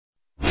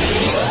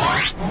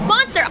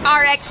Monster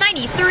RX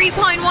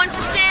 93.1%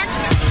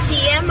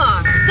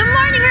 TMR. The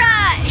Morning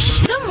Rush.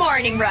 The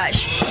Morning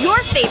Rush. Your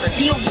favorite,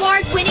 the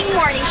award-winning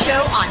morning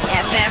show on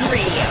FM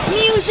radio.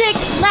 Music,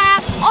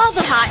 laughs, all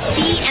the hot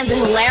tea, and the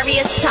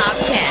hilarious top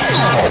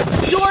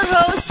 10. Your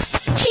hosts,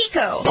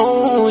 Chico.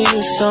 Oh,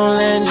 you so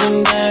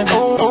legendary.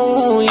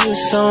 Oh, you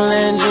so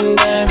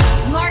legendary.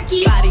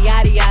 Markki.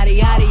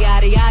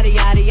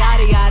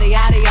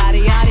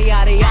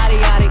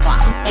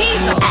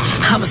 Hazel.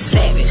 I'm a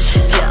savage,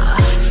 yeah.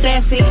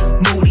 Sassy,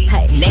 moody,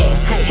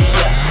 nasty,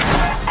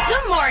 yeah. The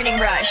Morning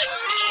Rush.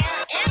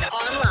 Air and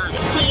online.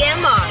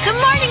 TMR. The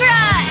Morning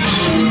Rush.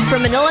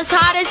 From Manila's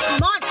hottest,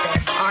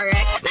 Monster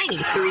RX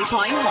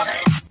 93.1.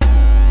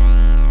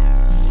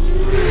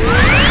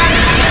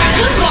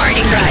 The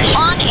Morning Rush.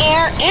 On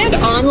air and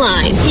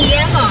online.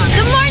 TMR.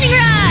 The Morning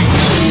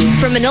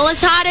Rush. From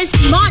Manila's hottest,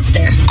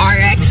 Monster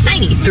RX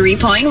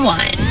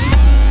 93.1.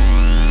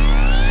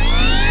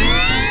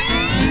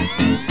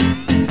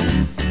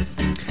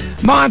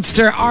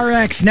 Monster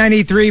RX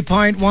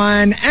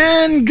 93.1.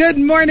 And good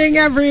morning,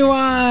 everyone.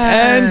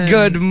 And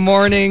good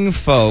morning,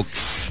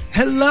 folks.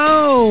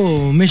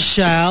 Hello,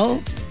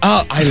 Michelle.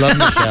 Oh, I love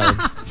Michelle.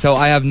 So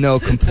I have no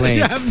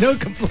complaints. You have no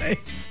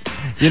complaints.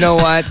 You know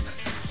what?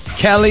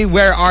 Kelly,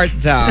 where art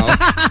thou?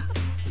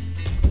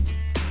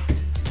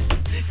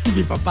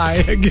 Hindi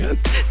papayag yan.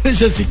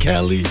 Siya si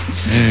Kelly.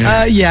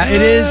 Yeah,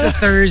 it is a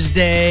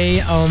Thursday.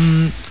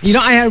 You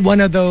know, I had one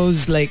of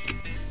those, like,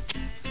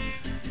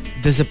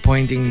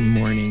 disappointing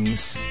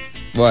mornings.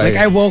 Why? Like,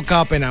 I woke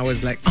up and I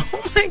was like,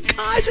 oh my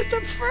gosh, it's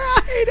a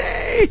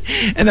Friday.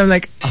 And I'm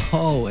like,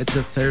 oh, it's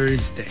a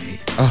Thursday.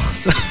 Oh,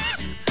 so,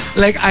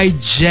 like, I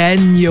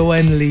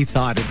genuinely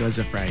thought it was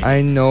a Friday.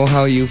 I know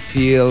how you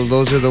feel.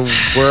 Those are the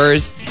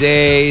worst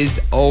days.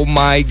 Oh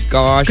my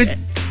gosh.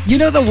 You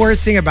know, the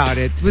worst thing about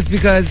it was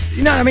because,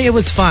 you know, I mean, it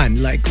was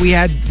fun. Like, we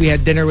had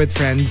dinner with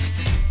friends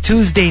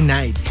Tuesday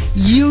night.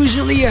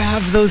 Usually you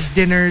have those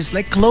dinners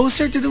like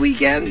closer to the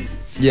weekend.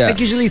 Yeah.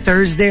 Like usually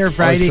Thursday or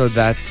Friday. Oh, so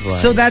that's why.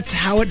 So that's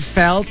how it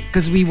felt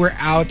because we were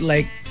out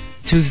like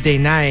Tuesday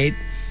night.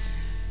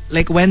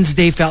 Like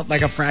Wednesday felt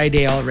like a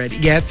Friday already.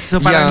 Gets? So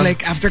parang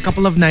like after a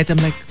couple of nights, I'm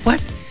like,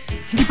 what?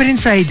 Hindi pa rin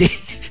Friday.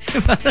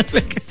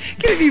 Like,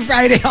 can it be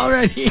Friday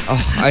already?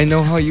 Oh, I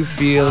know how you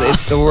feel.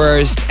 It's the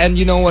worst. And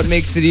you know what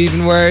makes it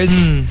even worse?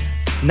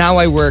 Now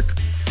I work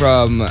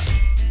from,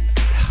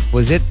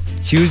 was it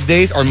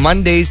Tuesdays or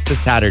Mondays to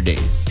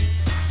Saturdays?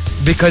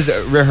 Because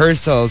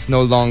rehearsals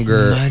no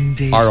longer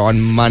are on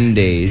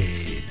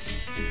Mondays.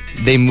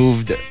 They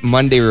moved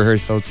Monday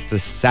rehearsals to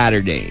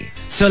Saturday.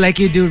 So like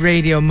you do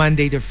radio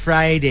Monday to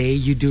Friday,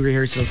 you do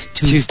rehearsals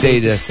Tuesday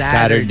to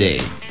Saturday.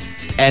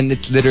 And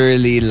it's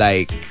literally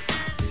like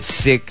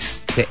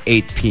 6 to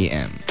 8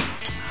 p.m.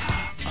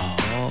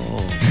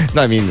 Oh.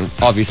 No, I mean,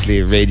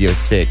 obviously radio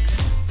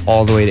 6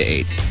 all the way to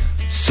 8.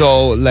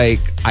 So like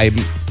I'm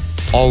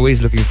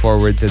always looking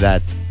forward to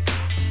that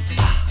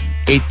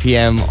 8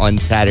 p.m. on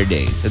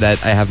Saturday so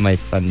that I have my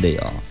Sunday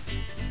off.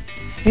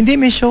 Hindi,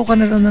 may show ka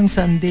na rin ng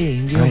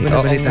Sunday. Hindi mo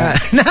pinabalita.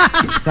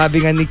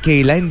 Sabi nga ni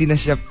Kayla, hindi na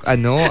siya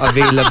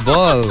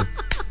available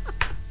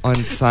on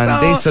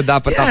Sunday. So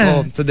dapat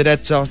ako, so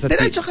diretso ako sa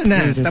diretso ka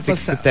na. Tapos,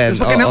 6 to 10. Tapos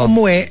pag ka na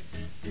umuwi,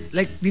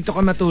 like dito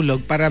ka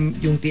matulog para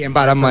yung TMR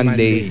para for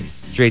Monday.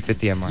 Straight to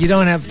TMR. You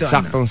don't have to.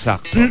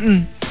 Saktong-sakto.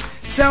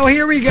 So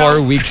here we go.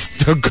 4 weeks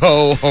to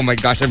go. Oh my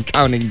gosh, I'm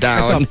counting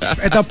down.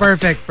 Ito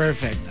perfect.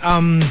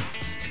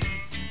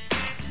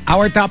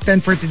 Our top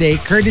 10 for today,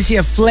 courtesy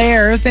of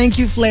Flair. Thank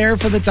you, Flair,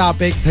 for the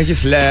topic. Thank you,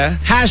 Flair.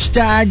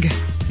 Hashtag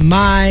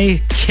my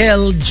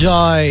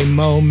KILLJOY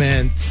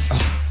moments.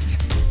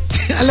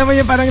 Oh. Alam mo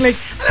yung parang like,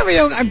 alam mo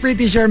yung, I'm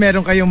pretty sure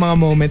meron kayong mga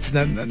moments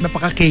na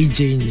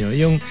napaka-KJ nyo.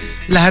 Yung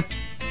lahat,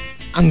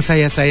 ang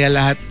saya-saya,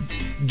 lahat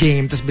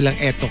game, tas bilang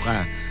eto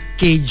ka.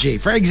 KJ.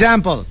 For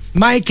example,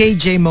 my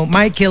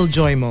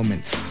KILLJOY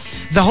moments.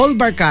 The whole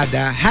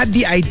barkada had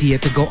the idea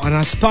to go on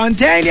a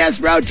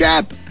spontaneous road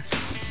trip.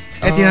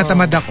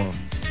 Tinatamad ako.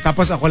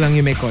 Tapos ako lang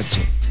yung may kotse.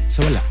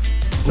 So wala.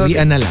 So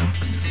uwian na lang.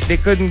 They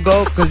couldn't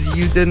go because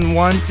you didn't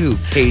want to,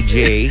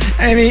 KJ.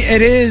 I mean, it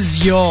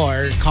is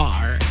your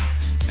car.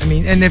 I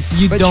mean, and if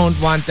you don't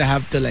want to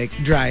have to like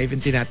drive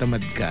and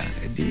tinatamad ka.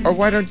 Or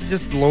why don't you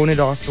just loan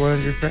it off to one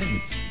of your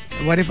friends?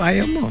 What if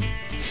ayaw mo?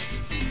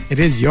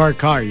 It is your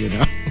car, you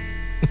know?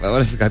 Well,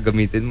 what if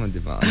gagamitin mo, di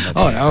ba?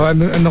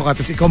 Ano ka?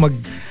 Tapos ikaw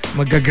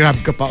mag-grab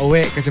ka pa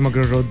uwi kasi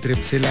mag-road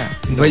trip sila.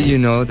 No. But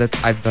you know that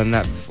I've done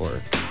that before.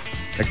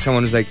 Like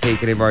someone was like, hey,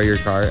 can I borrow your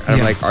car? And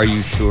I'm like, are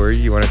you sure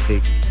you want to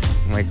take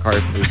my car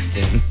first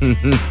thing?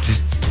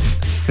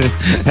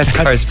 That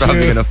car's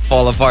probably going to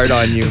fall apart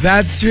on you.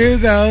 That's true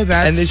though.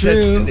 That's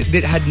true. Said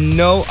they had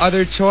no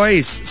other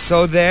choice.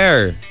 So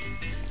there.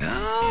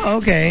 Oh,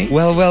 okay.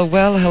 Well.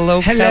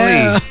 Hello,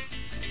 Kelly.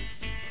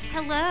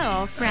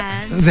 Hello,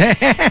 friends.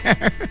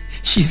 There.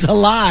 She's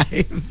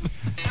alive.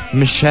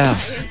 Michelle,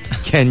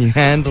 can you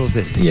handle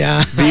this?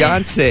 Yeah.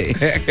 Beyonce,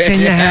 can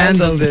you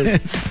handle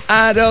this?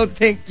 I don't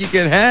think you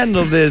can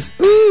handle this.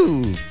 Ooh.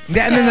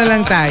 Ano na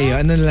lang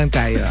tayo.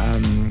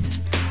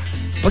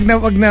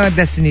 wag na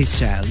Destiny's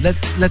Child.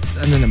 Let's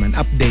ano naman,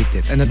 update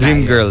it. Ano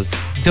Dream tayo? Girls.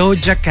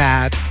 Doja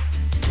Cat,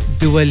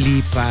 Dua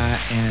Lipa,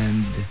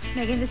 and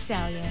Megan Thee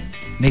Stallion.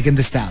 Megan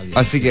Thee Stallion.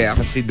 Oh, sige.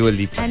 Ako si Dua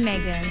Lipa. And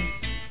Megan.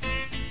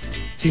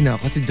 Sino?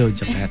 Ako si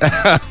Doja Cat.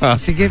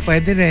 Sige,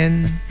 pwede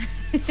rin.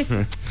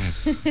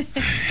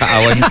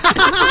 Kaaway,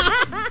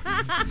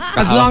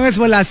 As long as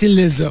wala si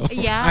Lizzo,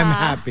 Yeah. I'm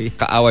happy.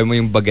 kaaway mo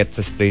yung baget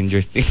sa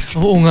Stranger Things.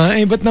 Oo nga,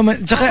 ba't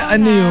naman? Tsaka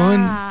ano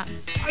yun?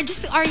 Or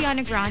just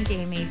Ariana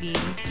Grande, maybe.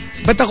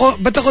 Ba't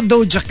ako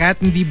Doja Cat,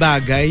 hindi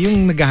bagay?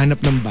 Yung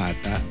naghahanap ng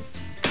bata.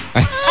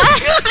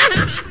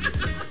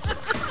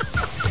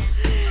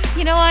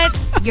 You know what?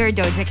 You're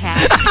Doja Cat.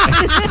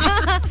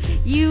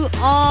 You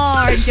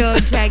are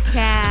Doja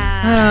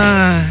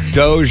Cat.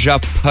 Doja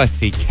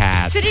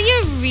Pussycat. So did you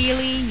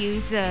really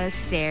use the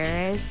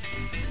stairs?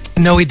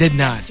 No, we did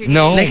not. Yesterday?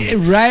 No.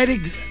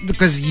 Like,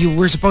 because you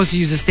were supposed to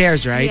use the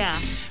stairs, right? Yeah.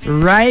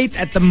 Right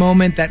at the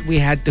moment that we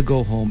had to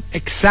go home,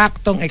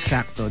 exacto,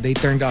 they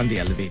turned on the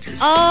elevators.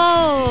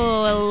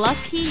 Oh,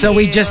 lucky So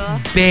we you. just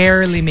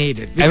barely made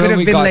it. We And could when have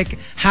we been got- like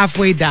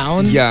halfway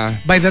down Yeah.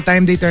 by the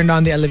time they turned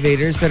on the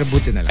elevators, pero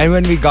buti na lang. And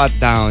when we got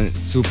down,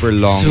 super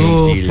long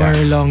yung pila.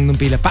 Super long nung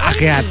pila.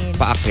 Paakyat.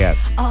 Paakyat.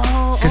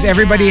 Oh, Because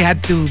everybody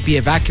had to be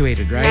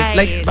evacuated, right? Right.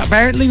 Like,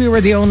 apparently we were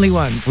the only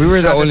ones. We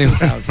were the Shot at only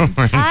 2000.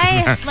 ones.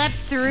 I slept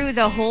through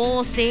the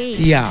whole thing.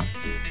 Yeah.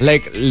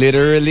 Like,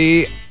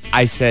 literally,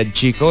 I said,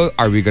 Chico,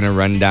 are we gonna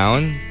run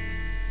down?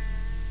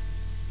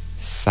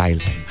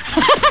 Silence.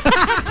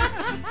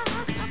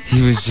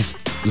 He was just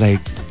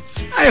like,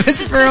 I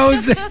was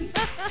frozen.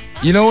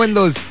 you know when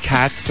those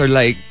cats are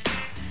like,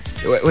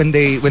 when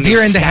they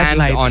Deer in the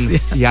stand headlights. on,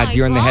 yeah, my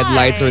deer in the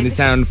headlights, or when they God.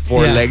 stand on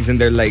four Yeah. legs and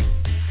they're like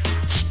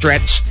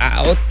stretched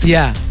out.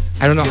 Yeah.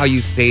 I don't know how you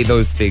say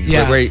those things.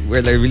 Yeah.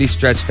 Where they're really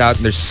stretched out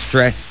and they're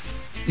stressed.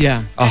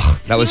 Yeah. Oh,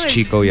 that was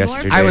He Chico more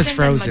yesterday. I was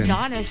frozen than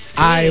frozen. Madonna's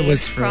I face,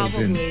 was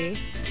frozen. probably.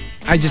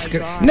 I just my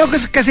could. God. No,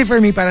 kasi for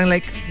me, parang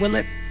like, will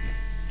it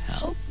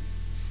help?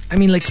 I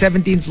mean, like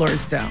 17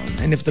 floors down,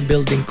 and if the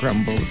building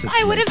crumbles, it's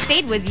I would like have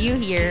stayed with you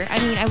here. I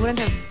mean, I wouldn't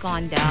have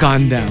gone down.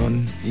 gone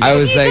down. I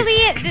was like,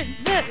 Usually,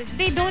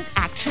 they don't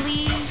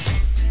actually.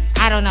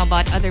 I don't know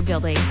about other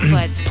buildings,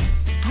 but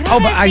I don't know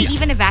but if they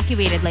even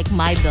evacuated like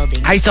my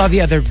building. I saw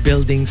the other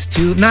buildings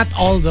too. Not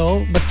all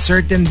though, but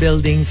certain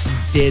buildings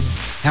did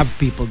have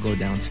people go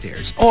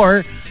downstairs.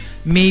 Or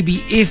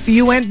maybe if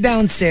you went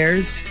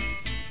downstairs,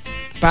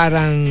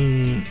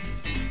 parang,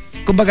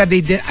 kumbaga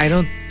they did. I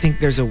don't think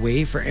there's a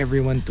way for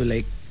everyone to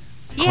like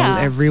call Yeah.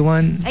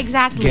 everyone.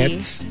 Exactly.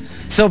 Gets.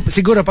 So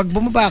siguro pag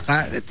bumaba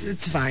ka,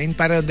 it's fine.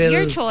 Para they'll,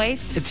 Your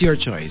choice. It's your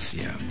choice.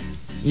 Yeah.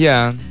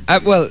 yeah.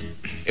 Well,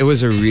 it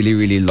was a really,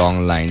 really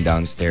long line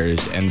downstairs,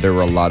 and there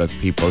were a lot of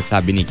people,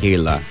 sabi ni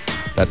Kayla,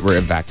 that were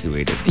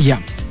evacuated.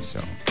 Yeah.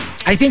 So,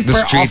 I think The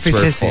per streets were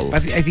office full.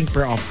 I think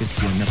per office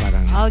yun na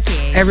parang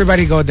Okay.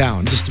 everybody go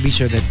down just to be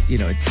sure that, you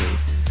know, it's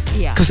safe.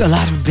 Yeah. Because a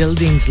lot of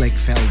buildings like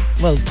fell.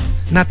 Well,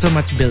 not so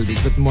much buildings,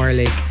 but more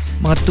like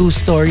mga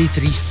 2-story,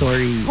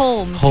 3-story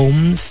Homes.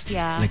 homes.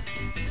 Yeah. Like,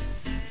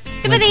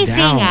 But they went say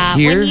down. nga,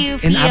 Here? when you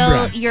In feel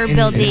Abra. your In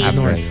building,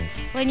 Abra.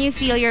 when you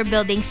feel your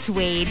building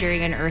sway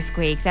during an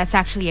earthquake, that's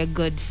actually a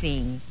good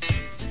thing.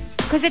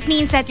 Because it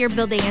means that your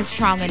building is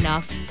strong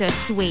enough to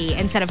sway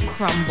instead of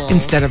crumble.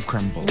 Instead of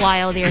crumble.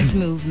 While there's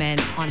movement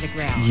on the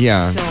ground.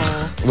 yeah.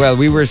 So, Well,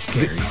 we were,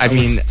 Scary. I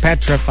mean, was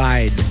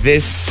petrified.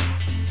 this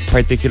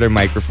particular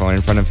microphone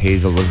in front of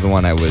Hazel was the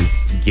one I was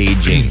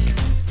gauging.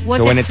 was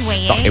so when it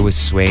swaying? it was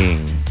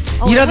swaying.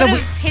 Oh, You know it the would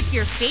have hit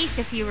your face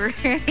if you were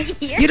here.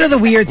 You know the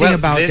weird thing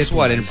Well, about this it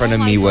one in was- front of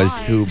Oh me my was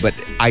God. too, but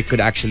I could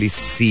actually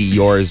see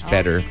yours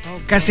better.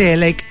 Kasi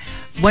like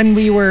when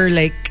we were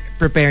like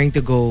preparing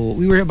to go,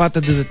 we were about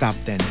to do the top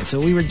 10.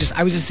 So I was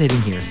just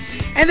sitting here.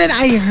 And then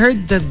I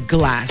heard the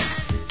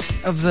glass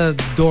of the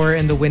door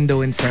and the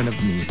window in front of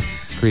me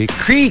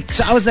creak.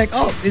 So I was like,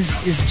 oh,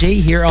 is Jay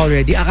here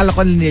already? Akala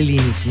ko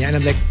nililinis niya. And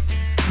I'm like,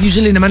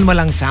 usually naman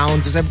walang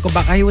sound. So sabi ko,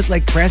 baka he was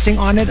like pressing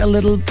on it a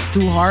little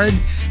too hard.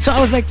 So I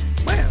was like,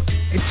 well,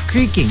 it's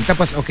creaking.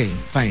 Tapos, okay,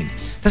 fine.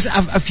 Tapos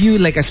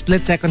a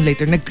split second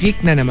later,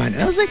 nag-creak na naman.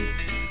 And I was like,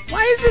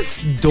 why is this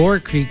door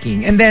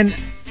creaking? And then,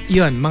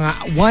 yun,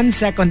 mga 1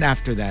 second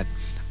after that,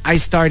 I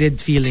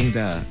started feeling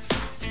the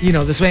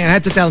sway. And I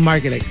had to tell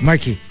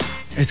Markki,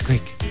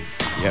 earthquake.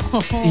 Yep.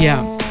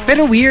 Yeah.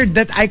 Pero weird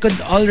that I could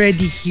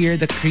already hear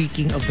the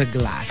creaking of the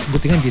glass.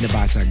 Buti nga hindi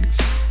nabasag.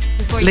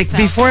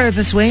 Before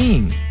the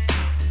swaying.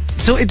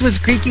 So it was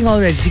creaking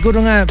already.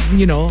 Siguro nga,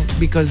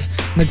 because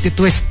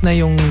nagtitwist na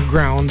yung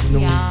ground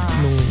nung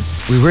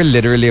We were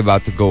literally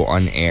about to go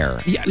on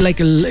air.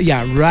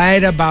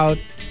 right about.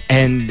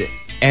 And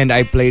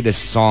I played a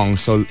song,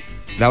 so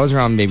that was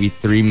around maybe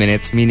 3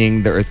 minutes,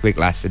 meaning the earthquake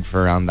lasted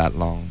for around that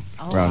long.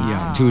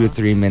 Around 2 to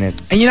 3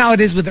 minutes. And you know how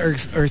it is with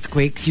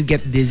earthquakes, you get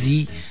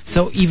dizzy.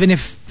 So even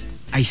if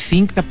I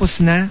think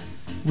tapos na,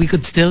 we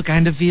could still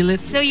kind of feel it.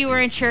 So you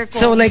weren't sure kung...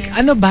 So like,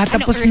 ano ba?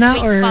 Tapos na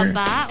or earthquake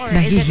pa ba? Or is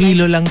it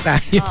nahihilo like, lang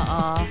tayo?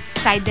 Oo.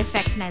 Side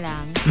effect na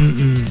lang.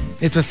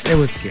 It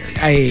was scary.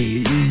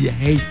 I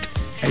hate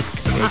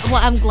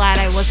Well, I'm glad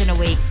I wasn't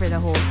awake for the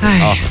whole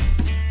thing. Oh,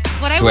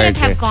 But I wouldn't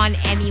Suerte. have gone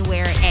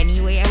anywhere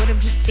anyway. I would have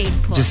just stayed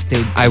put.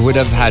 I would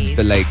have had Always.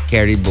 to like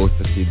carry both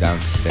of you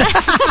downstairs.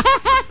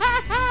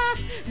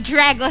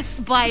 Drag us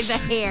by the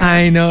hair.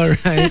 I know,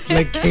 right?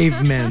 Like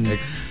cavemen. Like,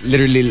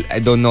 literally, I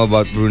don't know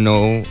about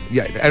Bruno.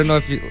 Yeah, I don't know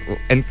if you.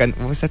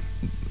 What was that?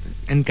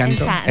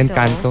 Encanto.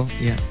 Encanto.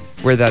 Yeah.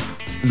 Where that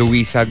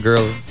Luisa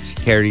girl, she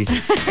carries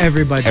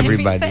Everybody.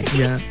 everybody.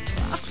 Yeah.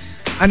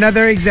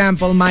 Another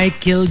example, my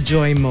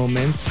killjoy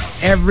moments.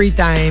 Every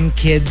time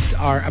kids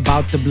are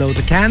about to blow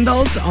the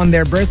candles on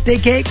their birthday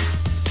cakes,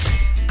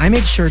 I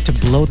make sure to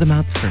blow them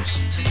out first.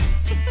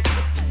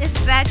 It's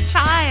that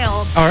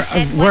child. Or that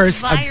went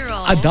worse,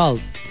 viral.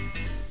 adult.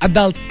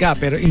 Adult ka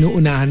pero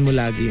inuunahan mo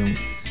lagi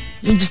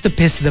yung just to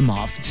piss them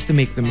off, just to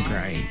make them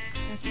cry.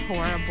 That's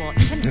horrible.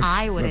 Even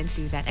I wouldn't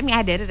do that. I mean,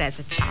 I did it as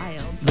a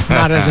child.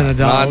 Not as an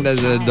adult. Not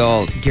as an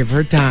adult. Give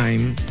her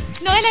time.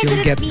 No, and I She'll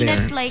didn't get mean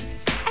there. it like,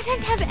 I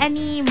didn't have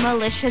any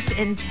malicious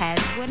intent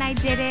when I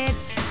did it.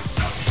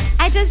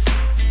 I just,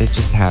 It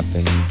just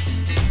happened.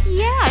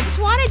 yeah, I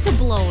just wanted to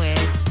blow it.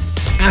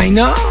 I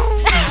know.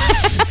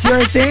 It's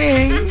your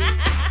thing.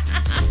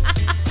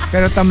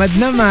 Pero tamad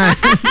naman.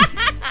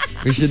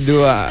 We should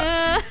do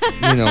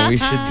we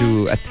should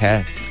do a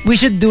test. We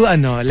should do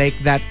like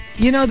that.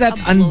 You know that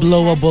A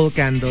blow unblowable test.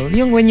 candle?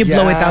 Yung when you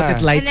blow it out, it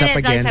Yeah. lights And up then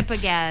it again. lights up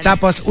again.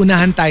 Tapos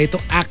unahan tayo to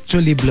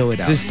actually blow it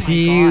out. To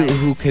see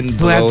who can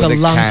Who has blow the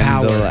the lung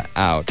candle power.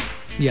 out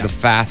Yeah. the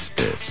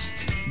fastest.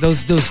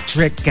 Those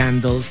trick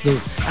candles.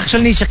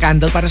 Actually, hindi siya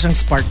candle. Para siyang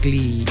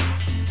sparkly.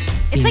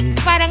 It's like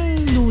parang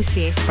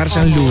lucis. Para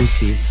siyang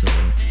almost. lucis. So,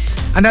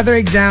 another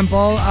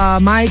example,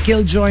 my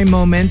killjoy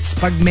moments,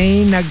 pag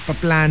may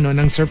nagpaplano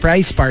ng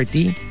surprise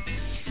party,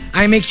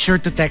 I make sure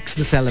to text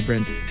the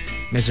celebrant,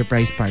 may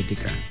surprise party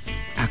ka.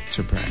 Act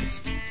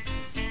surprised.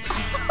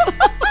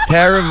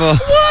 Terrible.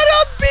 What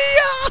a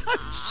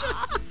biatch!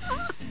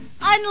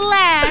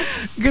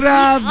 Unless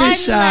Grabe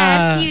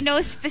siya. you know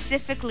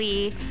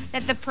specifically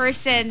that the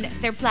person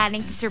they're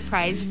planning to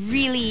surprise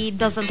really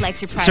doesn't like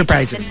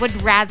surprises. And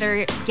would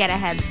rather get a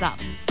heads up.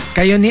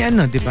 Kayo ni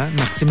di ba?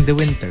 Maxim de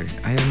Winter.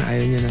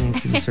 Ayaw niya ng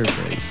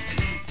surprise.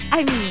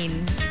 I mean,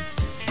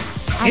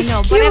 I It's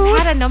know, but cute. I've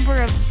had a number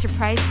of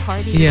surprise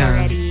parties Yeah.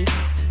 already.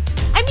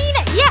 I mean,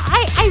 yeah,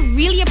 I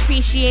really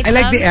appreciate I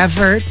like them, the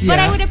effort. but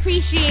I Yeah. would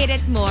appreciate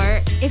it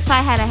more if I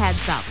had a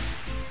heads up.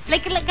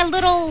 Like a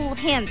little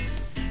hint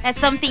that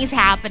something's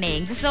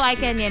happening, just so I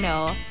can, I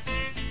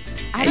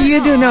don't You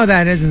do know. know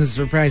that isn't a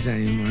surprise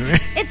anymore,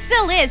 right? It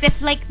still is. If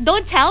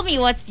don't tell me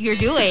what you're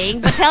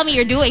doing, but tell me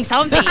you're doing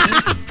something.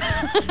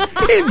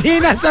 Hindi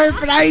na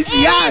surprise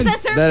yan!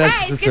 It's a surprise.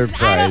 That is a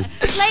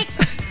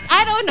 'cause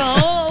I don't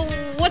know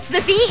what's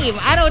the theme.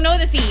 I don't know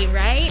the theme,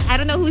 right? I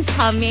don't know who's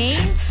coming.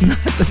 It's not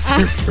a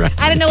surprise.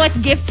 I don't know what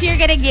gifts you're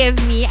gonna give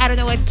me. I don't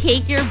know what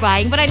cake you're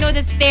buying, but I know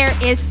that there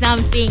is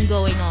something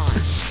going on.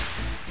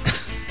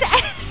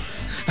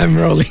 I'm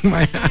rolling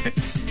my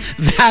eyes.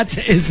 That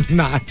is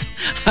not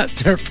a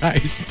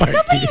surprise party.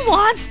 Nobody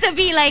wants to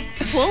be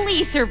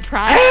fully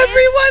surprised.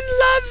 Everyone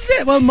loves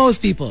it. Well,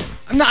 most people.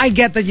 No, I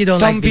get that you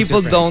don't Some like being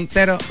people surprised. don't.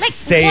 Pero,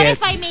 Say what it.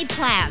 if I made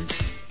plans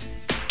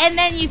and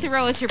then you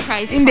throw a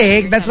surprise? hindi.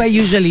 party or That's why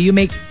something?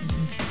 usually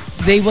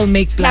they will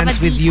make plans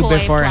a with you decoy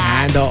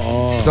beforehand. plan.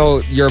 Oo.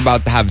 So you're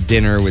about to have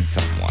dinner with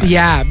someone.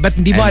 Yeah, but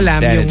hindi mo And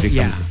alam then yung... it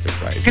becomes Yeah. a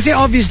surprise. Kasi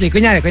obviously,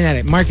 kunyari,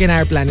 Markki and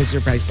I are planning a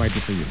surprise party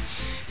for you.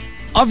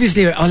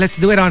 Obviously, let's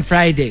do it on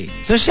Friday.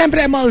 So,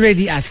 syempre, I'm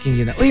already asking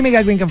you na, uy, may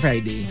gagawin kang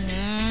Friday.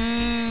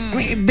 I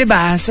mean,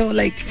 diba? So,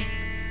 you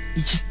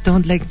just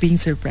don't like being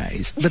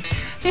surprised. But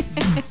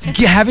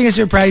having a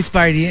surprise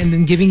party and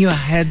then giving you a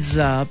heads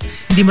up,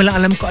 hindi mo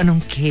lang alam kung anong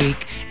cake,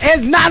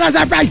 is not a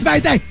surprise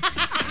party!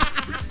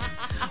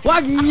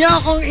 Wag niyo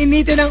akong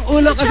initin ng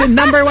ulo kasi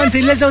number 1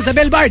 si Lizzo sa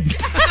Billboard!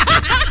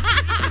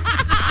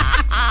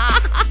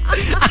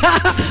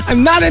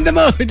 I'm not in the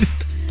mood!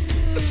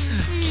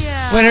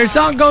 When her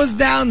song goes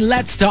down,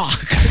 let's talk.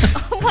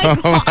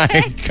 Oh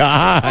my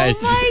God.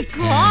 Oh my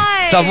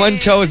God. Someone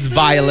chose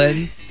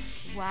violence.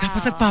 Wow.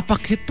 Tapos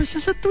nagpapakit pa siya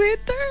sa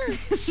Twitter.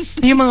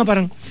 Yung mga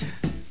parang,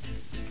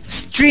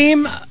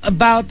 stream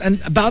about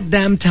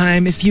damn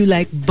time if you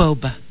like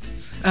boba.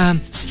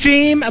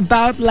 Stream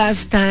about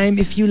last time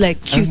if you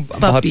like cute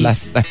About puppies.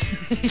 last time.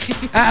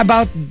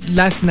 About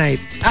last night.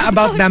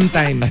 About damn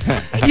time.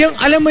 Yung,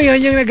 alam mo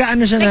yun, yung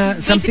nag-ano siya na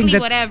something basically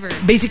that... whatever.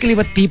 Basically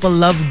what people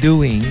love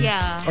doing.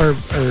 Yeah. Or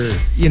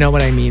you know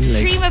what I mean?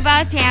 Like, Stream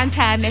about damn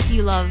time if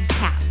you love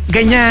cats.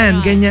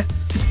 ganyan, ganyan.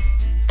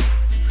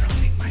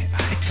 Rolling my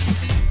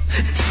eyes.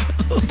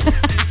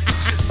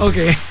 So,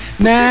 okay.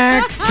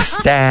 Next.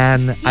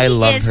 Stan, I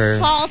love Is her.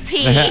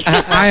 salty.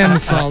 I am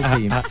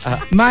salty.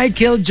 My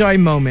killjoy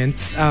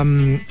moments,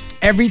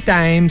 every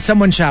time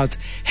someone shouts,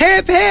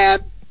 hip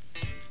hip,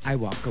 I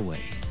walk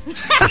away.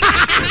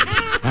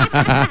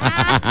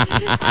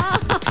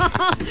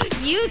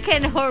 You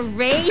can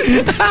hooray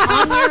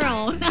on your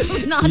own.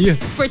 Not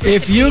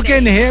If you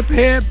can hip,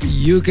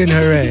 you can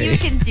hooray. You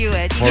can do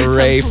it. You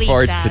Hooray can complete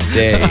for that.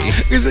 today.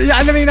 Kasi,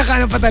 alam mo yung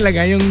nakaano pa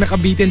talaga, yung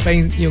nakabitin pa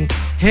yung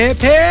hip.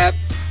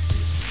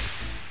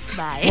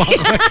 Bye.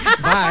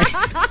 Bye.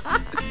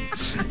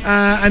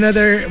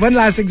 One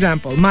last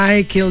example.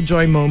 My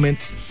killjoy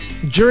moments.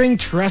 During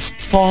trust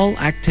fall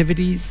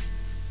activities,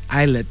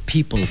 I let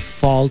people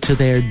fall to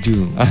their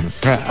doom.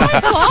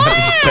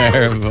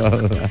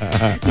 Terrible.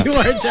 You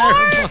are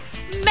terrible.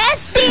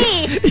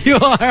 Messy. You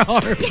are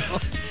horrible.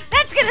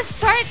 That's gonna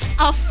start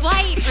a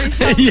fight or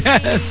something.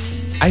 Yes.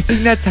 I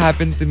think that's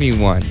happened to me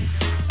once.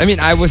 I mean,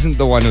 I wasn't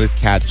the one who was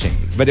catching,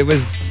 but it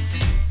was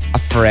a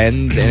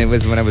friend, and it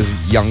was when I was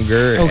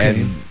younger. Okay.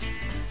 And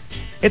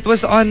it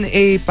was on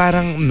a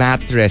parang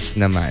mattress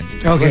naman.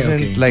 It Okay,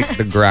 wasn't okay. like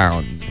the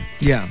ground.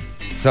 Yeah.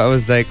 So I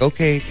was like,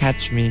 okay,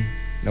 catch me.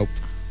 Nope.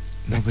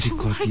 Nobody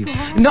caught you.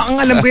 God. No, ang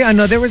alam ko yung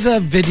there was a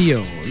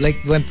video like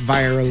went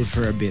viral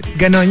for a bit.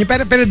 Ganon.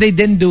 Pero they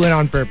didn't do it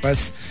on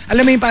purpose.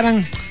 Alam mo yung parang,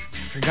 I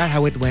forgot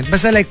how it went.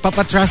 Basta like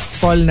papa-trust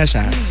fall na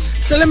siya.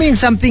 So alam mo yung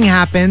something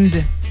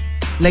happened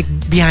like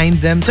behind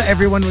them. So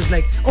everyone was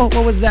like, oh,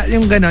 what was that?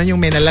 Yung ganon, yung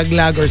may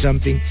nalaglag or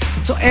something.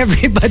 So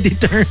everybody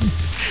turned.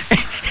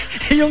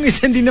 Yung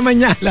isa hindi naman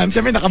niya alam.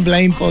 Siyempre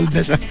naka-blindfold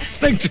na siya.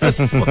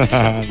 Nag-trust fall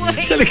siya.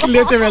 So like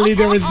literally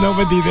there was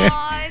nobody there.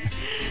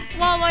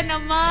 Wawa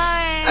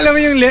naman. Alam mo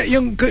yung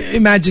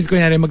imagine ko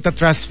yan,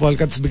 magta-trust fall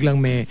ka tapos biglang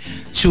may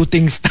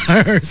shooting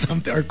star or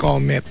something or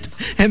comet.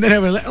 And then I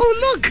was like, oh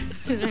look!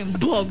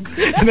 Bug.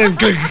 And then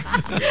click.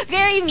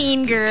 Very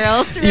Mean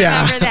Girls.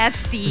 Remember that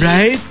scene?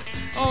 Right?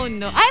 Oh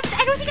no. I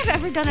don't think I've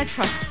ever done a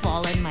trust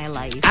fall in my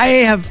life.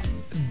 I have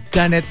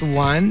done it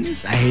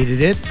once. I hated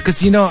it. Because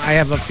I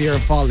have a fear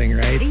of falling,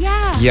 right?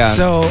 Yeah. Yeah.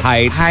 So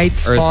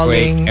heights earthquake,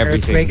 falling,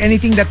 everything. earthquake,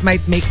 anything that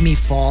might make me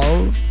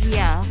fall.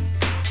 Yeah.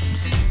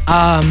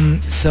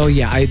 So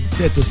yeah,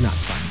 it was not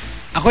fun.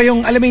 Ako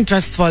yung, alam mo yung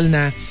trust fall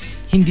na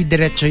hindi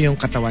diretso yung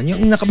katawan. Yung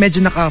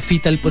medyo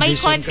naka-fetal May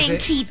position. konting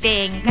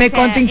cheating. May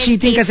konting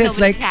cheating kasi it's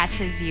like,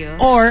 catches you.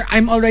 or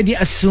I'm already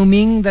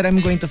assuming that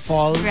I'm going to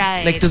fall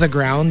Right. like to the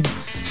ground.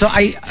 So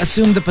I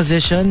assume the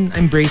position.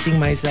 I'm bracing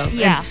myself.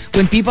 Yeah. And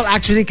when people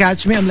actually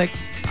catch me, I'm like,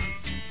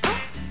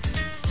 "Ah,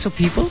 so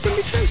people can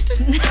be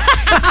trusted?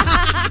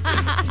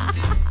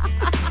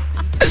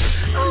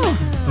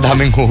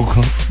 Daming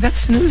hugot.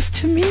 That's news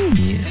to me.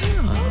 Yeah.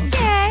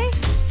 Okay.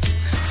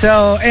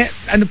 So,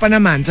 ano pa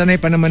naman? Sanay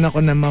pa naman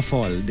ako na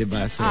ma-fall, di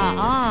ba? So,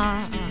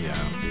 yeah.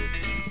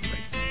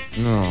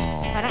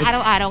 No. Parang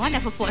araw-araw nga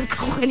na-fall ka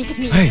kung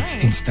kani-kanina. Ay,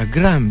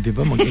 Instagram, di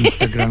ba?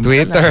 Mag-Instagram ka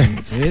Twitter. lang.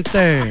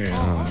 Twitter.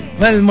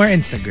 Well, more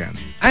Instagram.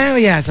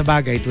 Ay, yeah, sa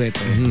bagay,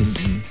 Twitter.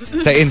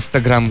 Sa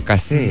Instagram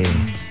kasi.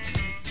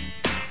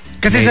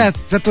 Kasi sa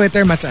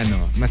Twitter, mas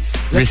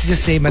let's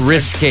just say, mas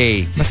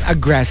risque. mas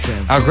aggressive.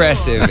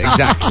 Aggressive,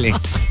 exactly.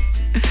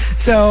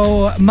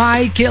 So,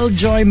 my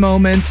Killjoy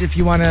moments, if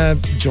you want to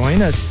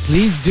join us,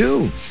 please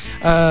do.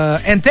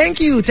 And thank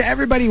you to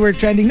everybody. We're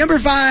trending number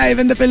 5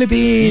 in the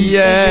Philippines.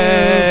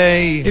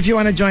 Yay! If you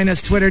want to join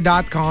us,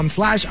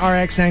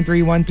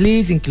 twitter.com/RX931.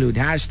 Please include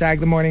hashtag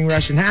The Morning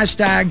Rush and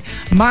hashtag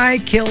My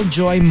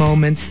Killjoy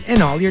Moments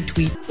in all your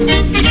tweets.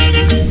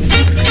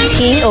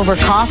 Tea over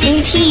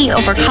coffee? Tea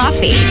over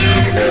coffee.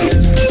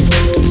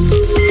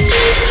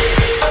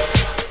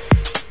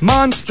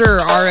 Monster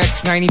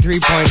RX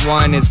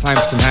 93.1. It's time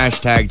for some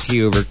hashtag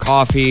tea over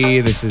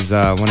coffee. This is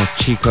one of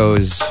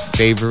Chico's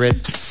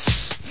favorites.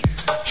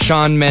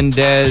 Shawn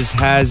Mendes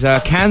has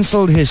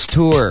canceled his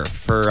tour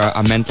for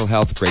a mental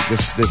health break.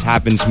 This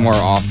happens more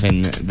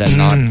often than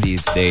not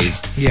these days.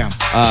 Yeah.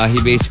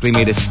 He basically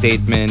made a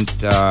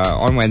statement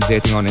on Wednesday, I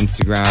think on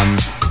Instagram.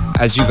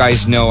 As you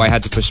guys know, I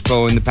had to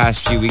postpone the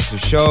past few weeks of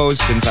shows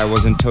since I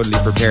wasn't totally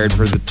prepared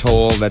for the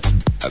toll that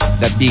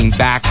being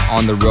back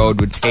on the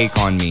road would take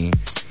on me.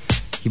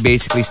 He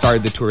basically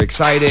started the tour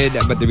excited,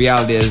 but the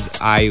reality is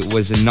I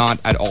was not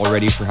at all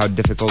ready for how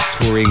difficult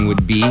touring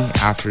would be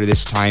after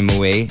this time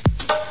away.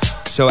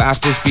 So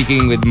after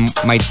speaking with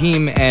my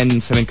team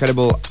and some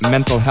incredible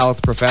mental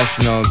health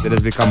professionals, it has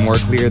become more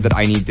clear that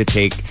I need to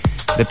take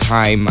the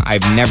time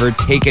I've never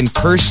taken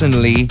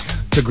personally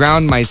to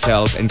ground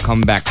myself and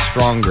come back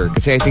stronger.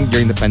 Because I think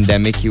during the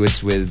pandemic, he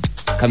was with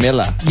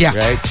Camila, Yeah.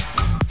 right?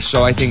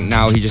 So I think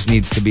now he just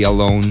needs to be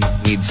alone,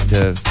 needs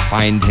to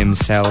find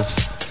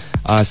himself.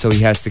 So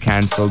he has to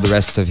cancel the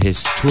rest of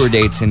his tour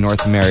dates in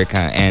North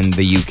America and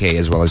the UK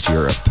as well as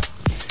Europe.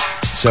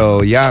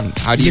 So yeah,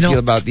 how do you feel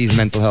about these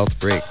mental health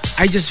breaks?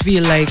 I just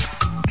feel like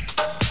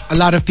a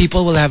lot of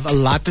people will have a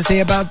lot to say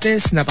about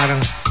this na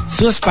parang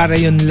sus para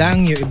yun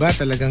lang, yung iba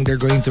talagang they're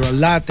going through a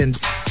lot and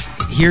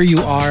here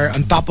you are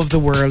on top of the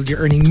world, you're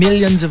earning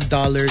millions of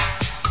dollars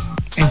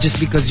and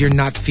just because you're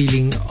not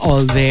feeling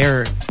all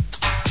there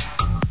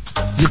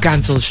you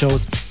cancel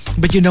shows.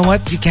 But you know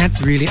what? You can't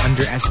really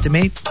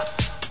underestimate.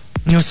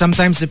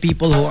 Sometimes the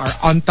people who are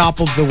on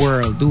top of the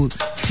world, who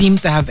seem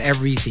to have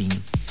everything,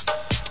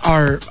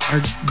 are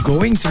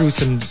going through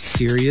some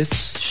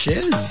serious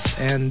shiz.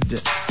 And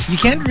you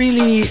can't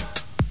really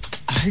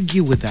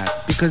argue with that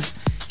because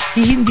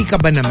hindi ka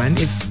ba naman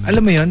if,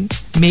 alam mo yun,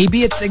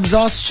 maybe it's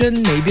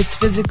exhaustion, maybe it's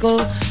physical,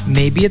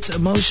 maybe it's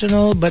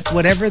emotional, but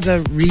whatever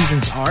the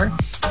reasons are,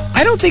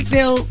 I don't think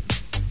they'll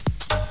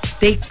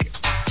take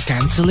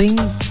canceling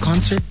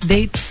concert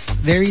dates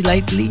very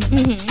lightly.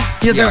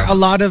 Yeah, there are a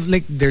lot of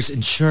there's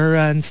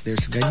insurance,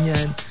 there's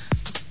ganyan.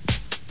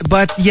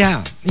 But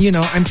yeah,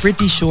 I'm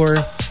pretty sure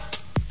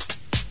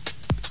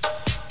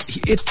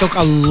it took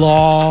a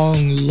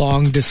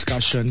long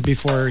discussion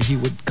before he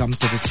would come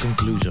to this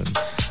conclusion.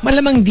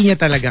 Malamang di niya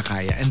talaga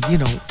kaya. And,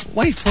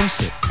 why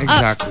force it?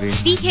 Exactly.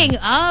 Speaking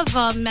of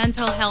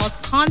mental health,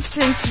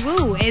 Constance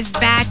Wu is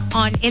back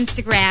on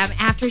Instagram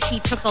after she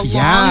took a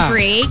long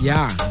break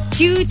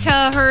due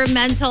to her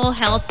mental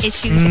health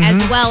issues as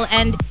well.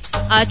 And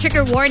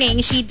trigger warning,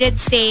 she did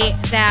say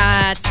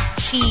that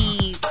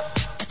she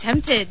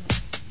attempted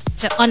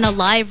to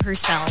unalive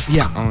herself.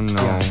 Yeah. Oh,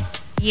 no.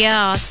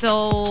 Yeah,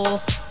 so...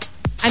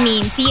 I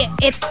mean, see,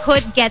 it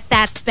could get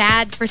that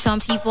bad for some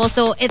people.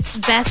 So it's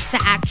best to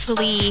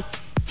actually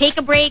take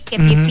a break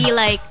if you feel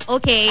like,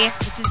 okay,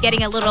 this is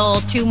getting a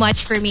little too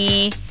much for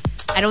me.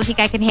 I don't think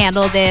I can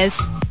handle this.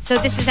 So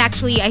this is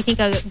actually, I think,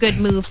 a good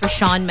move for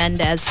Shawn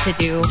Mendes to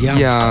do.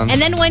 Yeah.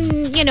 And then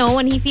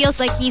when he feels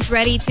like he's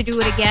ready to do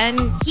it again,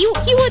 he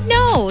would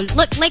know.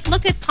 Look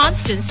at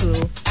Constance Wu.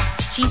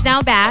 She's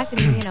now back,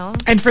 and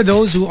And for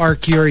those who are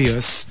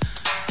curious,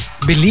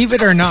 believe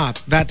it or not,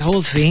 that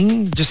whole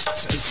thing just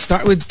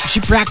start with she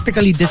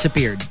practically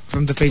disappeared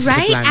from the face of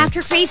the planet.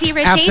 After Crazy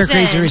Rich After Asians.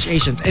 Crazy Rich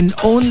Asians. And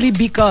only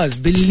because,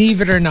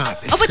 believe it or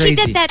not, it's but crazy.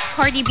 she did that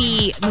Cardi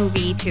B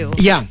movie too.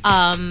 Yeah.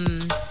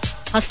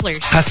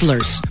 Hustlers.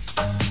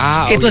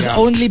 It was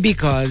only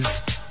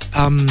because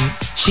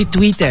she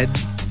tweeted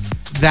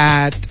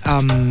that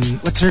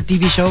what's her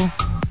TV show?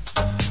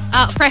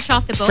 Fresh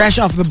Off the Boat. Fresh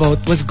Off the Boat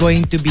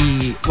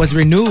was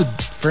renewed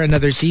for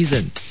another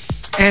season.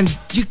 And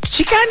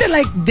she kind of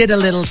did a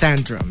little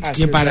tantrum. Why?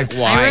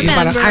 I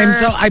remember.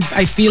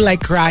 I feel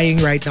like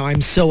crying right now.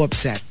 I'm so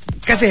upset.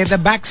 Kasi the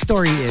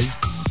backstory is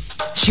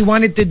she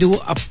wanted to do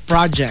a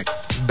project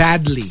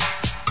badly.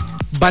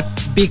 But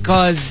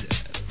because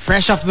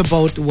Fresh Off the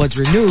Boat was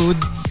renewed,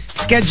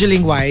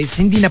 scheduling wise,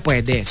 hindi na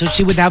pwede. So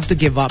she would have to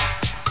give up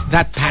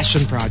that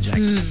passion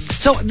project.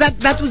 So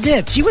that was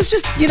it. She was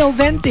just,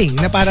 venting.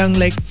 Na parang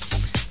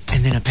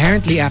and then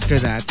apparently after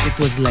that, it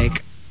was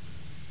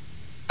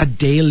a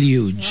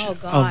deluge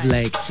of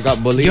she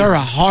got bullied. You're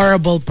a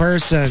horrible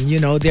person.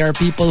 There are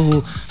people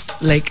who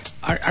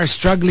are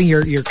struggling.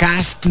 Your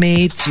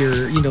castmates,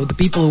 the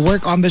people who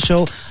work on the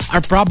show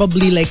are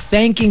probably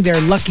thanking their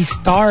lucky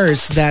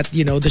stars that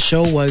the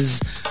show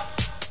was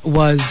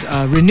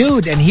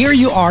renewed, and here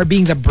you are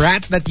being the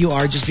brat that you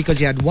are just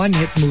because you had one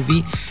hit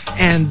movie,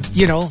 and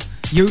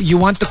you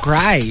want to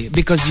cry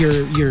because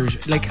you're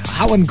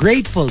how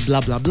ungrateful, blah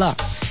blah blah.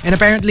 And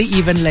apparently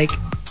even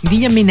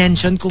hindi niya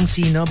minention kung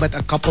sino, but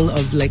a couple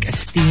of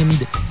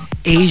esteemed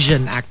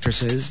Asian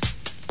actresses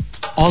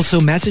also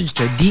messaged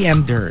her,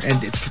 DM'd her, and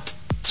it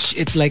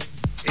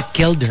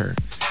killed her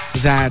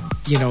that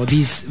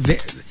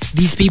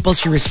these people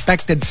she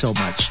respected so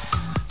much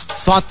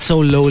thought so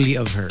lowly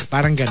of her,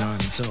 parang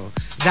ganon. So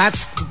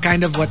that's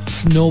kind of what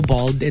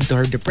snowballed into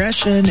her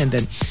depression, and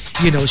then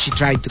she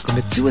tried to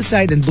commit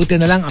suicide, and buti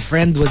na lang a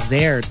friend was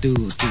there to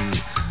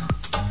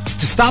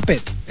stop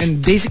it. And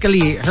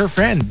basically, her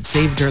friend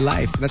saved her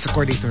life. That's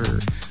according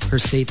to her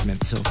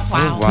statement. So,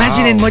 wow.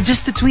 Imagine mo,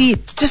 just a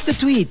tweet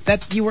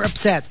that you were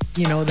upset,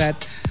 that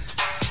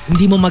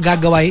hindi mo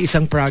magagawa yung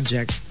isang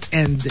project,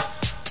 and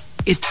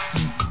it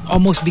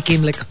almost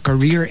became like a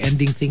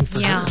career-ending thing for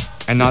her.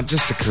 And not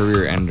just a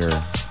career ender,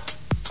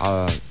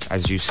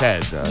 as you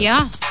said.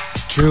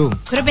 True.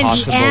 Could have been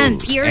the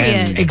end, period.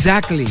 End.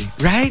 Exactly.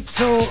 Right?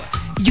 So,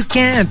 you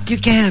can't.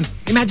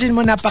 Imagine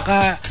mo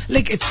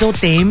it's so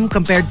tame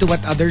compared to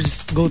what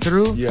others go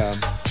through. Yeah.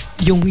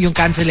 Yung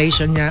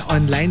cancellation niya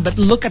online, but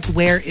look at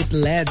where it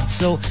led.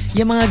 So,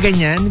 yung mga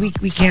ganyan,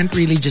 we can't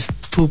really just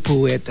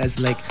poo-poo it as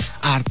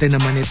arte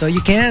naman ito. You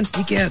can't.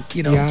 Yeah,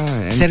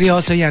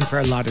 seryoso yan for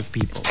a lot of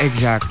people.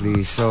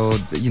 Exactly. So,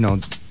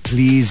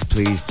 please,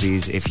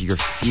 if you're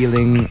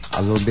feeling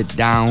a little bit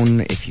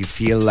down, if you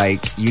feel like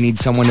you need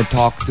someone to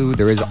talk to,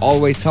 there is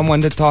always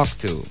someone to talk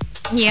to.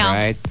 Yeah.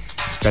 Right?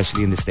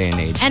 Especially in this day and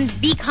age. And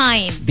be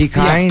kind. Be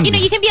kind.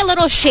 You can be a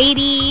little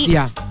shady.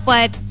 Yeah.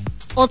 But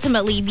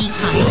ultimately be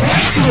kind.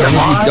 If you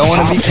don't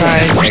want to be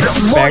kind,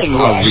 expect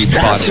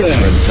a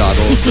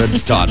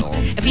rebuttal.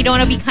 If you don't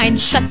want to be kind,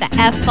 shut the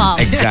F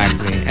up.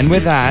 Exactly. And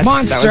with that,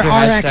 Monster that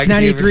was RX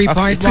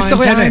 93.1.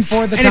 Time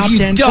for the and top if you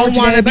 10. don't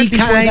want to be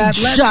kind,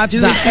 shut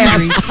the F.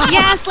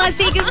 Yes, let's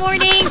say good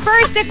morning.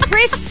 First to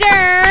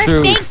Krister.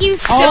 True. Thank you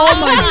so Oh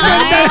my much.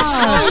 goodness.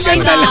 Oh my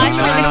gosh,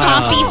 for the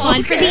coffee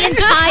fund for the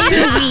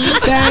entire week.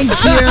 Thank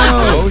you.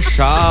 So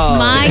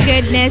sharp. My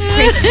goodness,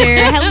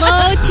 Krister.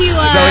 Hello to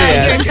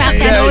yes. Turn Back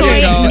There That you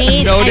Choice go.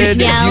 Nate No Noted,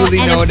 duly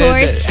and noted. Of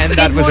course, And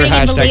that good was our morning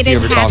and hashtag to belated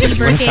your happy topic. If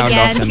you want to birthday sound off,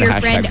 again send to the your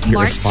friend hashtag to your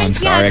Mark response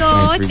to Santiago.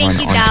 RX931 Thank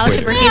you, on Dao,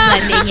 Twitter. sa birthday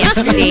blending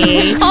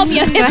yesterday.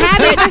 So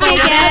happy birthday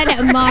again,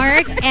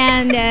 Mark.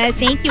 And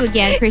thank you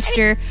again,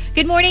 Krister.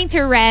 Good morning to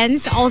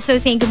Renz. Also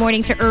saying good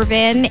morning to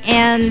Irvin.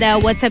 And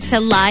what's up to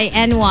Lai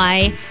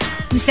NY,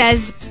 who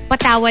says,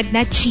 patawad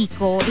na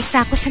Chico.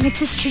 Isa ko sa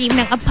nagsistream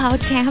ng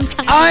About Damn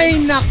Time. Ay,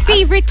 nak.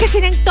 Favorite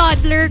kasi ng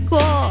toddler ko.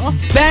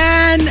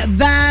 Ban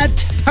that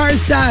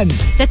person.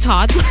 The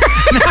toddler?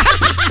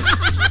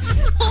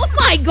 Oh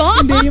my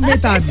God! Hindi, yung may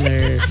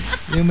toddler.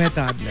 Yung may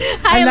toddler.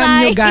 Hi, Alam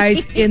Lai. nyo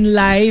guys, in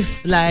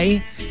life,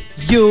 Lai,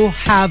 you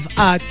have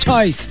a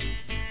choice.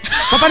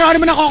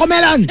 Papanoorin mo ng Coco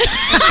Melon.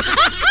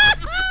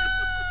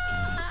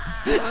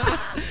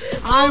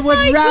 I would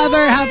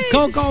rather have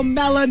Coco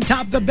Melon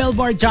top the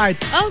Billboard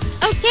charts. Oh,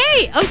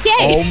 okay.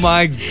 Oh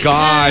my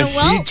gosh,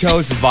 well, she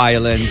chose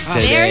violence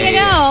today. there you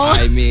go.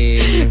 I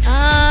mean,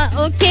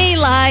 Okay,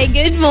 Lai.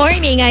 Good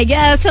morning, I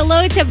guess.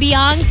 Hello to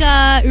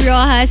Bianca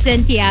Rojas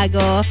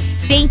Santiago.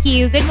 Thank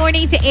you. Good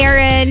morning to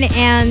Aaron.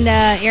 And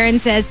Aaron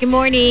says, good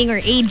morning,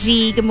 or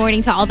AG. Good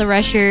morning to all the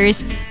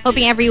rushers.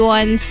 Hoping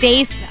everyone's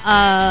safe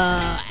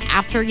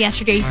after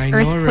yesterday's I know,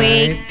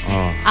 earthquake.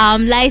 right?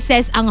 Lai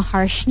says, ang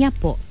harsh niya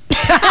po.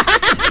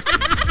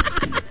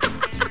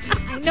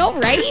 I know,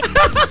 right?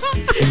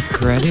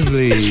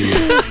 incredibly.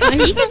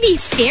 He can be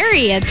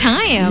scary at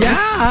times.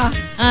 Yeah.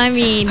 I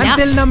mean,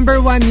 Until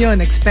number one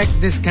yun, expect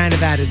this kind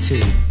of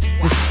attitude.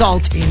 The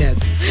saltiness.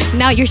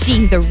 now you're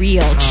seeing the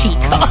real Chico.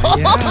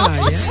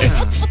 Yeah.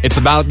 It's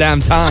about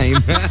damn time.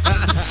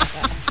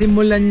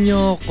 Simulan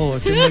nyo ko.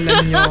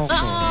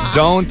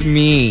 Don't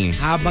me.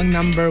 Habang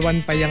number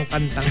one pa yung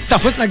kantang.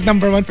 Tapos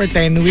nag-number one for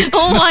 10 weeks.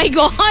 Oh my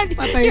God.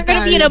 Patay You're going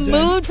to be in tayo a dyan.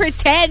 mood for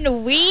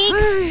 10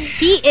 weeks.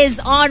 He is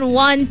on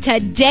one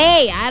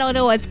today. I don't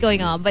know what's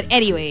going on. But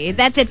anyway,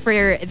 that's it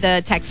for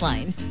the text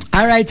line.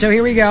 All right, so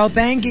here we go.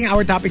 Thanking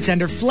our topic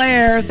sender,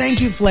 Flair.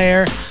 Thank you,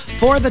 Flair,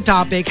 for the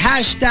topic.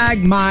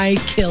 Hashtag my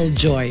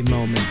killjoy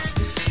moments.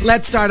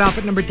 Let's start off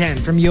at number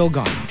 10 from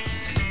Yogon.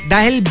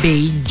 Dahil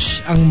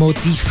beige ang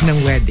motif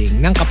ng wedding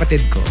ng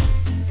kapatid ko,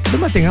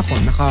 dumating ako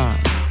naka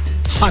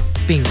hot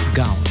pink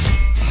gown.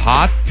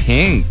 Hot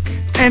pink.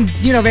 And,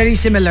 you know, very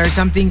similar.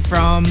 Something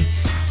from,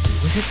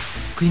 was it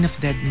Queen of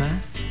Deadma?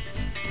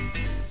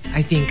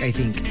 I think.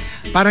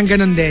 Parang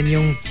ganun din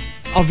yung,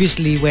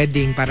 obviously,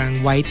 wedding,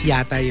 parang white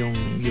yata yung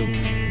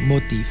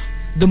motif.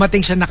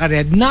 Dumating siya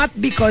naka-red. Not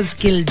because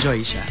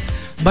killjoy siya,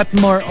 but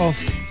more of,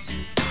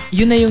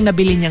 yun na yung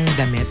nabili niyang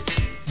damit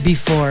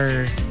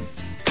before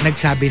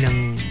nagsabi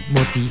ng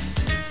motif.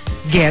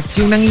 Gets?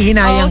 Yung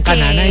nangihinayang ka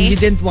na and you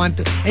didn't want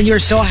to, and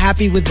you're so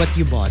happy with what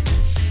you bought.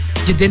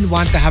 You didn't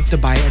want to have to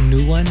buy a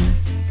new one.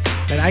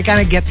 But I kind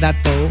of get that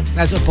though,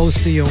 as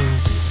opposed to yung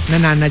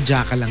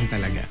nananadya ka lang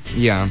talaga.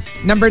 Yeah.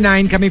 Number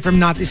 9, coming from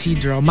Not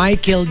Isidro, my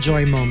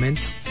killjoy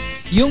moments.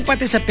 Yung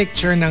pati sa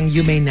picture ng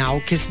You May Now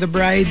Kiss the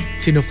Bride,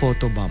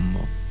 photo-bomb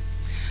mo.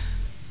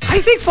 I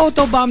think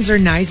photobombs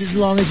are nice as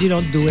long as you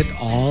don't do it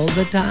all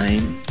the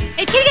time.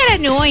 It can get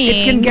annoying.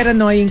 It can get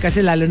annoying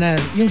kasi lalo na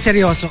yung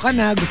seryoso ka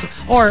na gusto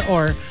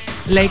or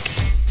like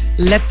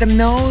let them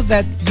know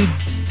that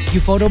you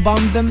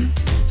photobombed them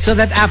so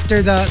that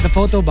after the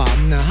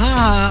photobomb na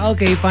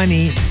okay,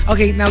 funny,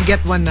 okay, now get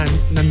one na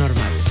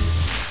normal.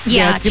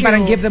 Yeah, true.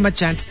 Parang give them a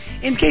chance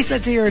in case,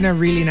 let's say you're in a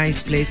really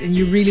nice place and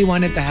you really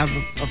wanted to have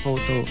a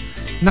photo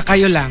na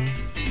kayo lang.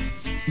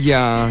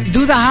 Yeah.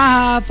 Do the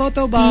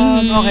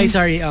photobomb. Okay,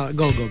 sorry.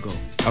 Go.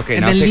 Okay,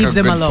 and now then take leave a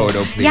them good alone.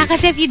 photo, please. Yeah,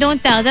 kasi if you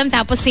don't tell them,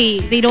 tapos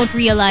they don't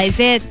realize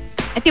it,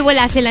 ati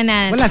wala silang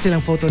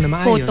photo na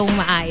maayos. Photong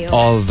maayos.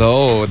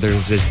 Although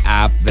there's this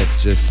app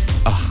that's just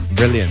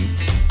brilliant.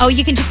 Oh,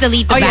 you can just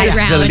delete the yeah,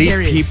 background. delete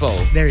There is. people.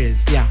 There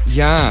is, yeah.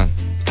 Yeah.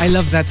 I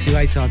love that too.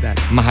 I saw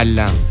that. Mahal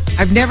lang.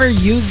 I've never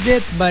used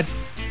it, but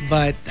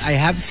I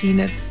have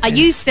seen it. I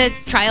used the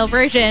trial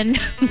version.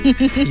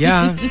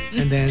 Yeah,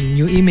 and then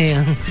new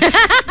email.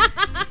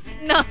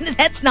 No,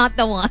 that's not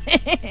the one.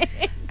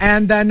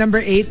 And number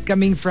 8,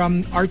 coming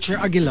from Archer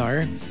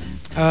Aguilar,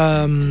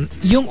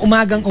 yung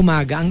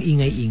umagang-umaga ang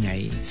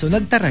ingay-ingay. So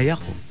nagtaray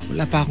ako.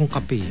 Wala pa akong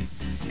kape.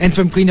 And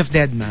from Queen of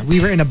Deadma, we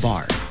were in a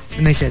bar.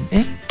 And I said,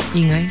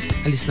 ingay,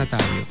 alis na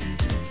tayo.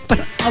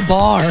 But a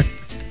bar?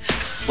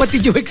 What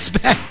did you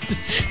expect?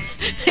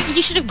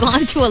 You should have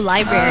gone to a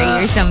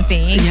library or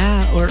something.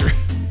 Yeah, or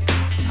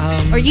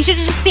you should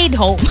have just stayed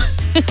home.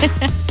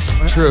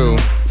 True.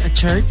 A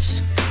church?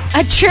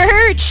 A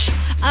church!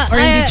 Or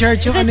hindi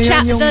church, yung ano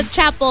yun, yung... The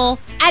chapel.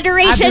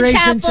 Adoration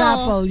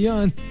Chapel,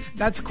 yun.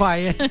 That's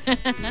quiet.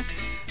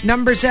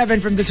 Number 7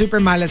 from the Super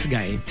Malas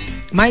guy.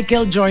 My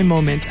killjoy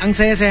moments, ang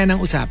saya-saya ng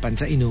usapan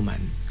sa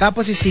inuman.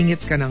 Tapos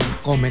isingit ka ng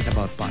comment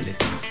about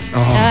politics.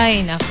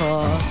 Ay,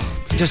 nako.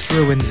 Just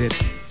ruins it.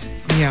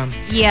 Yeah.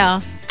 Yeah.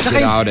 Tsaka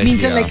Get out of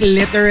minsan here. like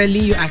literally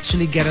you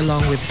actually get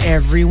along with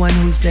everyone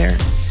who's there.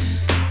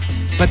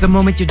 But the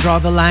moment you draw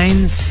the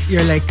lines,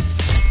 you're like,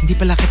 hindi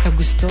pala kita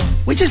gusto.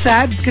 Which is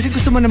sad kasi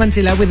gusto mo naman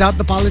sila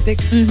without the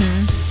politics.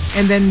 Mm-hmm.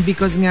 And then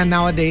because nga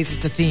nowadays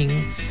it's a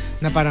thing,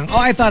 Na parang, oh,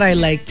 I thought I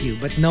liked you,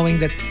 but knowing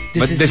that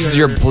this is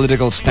your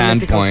political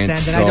standpoint,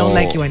 stand, that I don't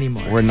like you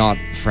anymore. We're not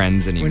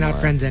friends anymore. We're not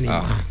friends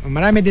anymore.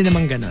 Marami din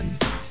naman ganon.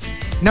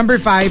 Number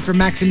 5 for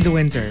Maxim De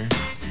Winter.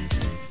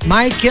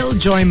 My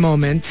killjoy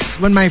moments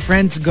when my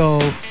friends go,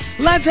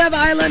 let's have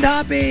island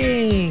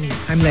hopping!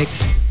 I'm like,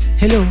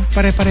 hello,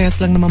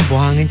 pare-parehas lang naman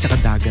buhangin tsaka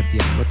dagat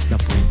yan. What's the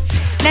point?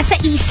 Nasa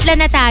isla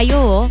na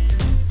tayo.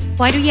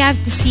 Why do you have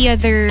to see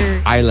other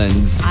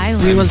islands?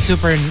 We will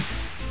super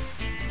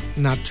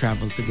not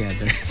travel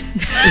together.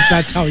 If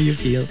that's how you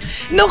feel.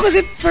 No,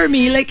 because for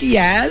me, like,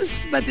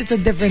 yes, but it's a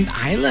different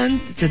island.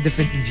 It's a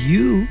different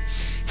view.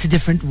 It's a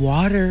different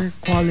water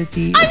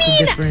quality.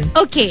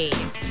 Okay.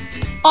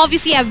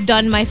 Obviously, I've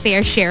done my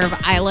fair share of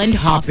island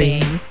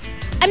hopping.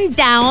 I'm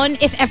down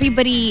if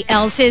everybody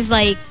else is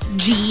like,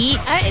 G.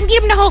 Hindi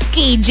naman ako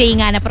KJ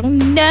nga na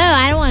parang, no,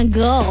 I don't want to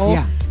go.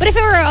 Yeah. But if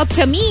it were up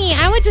to me,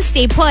 I would just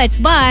stay put.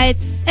 But,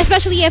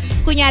 especially if,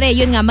 kunyari,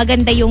 yun nga,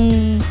 maganda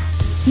yung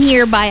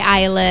nearby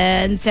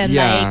islands and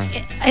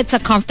like, it's a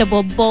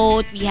comfortable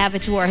boat. We have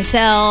it to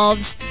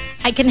ourselves.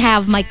 I can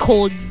have my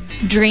cold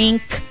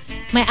drink,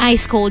 my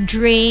ice cold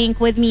drink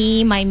with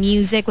me, my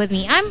music with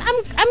me.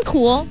 I'm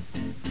cool.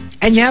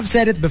 And you have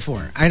said it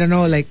before. I don't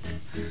know, like,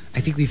 I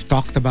think we've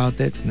talked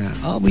about it na,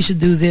 oh, we should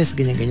do this,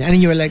 ganyan, ganyan. And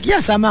you were like, yeah,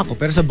 sama ako,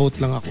 pero sa boat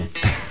lang ako.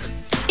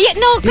 Yeah,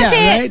 no, kasi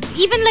right?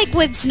 even like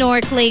with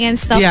snorkeling and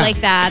stuff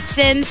like that,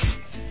 since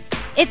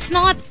it's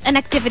not an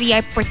activity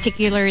I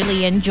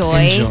particularly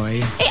enjoy.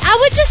 I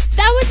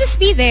would just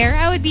be there.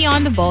 I would be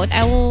on the boat.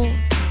 I will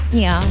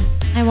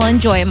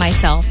enjoy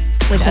myself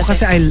with Ako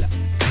kasi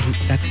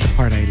that's the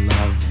part I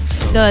love.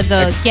 So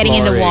the getting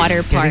in the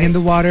water part. Getting in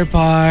the water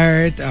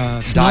part,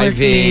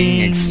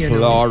 diving,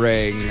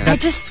 exploring.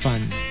 That's just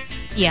fun.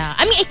 Yeah.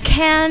 I mean, it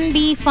can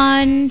be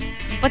fun,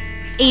 but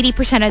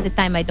 80% of the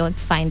time I don't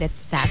find it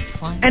that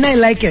fun. And I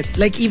like it.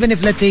 Like, even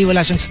if, let's say,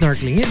 wala siyang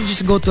snorkeling, you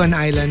just go to an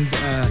island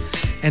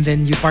and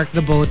then you park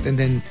the boat and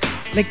then,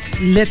 like,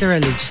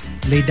 literally just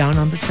lay down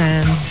on the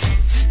sand,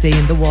 stay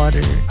in the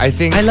water. I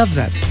love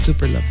that.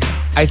 Super love that.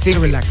 I think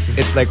it's relaxing.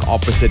 It's like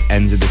opposite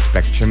ends of the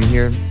spectrum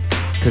here.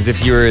 Because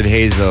if you were with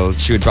Hazel,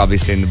 she would probably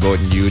stay in the boat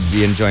and you would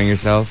be enjoying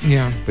yourself.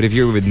 Yeah. But if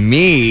you were with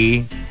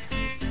me,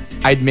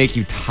 I'd make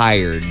you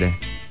tired.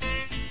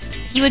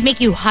 He would make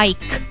you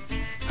hike.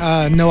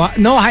 No,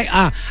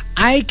 I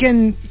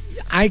can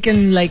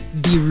like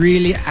be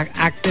really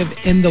active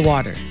in the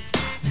water,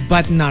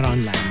 but not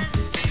on land.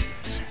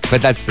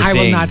 But that's the thing. I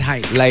will not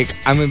hike. Like,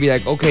 I'm going to be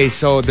like, okay,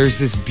 so there's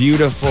this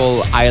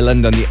beautiful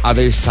island on the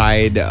other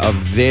side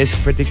of this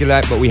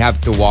particular, but we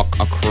have to walk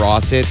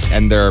across it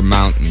and there are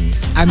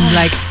mountains. I'm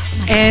like,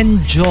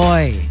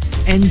 enjoy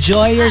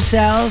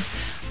yourself.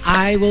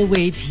 I will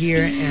wait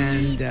here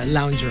and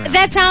lounge around.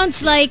 That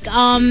sounds like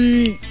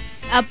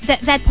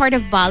that part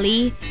of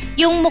Bali,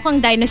 yung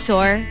mukhang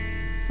dinosaur,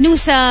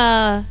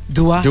 Nusa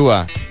Dua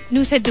or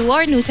Nusa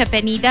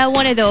Penida,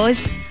 one of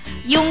those.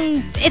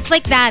 It's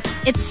like that.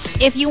 It's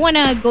if you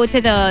wanna go to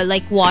the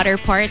like water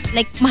part,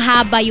 like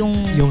mahaba yung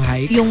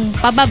hike, yung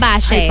pababa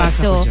siya.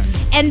 So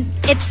and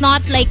it's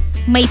not like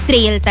may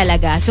trail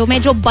talaga. So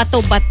medyo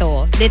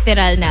bato-bato,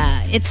 literal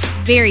na. It's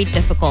very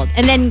difficult.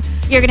 And then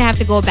you're gonna have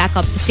to go back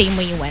up the same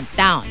way you went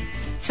down.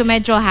 So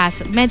medyo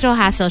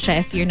hassle siya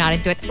if you're not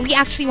into it. We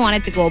actually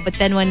wanted to go, but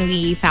then when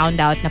we found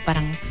out na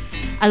parang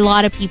a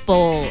lot of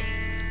people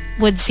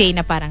would say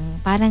na parang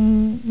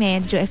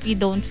medyo if you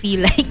don't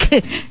feel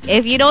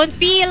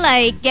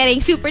like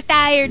getting super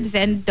tired,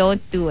 then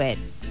don't do it.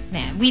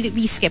 Nah,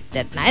 we skipped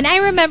it na. And I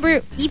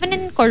remember even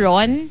in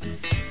Coron,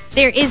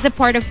 there is a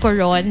part of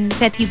Coron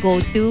that you go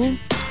to.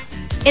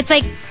 It's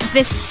like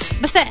this,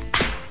 basta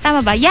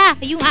tama ba? Yeah,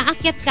 yung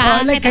aakyat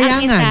ka. Like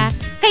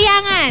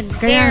Kayangan.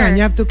 There.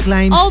 You have to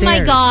climb stairs my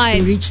God.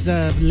 To to reach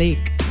the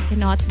lake. I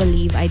cannot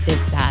believe I did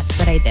that,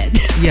 but I did.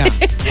 Yeah.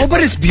 Oh,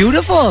 but it's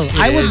beautiful.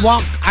 I would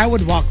walk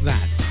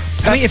that.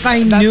 I mean, if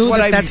I knew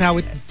that's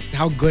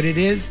how good it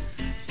is.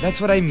 That's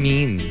what I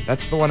mean.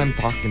 That's the one I'm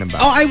talking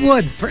about. Oh, I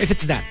would if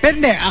it's that. Pero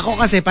hindi, ako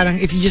kasi parang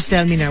if you just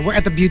tell me now, we're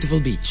at a beautiful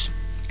beach.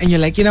 And you're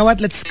like, you know what?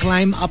 Let's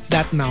climb up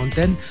that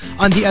mountain.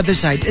 On the other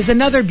side is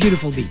another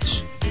beautiful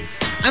beach.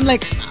 I'm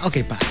like,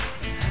 okay, pass.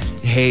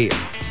 Hey,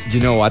 you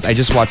know what? I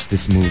just watched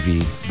this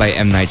movie by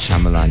M. Night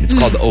Shyamalan. It's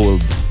called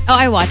Old. Oh,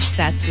 I watched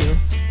that too.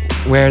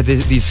 Where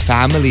these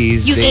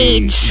families...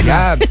 age.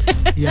 Yeah.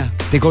 Yeah.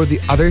 They go to the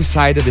other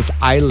side of this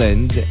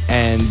island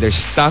and they're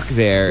stuck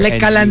there.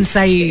 Like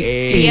Kalansay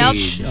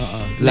age.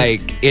 Yep.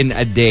 Like in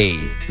a day.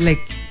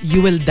 Like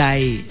you will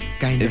die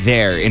kind of.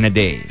 There in a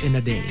day. In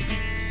a day.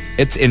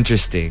 It's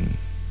interesting.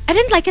 I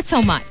didn't like it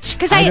so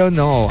much. I don't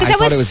know. I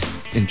thought it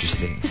was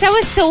interesting. Because I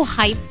was so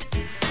hyped.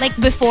 Like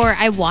before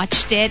I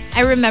watched it,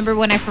 I remember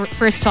when I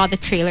first saw the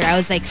trailer, I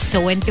was like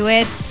so into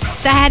it.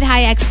 So I had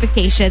high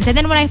expectations. And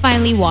then when I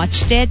finally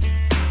watched it,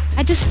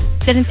 I just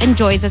didn't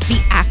enjoy the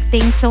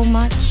acting so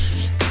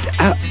much.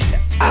 I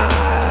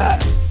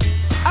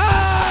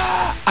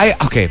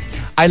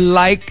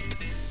liked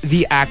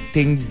the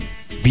acting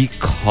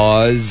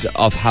because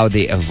of how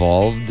they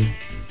evolved.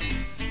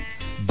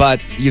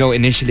 But,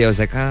 initially I was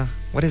like,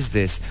 what is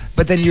this?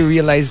 But then you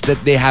realize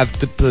that they have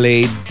to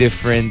play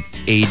different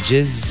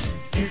ages.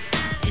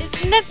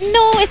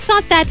 No, it's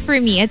not that for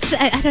me. It's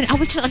I don't. I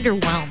was just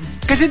underwhelmed.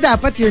 Kasi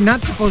dapat you're not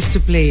supposed to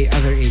play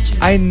other ages.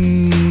 I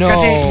know.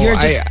 Kasi you're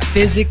just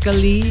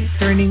physically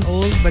turning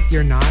old, but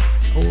you're not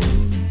old.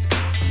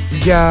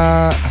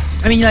 Yeah.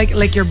 I mean,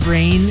 like your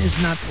brain is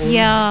not old.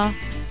 Yeah.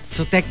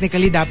 So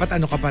technically, dapat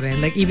ano ka pa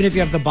rin. Like even if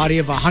you have the body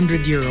of a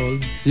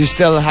 100-year-old, you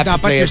still have to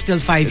dapat play you're still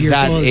 5 years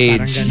that old. age.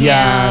 Parang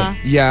ganun.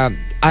 Yeah.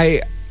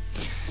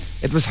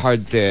 It was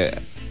hard to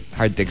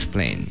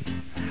explain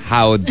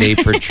how they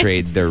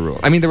portrayed their role.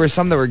 I mean, there were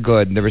some that were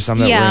good. There were some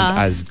that weren't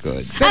as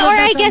good. Or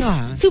I guess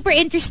super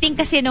interesting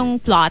kasi nung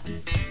plot.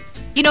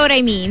 You know what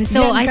I mean?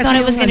 So Yan, I thought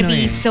it was gonna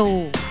be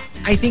so.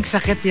 I think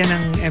sakit yan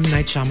ng M.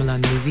 Night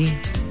Shyamalan movie.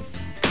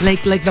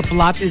 Like the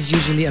plot is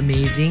usually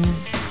amazing.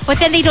 But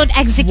then they don't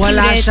execute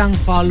Wala it. siyang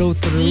follow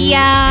through.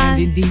 Yeah.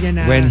 And hindi niya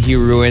na... When he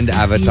ruined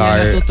Avatar,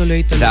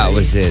 natutuloy-tuloy. that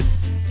was it.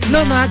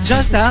 No, not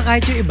just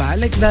kahit yung iba.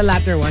 Like the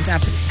latter ones.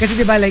 After, kasi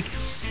diba like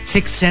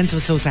Sixth Sense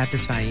was so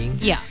satisfying.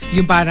 Yeah.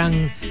 Yung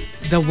parang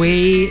the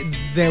way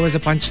there was a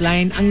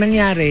punchline. Ang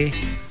nangyari,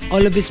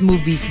 all of his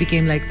movies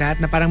became like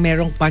that. Na parang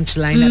merong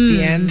punchline at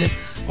the end.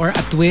 Or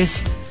a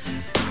twist.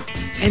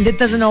 And it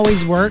doesn't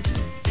always work.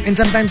 And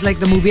sometimes like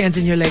the movie ends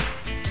and you're like,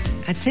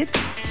 that's it?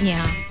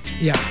 Yeah.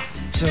 Yeah.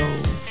 So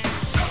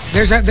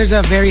there's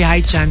a very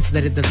high chance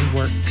that it doesn't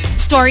work.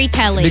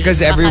 Storytelling.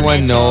 Because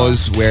everyone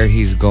knows where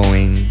he's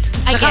going.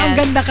 I Tsaka ang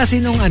guess. ganda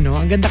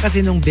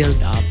kasi nung build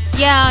up.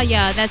 Yeah,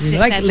 that's You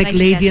know, it. like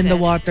Lady in the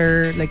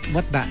Water. Water. Like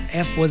what the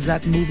F was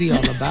that movie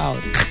all about?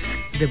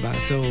 Diba?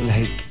 So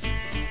Like,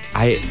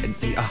 I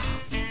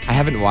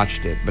haven't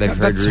watched it, but I've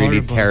heard That's really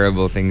horrible.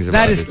 terrible things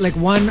about that it. is like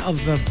one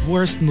of the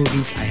worst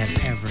movies I have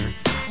ever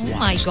Oh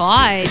my watched.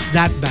 God. It's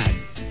that bad.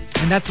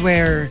 And that's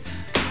where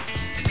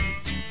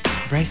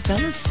Bryce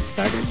Dallas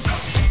started.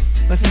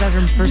 Wasn't that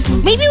her first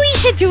movie? Maybe we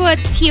should do a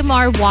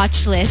TMR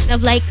watch list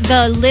of like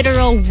the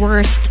literal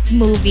worst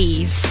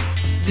movies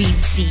we've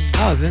seen.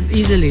 Oh, then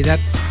easily that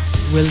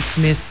Will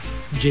Smith,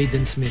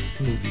 Jaden Smith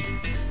movie.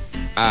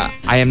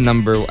 I am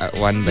number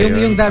one. Ba Yung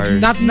yun? that Or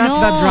not No.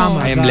 that drama.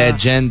 I Am the-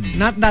 Legend.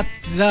 Not that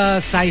the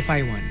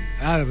sci-fi one.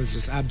 That was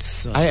just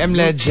absurd. I Am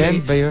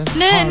Legend ba yun?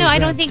 No, I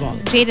don't think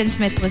Horrible. Jaden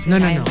Smith was in No,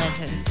 no, I Am no.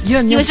 Legend.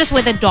 Yun, He yun. was just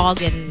with a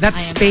dog in That I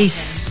Am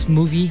space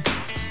movie.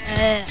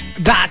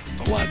 That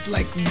was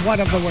like one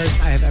of the worst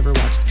I have ever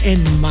watched in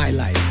my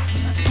life.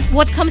 Legend.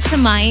 What comes to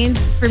mind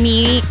for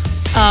me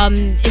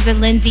is a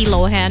Lindsay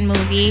Lohan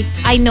movie.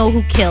 I Know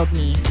Who Killed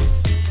Me.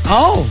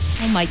 Oh,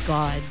 Oh my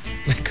God.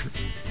 like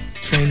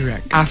train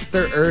wreck.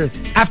 After Earth.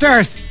 After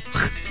Earth.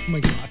 Oh my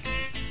God.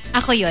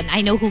 Ako yun,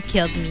 I Know Who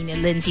Killed Me ni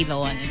Lindsay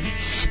Lohan.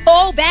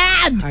 So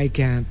bad! I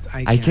can't.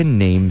 I can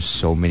name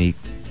so many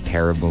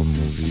terrible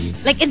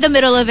movies. Like in the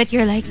middle of it,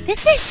 you're like,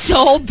 this is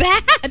so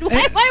bad.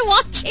 Why am I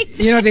watching this?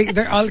 You know,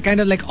 they're all kind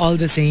of like all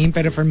the same.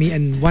 But for me,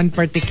 and one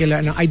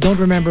particular, no, I don't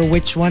remember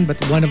which one, but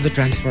one of the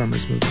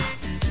Transformers movies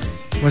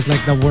was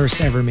like the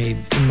worst ever made,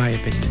 in my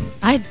opinion.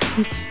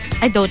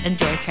 I don't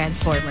enjoy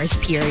Transformers,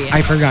 period.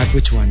 I forgot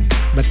which one,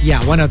 but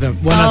yeah, one of them.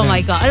 Oh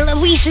my God.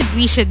 We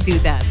should do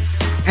that.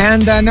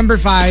 And number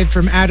 5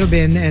 from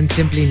Arobin and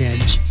Simply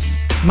Nedge.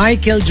 My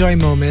killjoy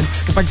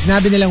moments, kapag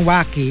sinabi nilang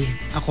wacky,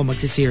 ako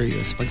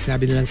magsiserious. Pag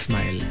sinabi nilang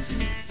smile,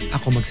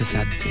 ako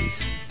magsasad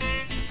face.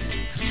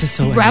 That's just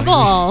so annoying.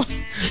 Rebel.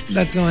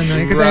 That's so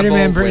annoying. Because I Rebel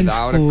remember in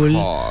without a school,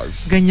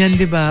 cause. ganyan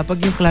diba? Pag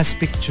yung class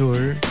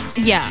picture,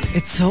 Yeah.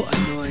 it's so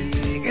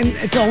annoying. And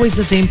it's always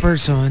the same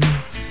person.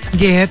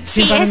 Gets?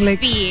 Yung parang like,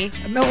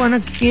 PSP. no,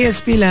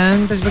 nag-KSP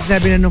lang. Tapos pag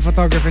sabi na nung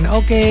photographer na,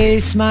 okay,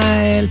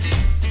 smile.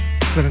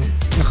 Tapos parang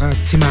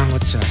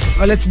nakasimangot siya. Tapos,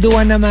 oh, let's do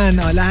one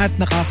naman. Oh, lahat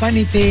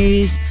naka-funny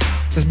face.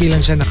 Tapos bilang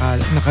siya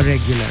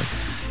naka-regular.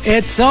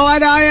 It's so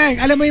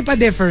annoying. Alam mo yung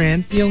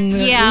pa-different? Yung,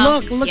 Yeah.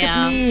 look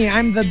at me.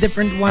 I'm the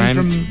different one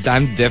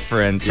I'm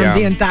different. from Yeah.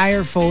 the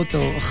entire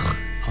photo. Ugh.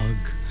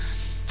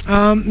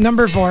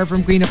 Number 4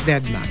 from Queen of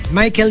Deadma.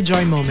 My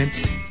killjoy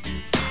moments.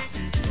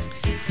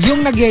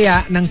 Yung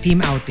nagyaya ng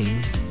team outing.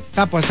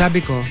 Tapos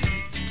sabi ko,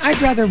 I'd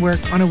rather work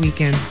on a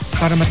weekend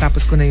para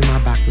matapos ko na yung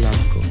mga backlog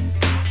ko.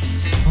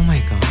 Oh my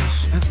gosh.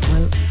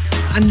 Well,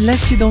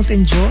 unless you don't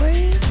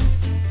enjoy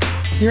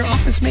your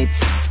office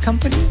mate's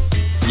company,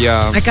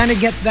 Yeah. I kind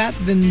of get that.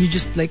 Then you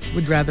just like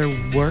would rather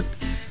work.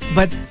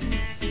 But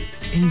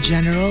in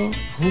general,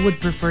 who would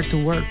prefer to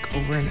work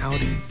over an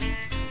outing?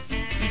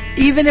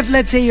 Even if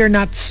let's say you're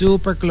not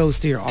super close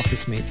to your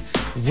office mates,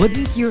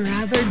 wouldn't you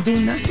rather do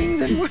nothing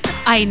than work?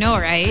 I know,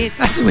 right?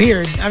 That's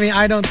weird. I mean,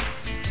 I don't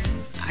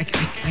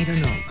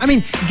know. I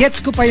mean, gets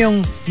ko pa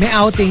yung may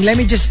outing, let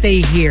me just stay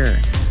here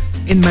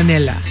in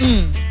Manila.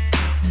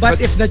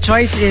 But if the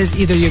choice is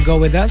either you go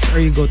with us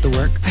or you go to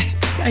work,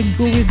 I'd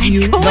go with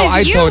you. go No, with I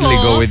you. totally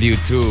go with you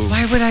too.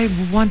 Why would I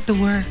want to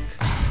work?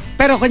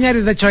 Pero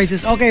kunyari the choice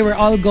is, okay, we're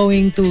all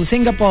going to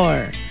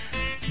Singapore.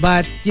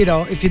 But, you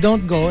know, if you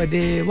don't go,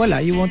 edi,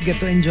 wala, you won't get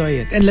to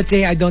enjoy it. And let's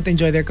say I don't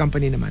enjoy their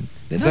company naman.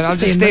 Then I'll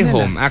just in stay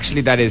Manila. home.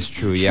 Actually, that is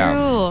true. Yeah.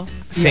 True.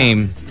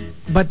 Same.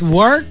 But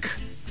work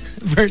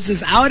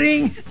versus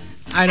outing,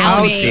 I don't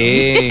know.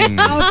 Outing.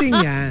 Outing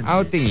yan.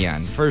 Outing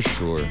yan, for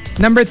sure.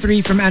 Number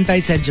 3 from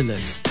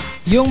Anti-Sedulous.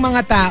 Yung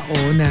mga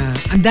tao na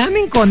ang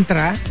daming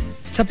kontra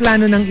sa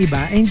plano ng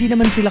iba, hindi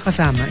naman sila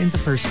kasama in the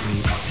first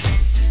place.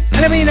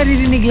 Alam mo yung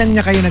naririnig lang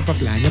niya kayo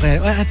nagpaplano.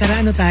 Kaya, tara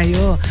ano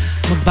tayo?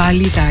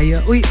 Magbali tayo.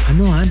 Uy,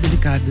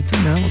 delikado to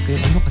na. Okay,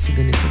 kasi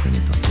ganito.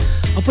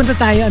 O punta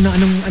tayo,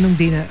 anong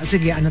day na?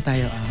 Sige,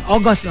 tayo?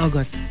 August.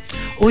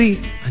 Uy,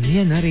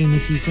 yan rainy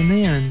season na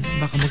yan.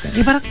 Baka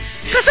parang,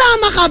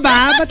 kasama ka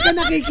ba? Ba't ka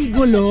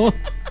nakikigulo?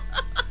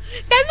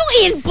 Dami mong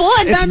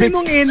input. Dami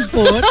mong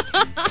input.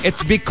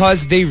 It's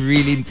because they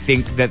really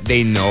think that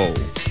they know.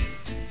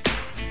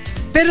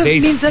 Pero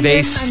minsan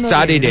they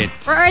studied it.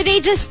 Or are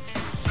they just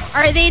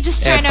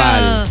trying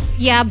to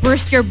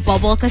burst your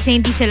bubble kasi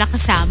hindi sila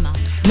kasama?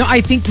 No,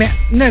 I think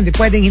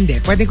pwedeng hindi.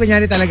 Pwedeng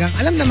kunyari talagang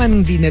alam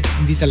naman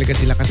hindi talaga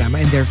sila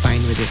kasama and they're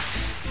fine with it.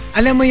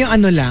 Alam mo yung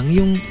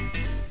yung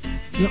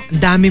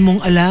dami mong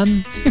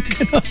alam.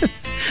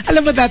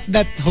 Alam mo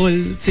that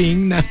whole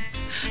thing na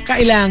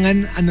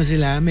kailangan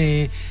sila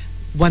may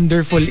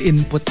wonderful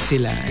input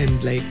sila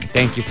and like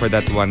thank you for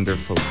that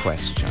wonderful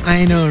question.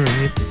 I know,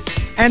 right?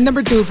 And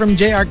number 2 from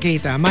JR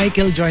Keita, my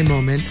killjoy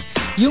moments,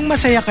 yung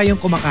masaya kayong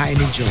kumakain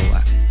ni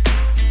jowa.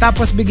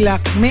 Tapos bigla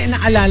may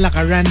naalala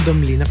ka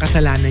randomly na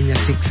kasalanan niya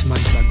 6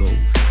 months ago.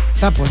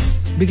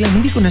 Tapos biglang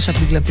hindi ko na siya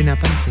biglang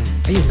pinapansin.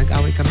 Ayun,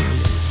 nag-away kami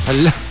ulit.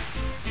 Hala.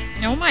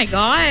 Oh my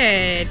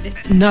God.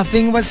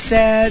 Nothing was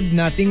said,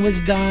 nothing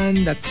was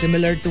done that's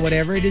similar to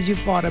whatever it is you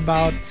fought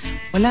about.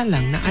 Wala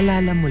lang,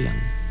 naalala mo lang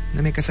na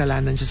may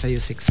kasalanan siya sa'yo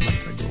 6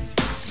 months ago.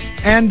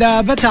 And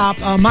the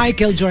top, my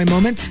killjoy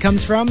moments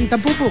comes from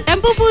Tampupu.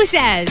 Tampupu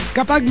says,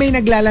 kapag may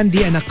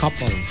naglalandian na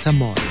couple sa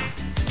mall,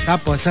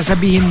 tapos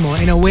sasabihin mo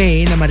in a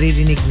way na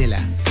maririnig nila,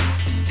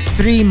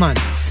 3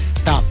 months,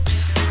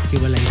 tops,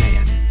 hiwalay na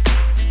yan.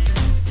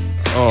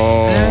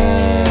 Oh.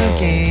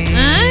 Okay.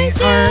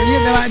 Or,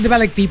 diba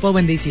like people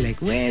when they see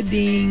like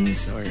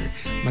weddings or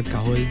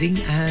magka-holding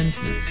hands,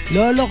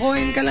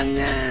 lolokohin ka lang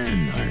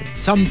yan, or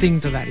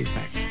something to that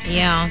effect.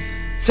 Yeah.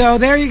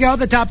 So there you go,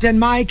 the top 10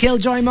 My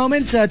Killjoy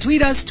moments.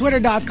 Tweet us,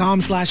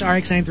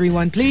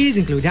 twitter.com/RX931. Please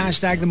include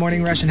hashtag The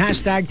Morning Rush and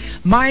hashtag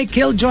My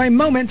Killjoy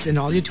moments in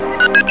all your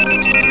tweets.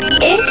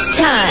 It's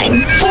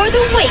time for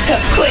the Wake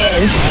Up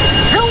Quiz.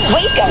 The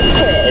Wake Up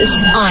Quiz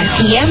on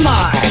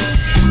TMR.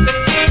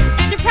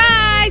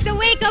 Surprise! The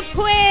Wake Up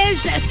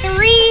Quiz.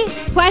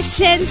 3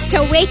 questions to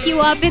wake you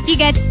up. If you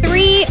get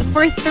 3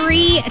 for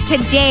 3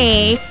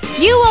 today,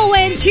 you will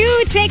win 2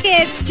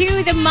 tickets to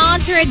the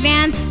Monster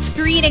Advanced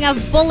screening of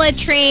Bullet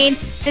Train.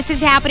 This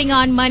is happening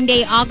on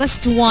Monday,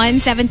 August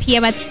 1, 7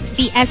 p.m. at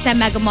the SM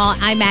Mega Mall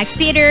IMAX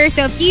Theater.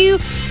 So if you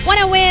want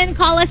to win,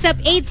 call us up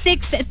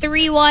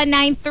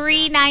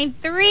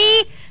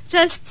 86319393.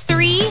 Just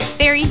 3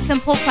 very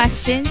simple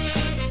questions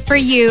for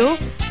you.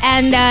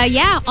 And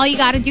all you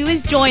got to do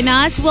is join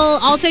us. We'll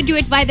also do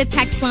it by the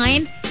text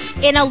line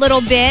in a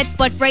little bit,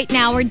 but right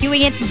now we're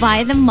doing it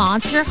via the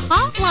Monster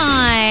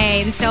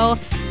Hotline. So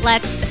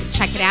let's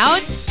check it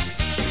out.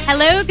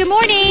 Hello, good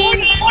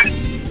morning.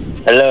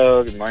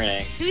 Hello, good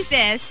morning. Who's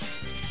this?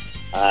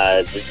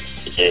 This is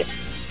CJ.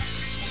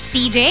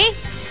 CJ?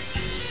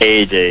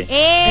 AJ.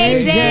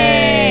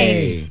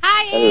 AJ.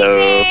 Hi, Hello.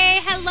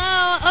 AJ.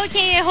 Hello.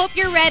 Okay, I hope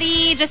you're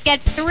ready. Just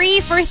get 3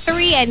 for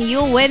 3 and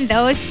you'll win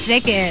those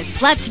tickets.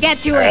 Let's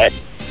get to it.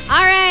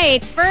 All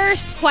right,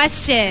 first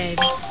question.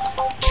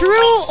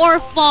 True or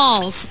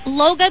false?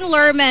 Logan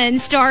Lerman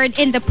starred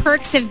in The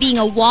Perks of Being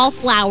a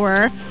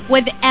Wallflower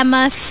with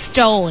Emma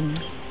Stone.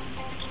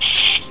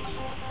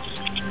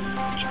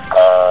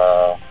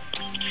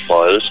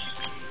 False.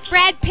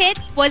 Brad Pitt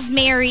was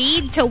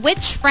married to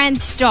which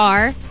Friends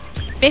star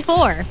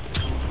before?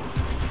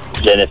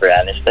 Jennifer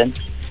Aniston.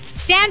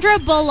 Sandra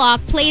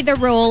Bullock played the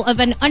role of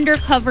an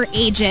undercover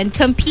agent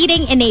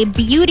competing in a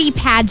beauty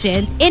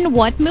pageant in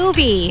what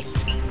movie?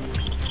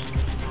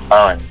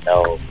 Oh,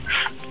 no.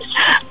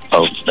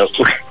 Oh, no.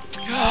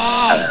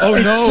 Oh,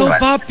 It's no. so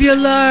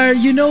popular.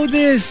 You know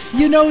this.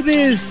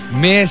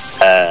 Miss.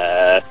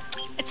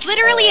 It's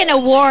literally an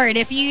award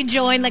if you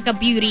join like a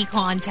beauty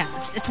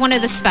contest. It's one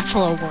of the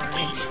special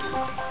awards.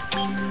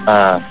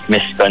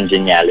 Miss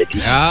Congeniality.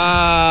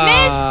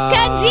 Miss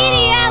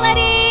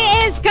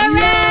Congeniality is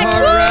correct.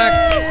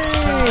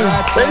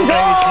 Let's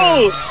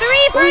go!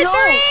 3 for 3.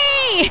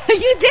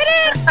 You did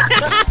it.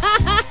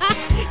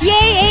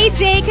 Yay,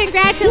 AJ.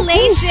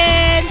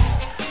 Congratulations.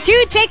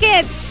 2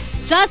 tickets.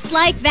 Just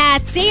like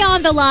that. Stay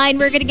on the line.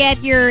 We're going to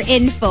get your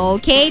info,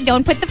 okay?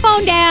 Don't put the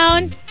phone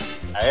down.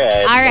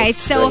 All right,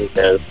 so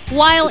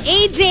while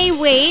AJ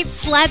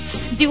waits,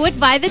 let's do it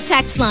by the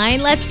text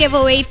line. Let's give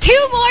away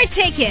 2 more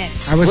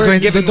tickets. I was We're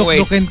going to giving away.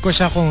 duduk-dukin ko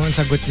siya kung ang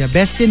sagot niya.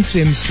 Best in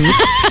swimsuit.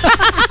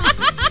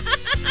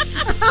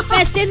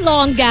 Best in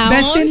long gown.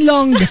 Best in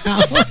long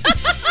gown.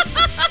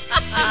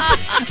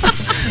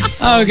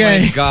 Okay. Oh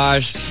my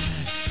gosh.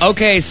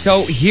 Okay,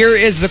 so here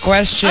is the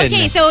question.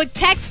 Okay, so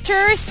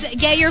texters,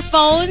 get your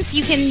phones.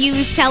 You can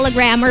use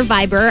Telegram or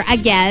Viber.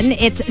 Again,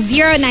 it's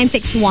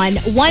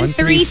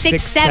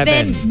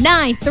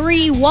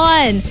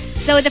 0961-1367931.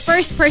 So the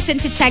first person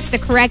to text the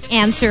correct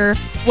answer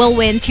will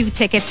win 2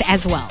 tickets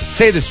as well.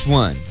 Say this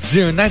one.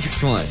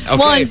 0961.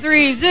 Okay.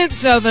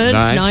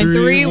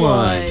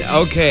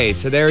 1-3-6-7-9-3-1. Okay,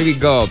 so there we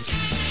go.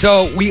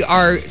 So we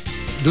are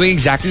doing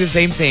exactly the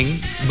same thing,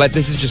 but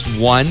this is just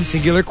one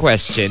singular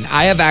question.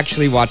 I have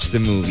actually watched the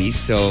movie,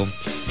 so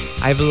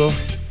I have a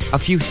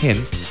few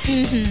hints.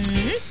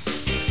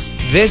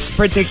 This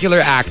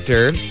particular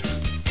actor,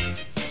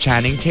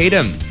 Channing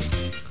Tatum,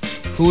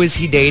 who is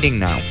he dating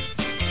now?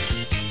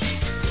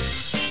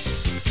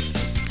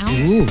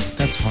 Ooh,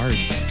 that's hard.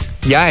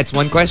 Yeah, it's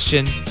one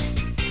question.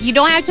 You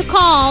don't have to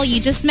call. You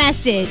just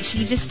message.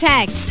 You just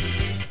text.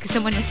 Because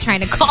someone was trying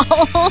to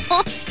call.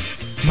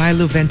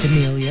 Milo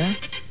Ventimiglia.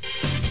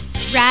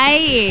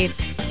 Right.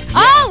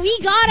 Oh, we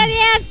got an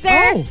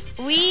answer. Oh.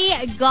 We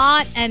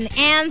got an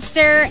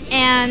answer,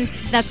 and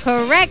the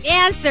correct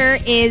answer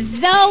is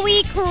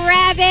Zoe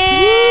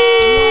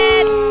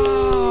Kravitz.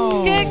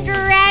 Wow.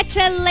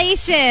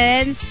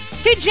 Congratulations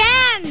to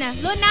Jan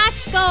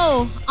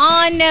Lunasco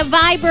on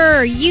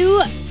Viber.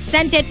 You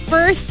sent it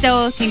first,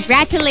 so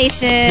congratulations.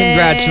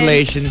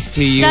 Congratulations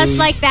to you. Just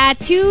like that,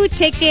 2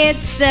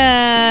 tickets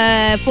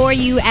for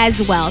you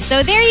as well.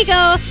 So there you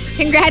go.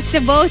 Congrats to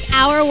both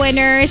our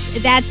winners.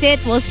 That's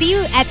it. We'll see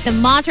you at the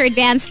Monster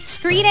Advanced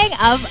screening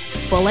of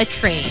Bullet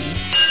Train.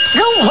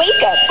 The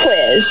Wake Up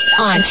Quiz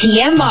on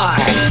TMR.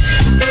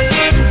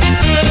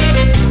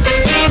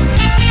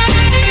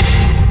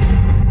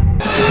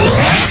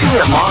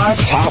 TMR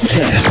Top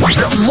 10.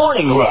 The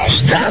Morning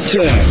Rush Top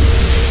 10.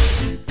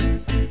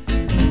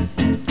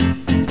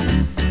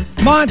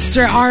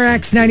 Monster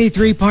RX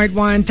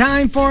 93.1.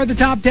 Time for the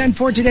top 10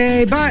 for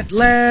today, but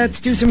let's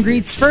do some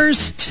greets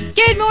first.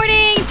 Good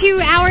morning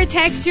to our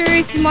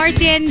texters,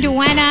 Martin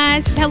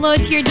Duenas. Hello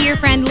to your dear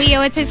friend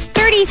Leo. It's his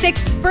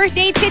 36th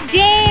birthday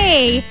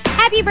today.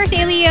 Happy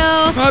birthday,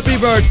 Leo. Happy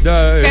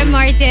birthday. From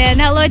Martin.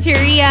 Hello to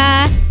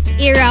Ria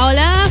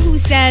Iraola, who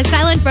says,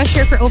 silent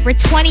brusher for over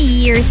 20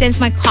 years since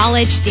my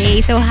college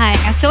days. So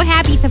I'm so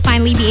happy to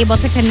finally be able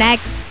to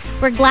connect.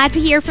 We're glad to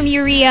hear from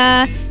you,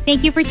 Ria.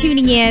 Thank you for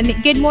tuning in.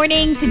 Good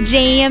morning to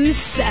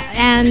James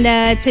and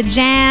to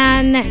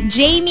Jan,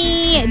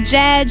 Jamie,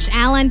 Jedge,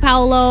 Alan,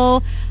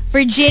 Paolo,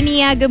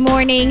 Virginia. Good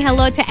morning.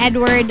 Hello to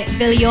Edward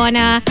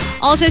Villona.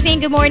 Also saying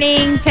good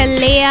morning to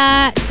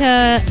Leah,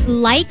 to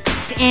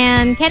Likes,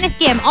 and Kenneth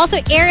Kim. Also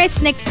Eris,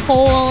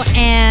 Nicole,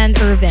 and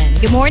Irvin.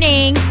 Good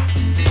morning.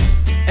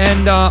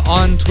 And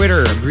on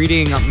Twitter,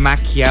 greeting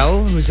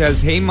Maciel, who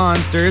says, "Hey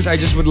Monsters, I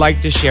just would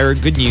like to share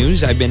good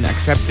news. I've been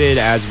accepted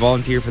as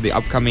volunteer for the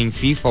upcoming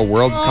FIFA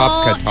World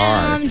Cup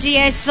Qatar." OMG,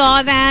 I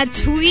saw that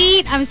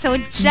tweet. I'm so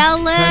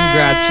jealous.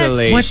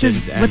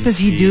 Congratulations. What does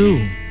he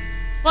do?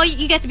 Well,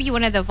 you get to be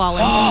one of the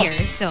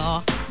volunteers,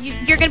 so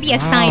you're going to be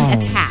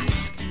assigned a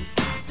task.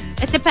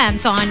 It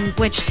depends on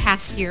which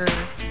task you're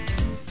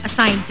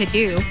assigned to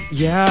do.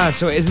 Yeah,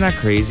 so isn't that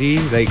crazy?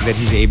 Like that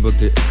he's able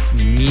to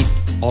meet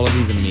all of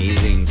these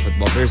amazing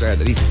football players, or at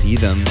least see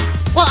them.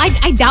 Well,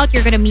 I doubt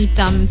you're going to meet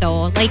them,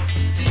 though. Like,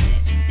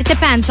 it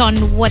depends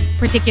on what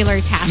particular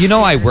task. You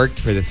know, I worked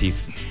for the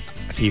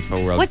FIFA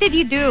World Cup. What did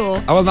you do?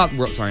 Oh, well, not the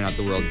World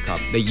Cup,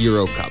 the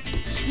Euro Cup.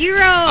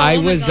 Euro. I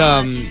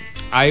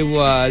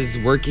was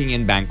working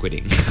in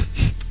banqueting.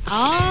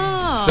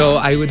 Oh. So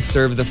I would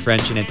serve the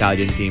French and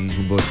Italian team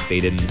who both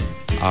stayed in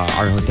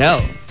our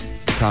hotel,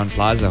 Crown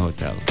Plaza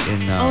Hotel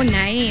in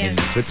nice. in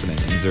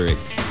Switzerland, in Zurich.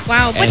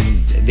 Wow.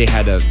 And they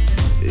had a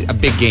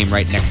big game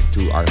right next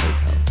to our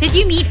hotel. Did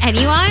you meet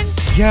anyone?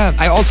 Yeah,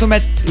 I also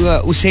met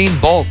Usain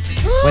Bolt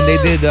when they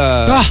did.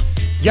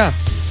 Yeah.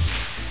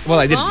 Well,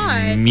 I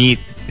didn't meet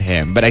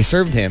him, but I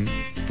served him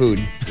food.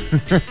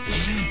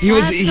 He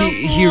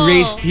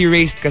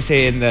raced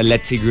kasi in the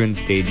Letzigrund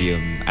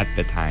Stadium at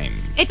the time.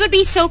 It would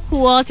be so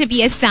cool to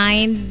be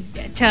assigned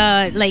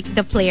to like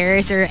the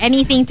players or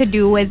anything to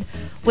do with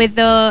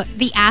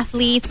the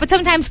athletes, but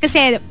sometimes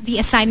kasi the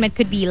assignment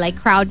could be like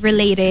crowd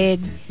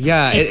related.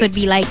 Yeah, it could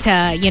be like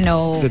to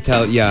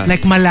tell. Yeah,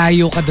 like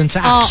malayo ka dun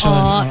sa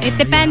action. It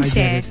depends.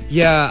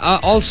 Yeah.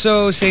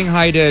 Also saying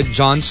hi to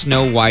Jon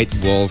Snow White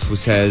Wolf, who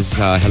says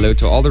hello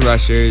to all the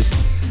rushers.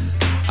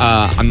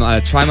 I'm gonna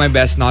try my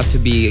best not to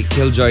be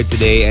killjoy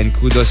today, and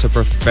kudos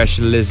for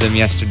professionalism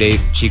yesterday,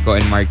 Chico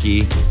and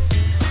Markki.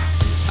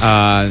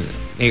 A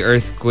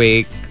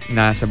earthquake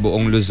na sa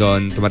buong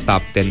Luzon,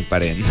 tumatop 10 pa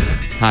rin.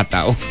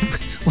 Hataw.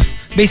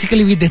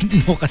 Basically, we didn't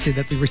know kasi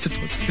that we were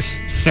supposed to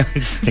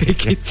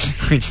take it.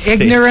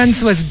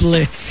 Ignorance was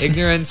bliss.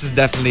 Ignorance is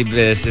definitely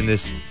bliss in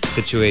this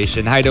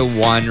situation. Hi to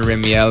Juan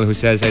Remiel, who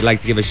says, I'd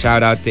like to give a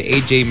shout out to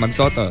AJ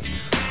Magtoto,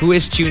 who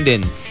is tuned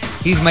in.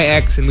 He's my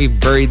ex and we've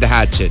buried the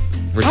hatchet.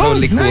 We're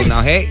totally cool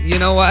now. Hey, you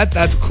know what?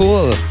 That's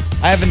cool.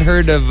 I haven't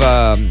heard of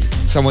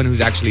someone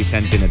who's actually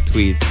sent in a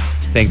tweet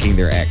thanking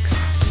their ex.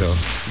 So,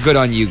 good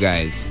on you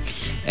guys.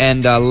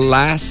 And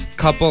last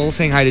couple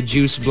saying hi to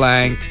Juice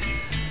Blank.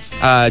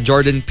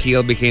 Jordan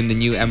Peele became the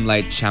new M.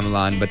 Night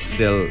Shyamalan, but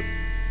still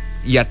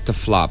yet to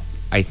flop,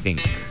 I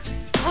think.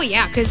 Oh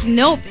yeah, because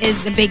Nope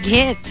is a big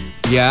hit.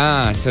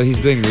 Yeah, so he's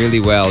doing really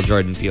well,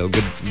 Jordan Peele.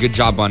 Good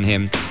job on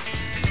him.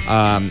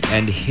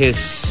 And his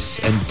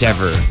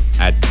endeavor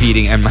at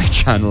beating M.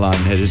 Chanlon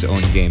at his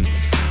own game.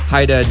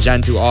 Hi to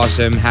Jantu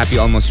Awesome. Happy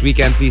almost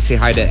weekend. Please say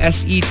hi to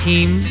SE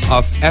team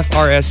of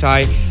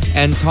FRSI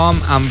and Tom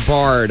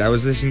Ambard. I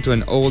was listening to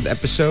an old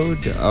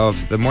episode of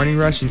The Morning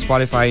Rush in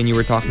Spotify and you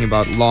were talking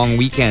about long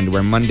weekend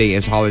where Monday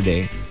is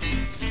holiday.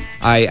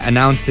 I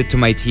announced it to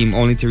my team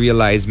only to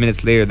realize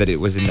minutes later that it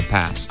was in the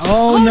past.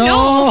 Oh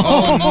no!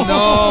 Oh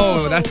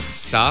no! That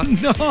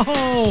sucks. No!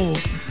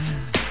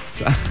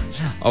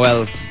 Oh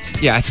well,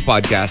 yeah, it's a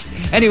podcast.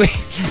 Anyway,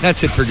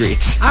 that's it for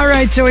greets. All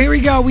right, so here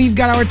we go. We've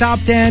got our top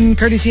 10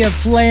 courtesy of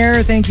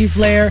Flair. Thank you,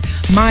 Flair.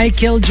 My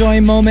Killjoy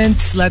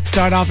moments. Let's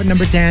start off at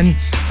number 10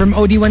 from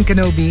OD1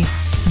 Kenobi.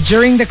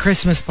 During the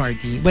Christmas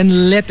party,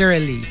 when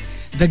literally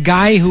the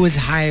guy who was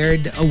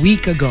hired a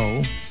week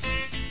ago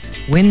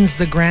wins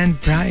the grand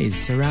prize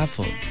sa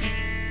raffle.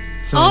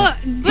 So,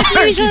 but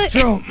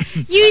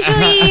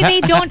usually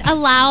they don't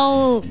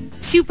allow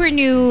super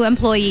new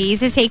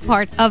employees to take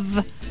part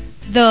of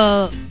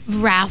the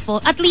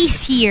raffle. At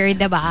least here,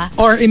 diba?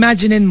 Or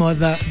imaginein mo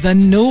the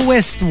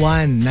newest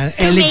one na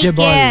to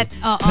eligible. Make it.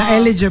 Na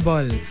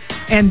eligible.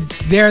 And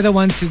they're the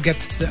ones who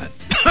gets the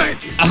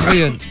party. Ako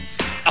yun.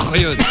 Ako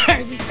yun.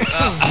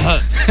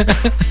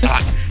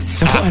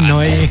 So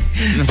annoying.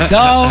 So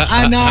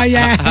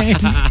annoying.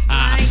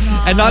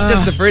 And not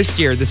just the first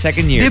year, the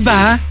second year.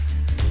 Diba?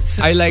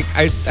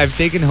 I've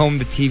taken home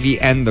the TV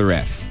and the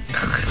ref.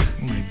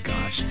 Oh my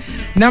gosh.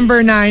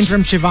 Number 9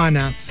 from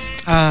Shivana.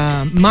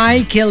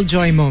 My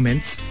Killjoy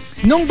moments.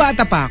 Nung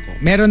bata pa ako,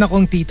 meron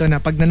akong tito na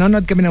pag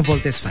nanonood kami ng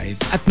Voltes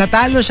 5 at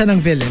natalo siya ng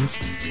villains,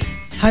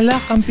 hala,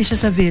 kampi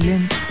siya sa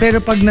villains.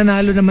 Pero pag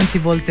nanalo naman si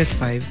Voltes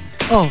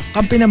 5,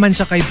 kampi naman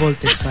siya kay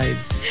Voltes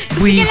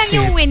 5. Kasi lang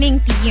yung winning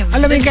team.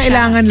 Alam mo yung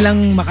kailangan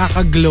lang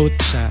makaka-gloat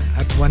siya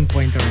at one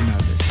point or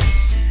another.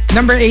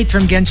 Number 8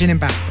 from Genshin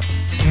Impacto.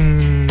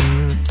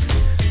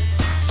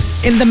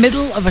 In the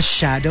middle of a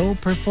shadow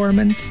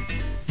performance,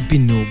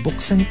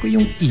 binubuksan ko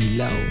yung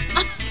ilaw.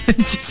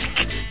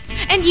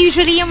 And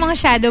usually yung mga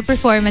shadow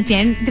performance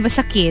yan, di ba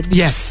sa kids?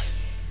 Yes.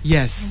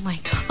 Oh my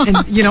God. And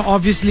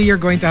obviously you're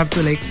going to have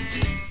to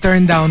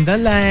turn down the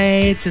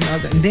lights and all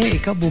that. Hindi,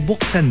 ikaw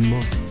bubuksan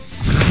mo.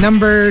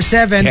 Number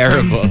 7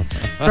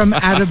 from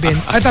Arubin.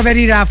 Ito,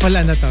 very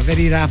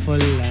raffle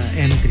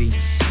entry.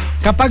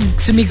 Kapag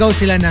sumigaw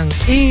sila ng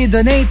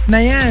i-donate na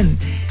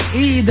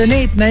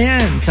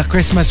yan sa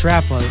Christmas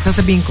raffle,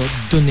 sasabihin ko,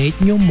 donate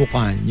nyo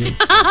mukha nyo.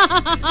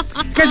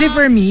 Kasi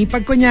for me,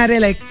 pag kunyari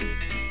like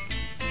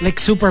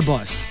super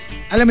boss,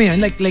 alam mo yun,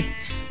 like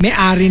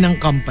may-ari ng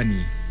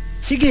company,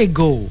 sige,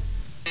 go.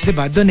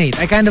 Diba?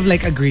 Donate. I kind of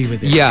agree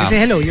with it. Yeah.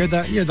 Kasi hello, you're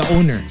the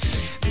owner.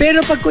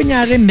 Pero pag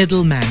kunyari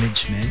middle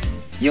management,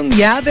 yung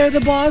they're the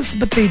boss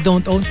but they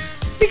don't own,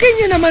 bigay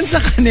nyo naman sa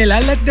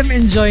kanila, let them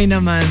enjoy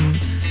naman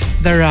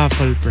the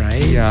raffle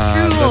prize. Yeah,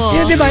 true.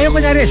 Yung diba, yung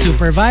kunyari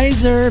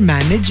supervisor,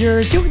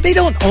 managers, they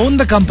don't own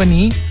the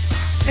company.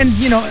 And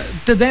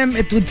to them,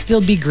 it would still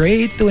be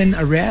great to win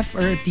a ref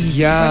or a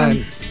TV. Yeah.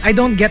 Parang, I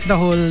don't get the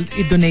whole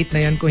i-donate na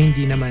yan kung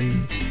hindi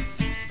naman.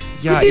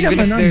 Yeah, hindi even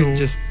naman,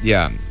 if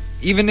they're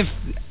even if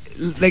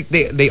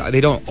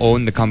they don't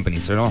own the company,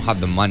 so they don't have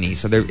the money.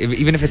 So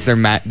even if it's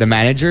the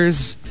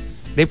managers,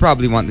 they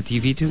probably want the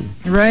TV too.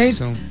 Right?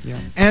 So, yeah.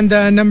 And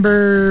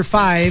number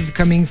 5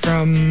 coming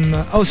from,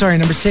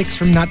 number 6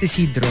 from Not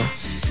Isidro.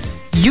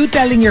 You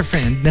telling your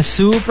friend na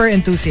super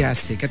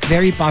enthusiastic at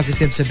very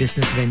positive sa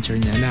business venture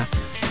niya na,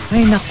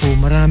 ay naku,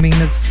 maraming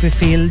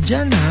nag-fail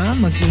dyan ha,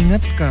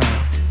 mag-ingat ka.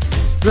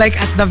 Like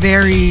at the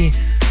very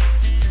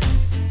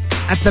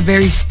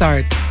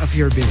start of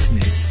your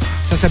business,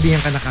 sasabihan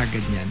ka na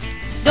kagad niyan.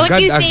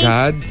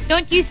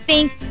 Don't you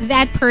think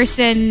that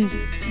person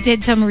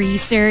did some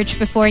research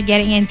before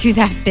getting into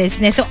that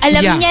business? So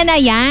alam niya na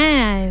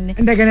yan.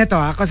 Hindi, ganito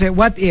kasi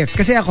what if?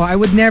 Kasi ako, I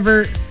would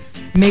never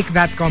make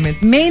that comment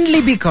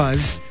mainly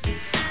because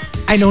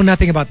I know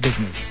nothing about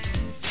business.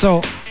 So,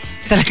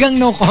 talagang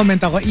no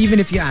comment ako even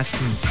if you ask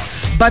me.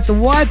 But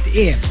what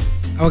if,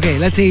 okay,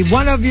 let's say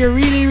one of your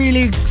really,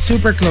 really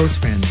super close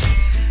friends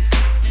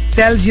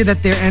tells you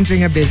that they're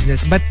entering a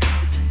business, but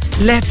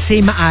let's say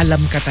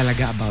maalam ka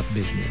talaga about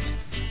business.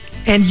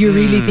 And you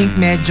really think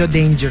medyo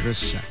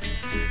dangerous siya.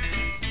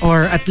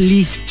 Or at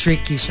least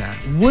tricky siya.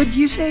 Would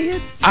you say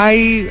it?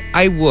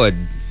 I would.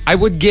 I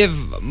would give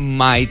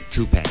my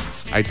 2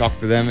 pence. I talk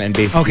to them and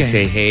basically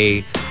say,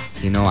 hey,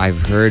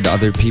 I've heard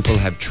other people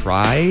have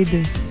tried.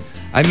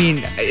 I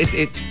mean,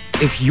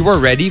 if you are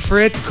ready for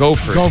it, go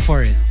for it. Go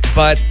for it.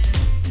 But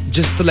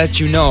just to let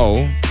you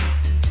know,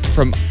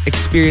 from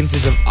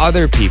experiences of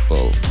other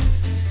people,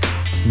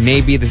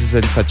 maybe this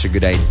isn't such a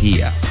good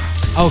idea.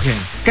 Okay.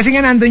 Kasi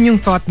nga nandun yung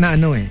thought na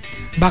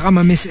baka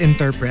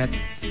ma-misinterpret.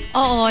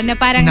 Oo, na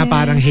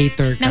parang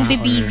hater ka. Nang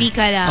BBV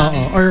ka lang.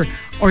 Oo.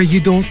 Or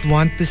you don't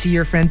want to see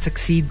your friend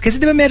succeed. Kasi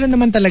di ba meron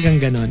naman talagang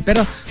ganun.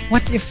 Pero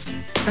what if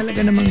talaga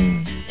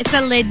namang... It's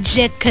a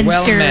legit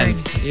concern.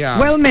 Well-meant. Yeah.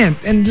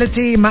 Well-meant. And let's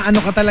say, maano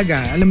ka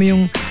talaga. Alam mo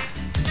yung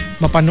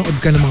mapanood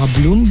ka ng mga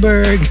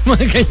Bloomberg,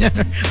 mga ganyan,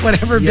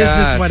 whatever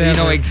business, whatever.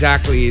 So you know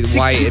exactly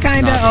why it's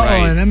kinda, not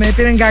right. Na may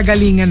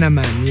pinanggagalingan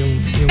naman yung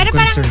Pero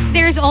concern. parang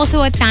there's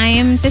also a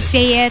time to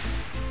say it.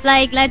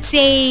 Like, let's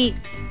say,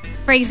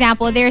 for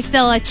example, there's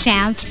still a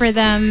chance for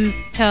them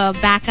to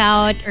back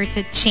out or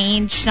to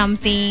change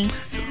something.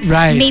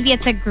 Right. Maybe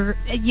it's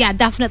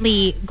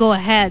definitely go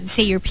ahead,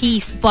 say your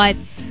piece. But,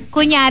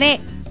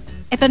 kunyari,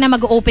 ito na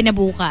mag-open na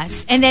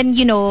bukas. And then,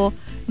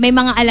 may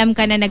mga alam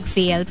ka na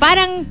nag-fail.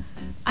 Parang,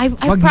 I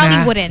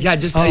probably wouldn't. Yeah,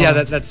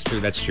 that's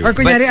true. That's true. Or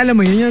kunyari, alam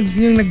mo yun,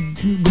 yung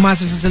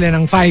gumastos sila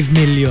ng 5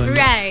 million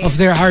of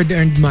their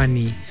hard-earned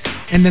money.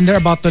 And then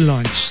they're about to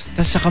launch.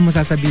 Tapos saka mo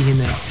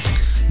sasabihin na,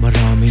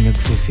 maraming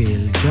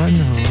nag-fail dyan,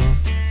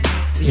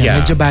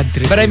 medyo bad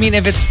trip. But I mean,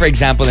 if it's, for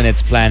example, in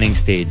its planning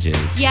stages.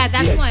 Yeah,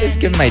 that's one.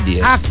 Just give them ideas.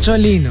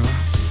 Actually, no.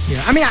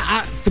 Yeah. I mean,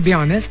 to be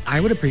honest,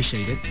 I would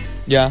appreciate it.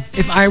 Yeah.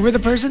 If I were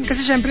the person,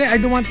 kasi syempre, I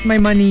don't want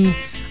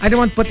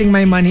putting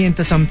my money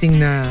into something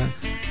na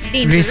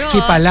dangerous.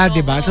 Risky pala,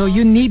 diba? So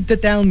you need to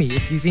tell me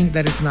if you think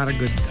that it's not a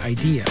good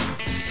idea.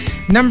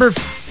 Number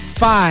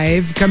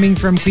 5, coming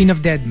from Queen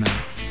of Deadma.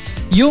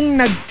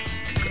 Yung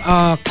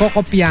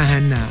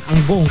kokopyahan na ang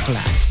buong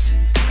class.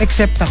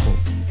 Except ako,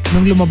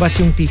 nung lumabas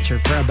yung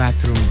teacher for a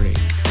bathroom break.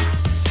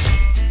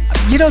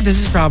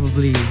 This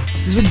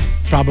would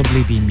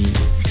probably be me.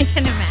 I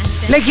can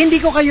imagine. Like, hindi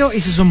ko kayo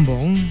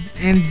isusumbong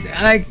and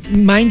like,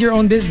 mind your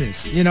own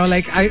business.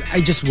 Like,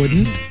 I just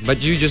wouldn't. But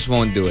you just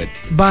won't do it.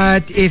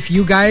 But if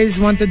you guys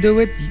want to do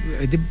it,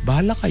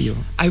 bahala kayo.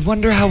 I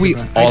wonder how we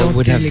all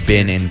would have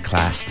been in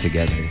class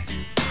together.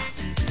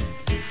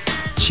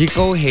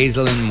 Chico,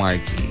 Hazel, and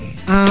Markki.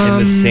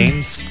 In the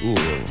same school.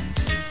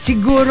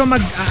 Siguro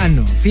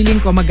feeling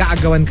ko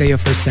mag-aagawan kayo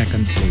for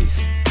second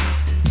place.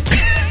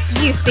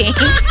 You think?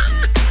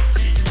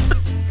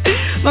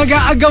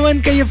 Mag-aagawan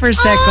kayo for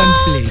second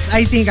place.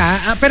 I think,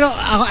 pero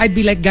I'd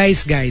be like,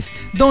 guys,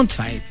 don't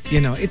fight.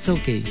 It's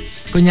okay.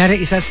 Kunyari,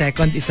 isa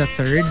second, isa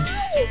third.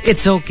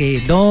 It's okay.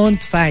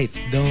 Don't fight.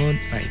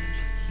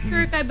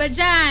 Sure ka ba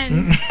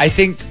dyan? I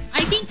think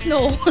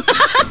no.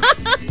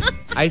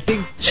 I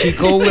think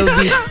Chico will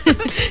be...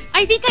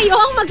 I think kayo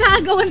ang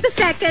mag-aagawan sa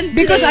second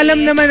place. Because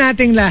alam naman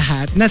nating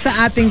lahat na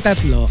sa ating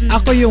tatlo,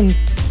 ako yung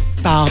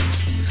top.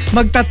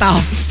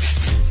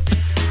 Magta-tops.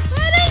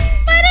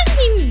 Parang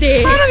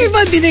hindi. Parang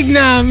iba dinig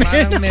namin.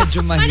 Parang medyo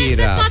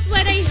mahirap. Parang that's not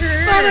what I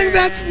heard. Parang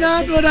that's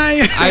not what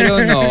I heard. I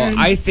don't know.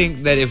 I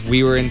think that if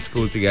we were in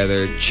school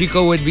together,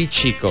 Chico would be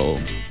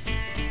Chico.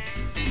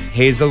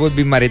 Hazel would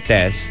be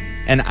Marites.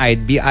 And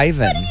I'd be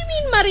Ivan. What do you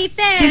mean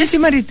Marites? Sino si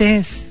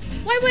Marites?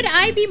 Why would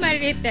I be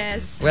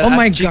Marites? Well, oh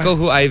my ask Chico God.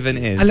 who Ivan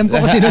is. Alam ko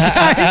kung sino si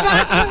Ivan.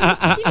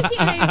 Sino si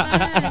Ivan?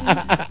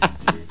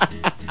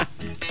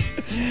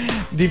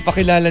 Di pa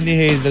kilala ni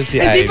Hazel si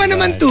Ivan. Hindi pa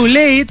naman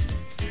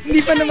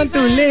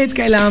too late.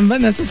 Kailangan ba?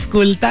 Nasa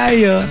school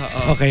tayo.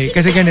 Okay,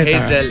 kasi ganito.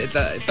 Hazel,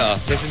 ito.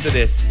 Listen to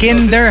this.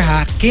 Kinder.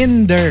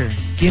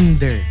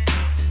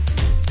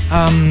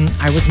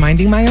 I was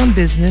minding my own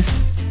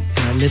business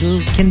in a little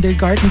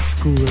kindergarten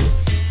school.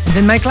 And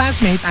then my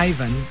classmate,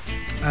 Ivan,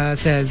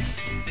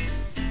 says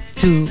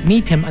to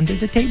meet him under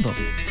the table.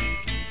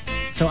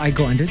 So I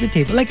go under the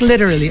table, like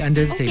literally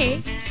under the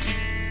table.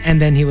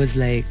 And then he was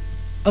like,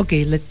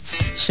 okay,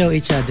 let's show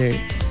each other's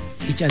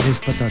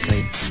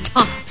pototoy.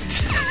 Stop.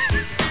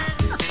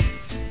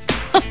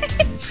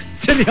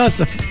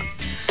 Seryoso.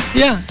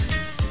 Yeah.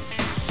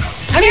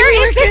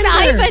 Where is this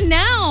Ivan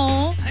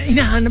now?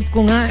 Hinahanap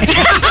ko nga.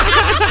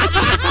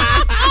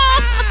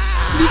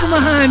 Hindi ko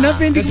mahanap.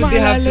 Hindi ko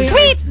maalala.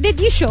 Wait, did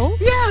you show?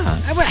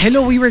 Yeah. Well,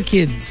 hello, we were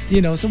kids.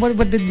 So what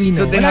did we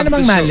know? So they Wala have to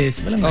namang show.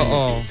 malis. Walang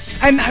malis.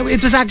 And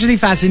it was actually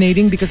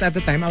fascinating because at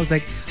the time I was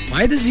like,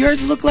 why does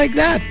yours look like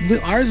that?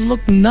 Ours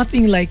look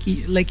nothing like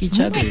each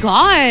other. Oh my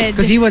God.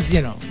 Because he was,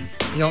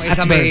 Yung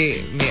isa may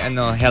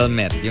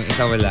helmet. Yung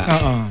isa wala.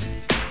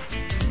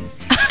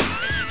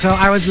 So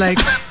I was like...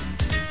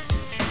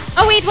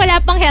 Oh wait, wala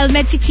pang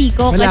helmet si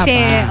Chico Wala kasi,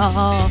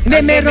 pa.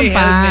 Hindi, meron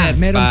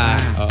pa.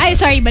 Ay,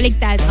 sorry,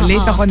 baligtad.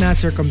 Late ako na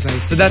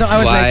circumcised. So that's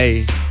I was why.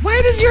 like, why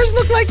does yours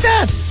look like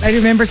that? I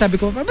remember sabi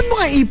ko, ba't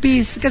mukhang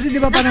ipis? Kasi di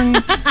ba parang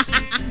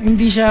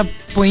hindi siya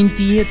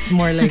pointy. It's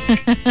more like,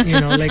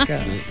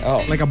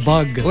 like a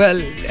bug. Well,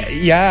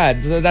 yeah.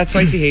 So that's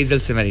why si Hazel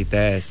si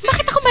Marites.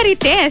 Bakit ako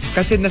Marites?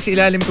 Kasi nasa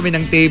ilalim kami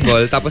ng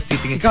table tapos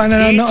titingin. Ikaw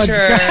nanonood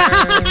Teacher!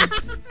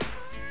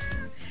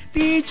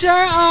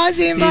 Teacher,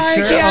 si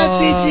Markki at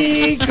si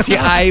Chico. Si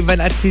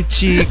Ivan at si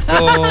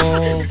Chico.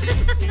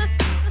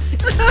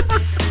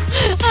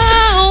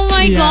 Oh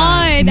my Yeah.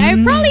 God. I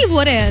probably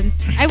wouldn't.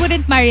 I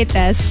wouldn't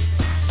Marites.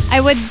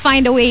 I would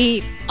find a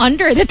way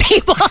under the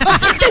table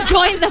to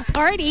join the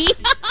party.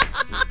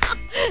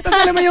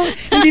 Tapos alam mo yung,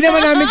 hindi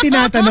naman namin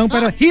tinatanong,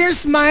 pero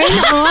here's mine,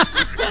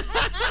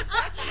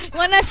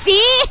 Wanna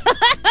see?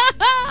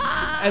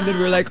 And then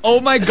we're like,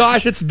 oh my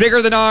gosh, it's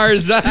bigger than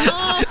ours. Oh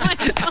my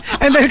God.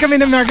 And then kami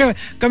ni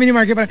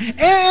Markki parang,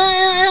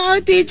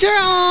 teacher,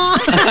 Oh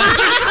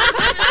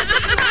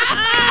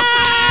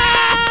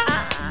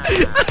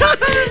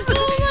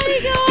my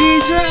God.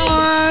 Teacher,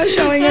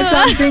 showing us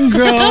something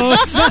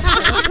gross.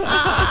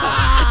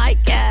 I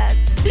can't.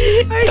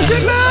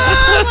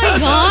 Oh my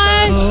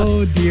gosh.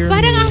 Oh dear.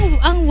 Parang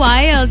ang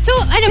wild. So,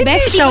 Hindi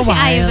bestie siya mo si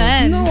wild.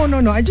 Ivan?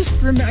 No. I just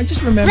remember him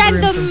from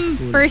Random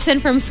school. person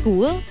from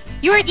school?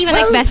 You weren't even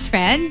like best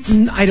friends?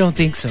 I don't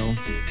think so.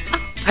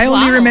 I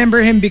only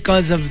remember him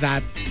because of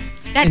that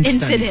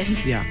instance.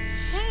 Incident. Yeah.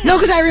 No,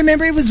 because I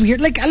remember it was weird.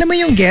 Like, alam mo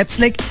yung gets?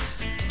 Like,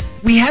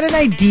 we had an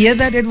idea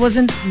that it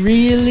wasn't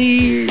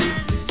really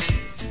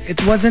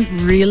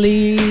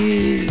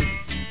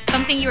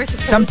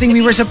something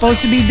we were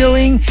supposed to be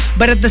doing,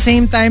 but at the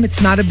same time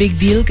it's not a big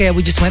deal kaya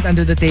we just went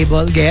under the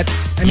table.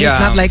 Gets? I mean, it's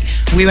not like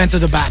we went to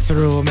the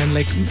bathroom and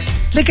like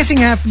kasi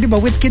nga, di ba,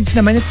 with kids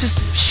naman it's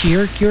just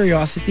sheer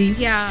curiosity.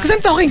 Yeah. Because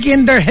I'm talking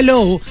kinder.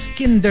 Hello,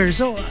 kinder.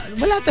 So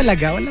wala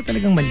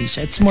talagang mali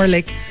siya. It's more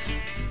like,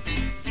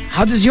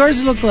 how does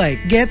yours look like?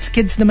 Gets?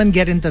 Kids naman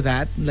get into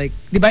that. Like,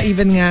 di ba,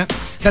 even nga,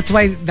 that's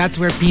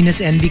where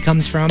penis envy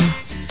comes from.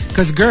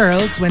 Because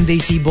girls, when they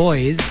see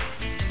boys,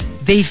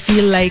 they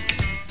feel like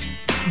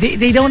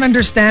they don't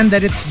understand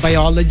that it's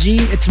biology.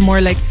 It's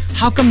more like,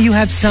 how come you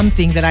have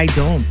something that I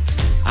don't?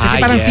 Kasi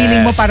parang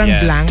feeling mo parang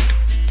blank.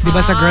 Di ba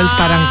sa girls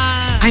parang,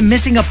 I'm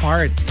missing a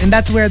part. And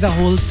that's where the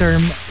whole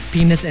term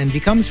penis envy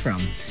comes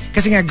from.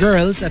 Kasi nga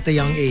girls at a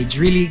young age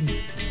really,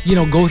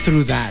 go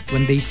through that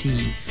when they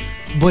see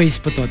boys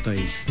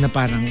pototoys na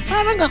parang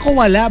ako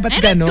wala, ba't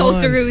ganon? Go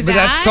through that. But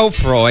that's so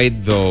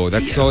Freud though.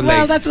 That's so like...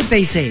 Well, that's what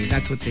they say.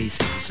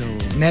 So,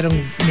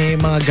 may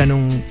mga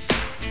ganong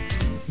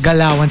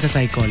galawan sa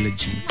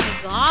psychology.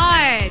 Oh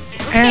my God.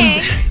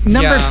 Okay. And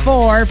number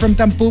 4 from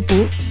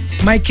Tampupu,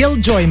 my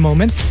killjoy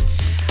moments.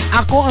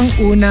 Ako ang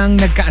unang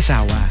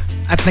nagkaasawa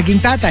at naging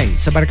tatay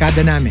sa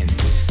barkada namin.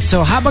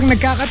 So habang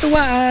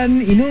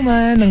nagkakatuwaan,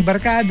 inuman ng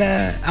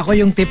barkada, ako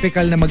yung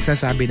typical na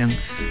magsasabi ng,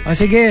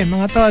 sige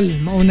mga tol,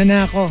 mauna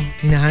na ako.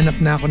 Hinahanap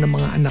na ako ng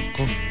mga anak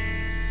ko.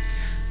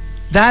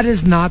 That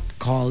is not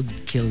called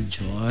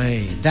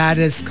killjoy. That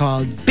is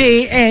called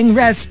being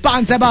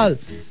responsible.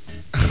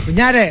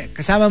 Kunyari,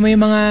 kasama mo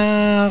yung mga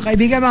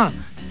kaibigan mo.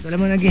 So, alam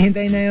mo,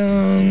 naghihintay na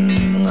yung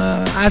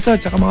mga aso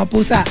at mga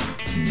pusa.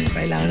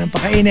 Kailangan ng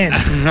pakainin.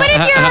 But if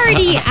you're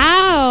already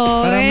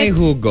out, parang may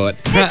hugot.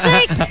 It's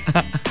like,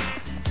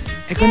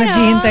 kung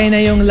naghihintay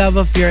na yung love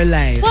of your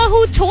life. Well,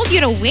 who told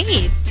you to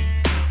wait?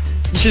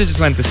 You should have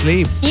just went to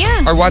sleep.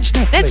 Yeah. Or watched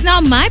Netflix. That's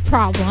not my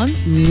problem.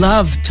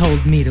 Love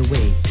told me to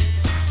wait.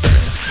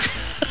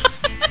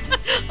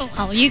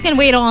 Well, you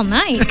can wait all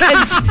night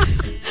because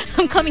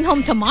I'm coming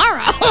home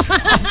tomorrow.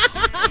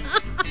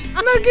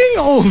 Naging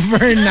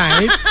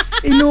overnight?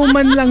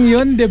 Inuman lang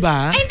yun, di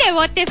ba? Ay, hindi.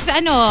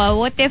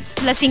 What if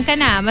lasing ka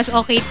na? Mas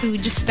okay to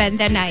just spend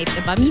the night,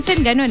 di ba?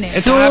 Minsan ganun eh.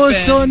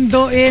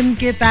 Susunduin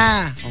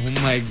kita. Oh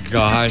my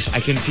gosh. I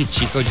can see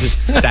Chico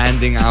just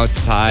standing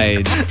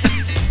outside.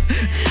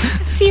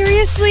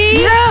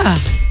 Seriously? Yeah.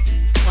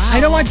 Wow. I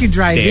don't want you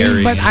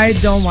driving, but I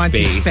don't want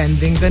you space.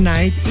 spending the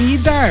night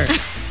either.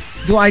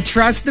 Do I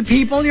trust the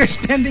people you're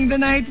spending the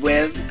night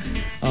with?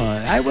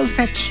 I will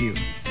fetch you.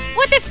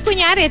 What if,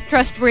 kunyari,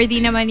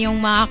 trustworthy naman yung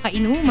mga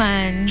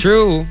kainuman?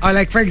 True.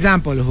 Like, for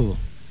example, who?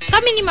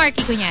 Kami ni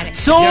Markki, kunyari.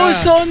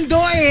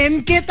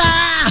 Susunduin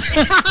kita!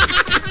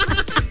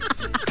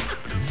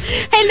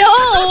 Hello?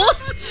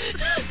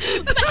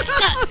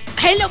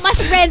 Hello,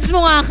 mas friends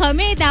mo nga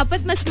kami.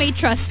 Dapat mas may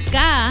trust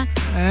ka.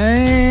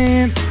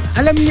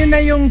 Alam niyo na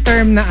yung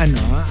term na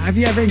ano? Have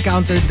you ever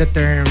encountered the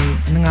term,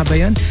 ano nga ba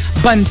yun?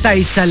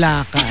 Bantay sa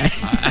lakay.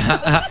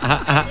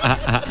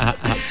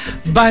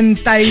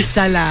 Bantay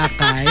sa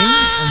lakay.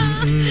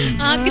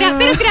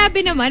 Pero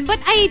grabe naman.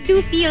 But I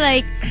do feel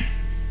like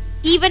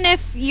even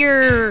if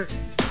you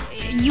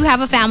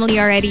have a family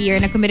already, you're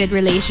in a committed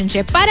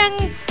relationship, parang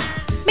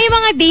may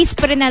mga days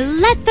pa rin na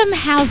let them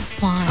have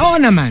fun.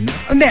 Oo naman.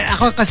 Hindi,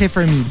 ako kasi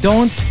for me,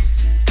 don't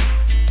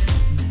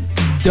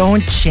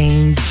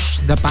change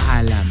the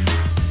paalam.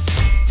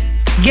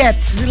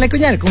 Gets? Like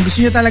kunyari, kung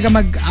gusto nyo talaga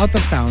mag-out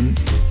of town,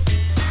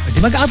 di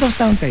mag-out of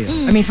town kayo.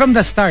 I mean, from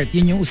the start,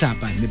 yun yung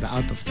usapan, di ba?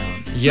 Out of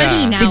town. Yeah.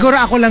 Malinaw. Siguro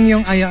ako lang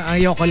yung,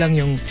 ayoko lang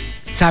yung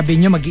sabi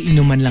nyo,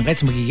 mag-iinuman lang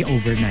kayo, magiging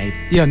overnight.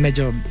 Yun,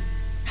 medyo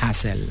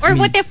hassle. Or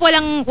what if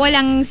walang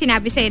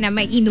sinabi sa'yo na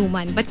may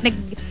inuman, but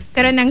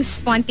nagkaroon ng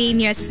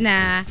spontaneous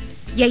na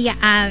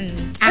yayaan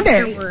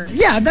after work?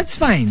 Yeah, that's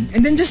fine.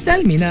 And then just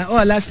tell me na,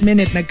 last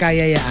minute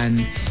nagkayayaan.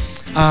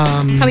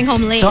 Coming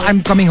home late. So I'm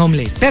coming home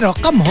late. Pero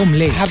come home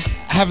late.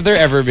 Have there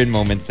ever been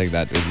moments like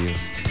that with you?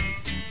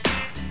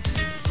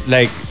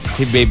 Like,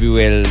 si Baby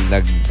Will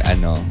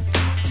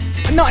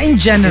No, in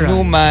general.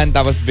 inuman,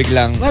 tapos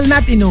biglang Well,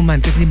 not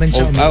inuman kasi di ba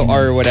siya umiinom.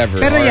 or whatever.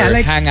 Pero or yeah,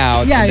 like, hang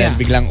out and then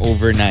biglang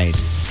overnight.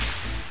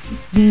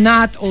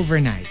 Not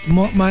overnight.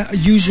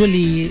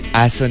 Usually,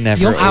 So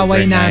never yung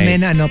away overnight.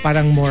 namin,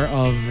 parang more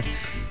of,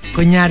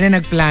 kunyari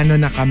nagplano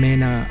na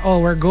kami na,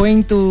 we're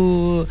going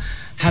to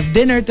have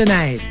dinner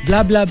tonight.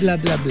 Blah, blah,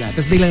 blah, blah, blah.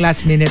 Tapos biglang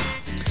last minute,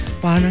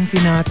 parang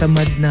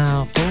tinatamad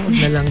na ako. Huwag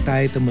na lang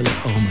tayo tumuloy.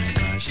 Oh my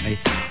gosh, I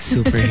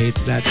super hate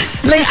that.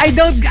 Like, I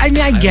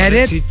get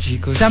it.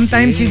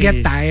 Sometimes you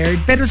get tired.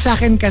 Pero sa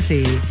akin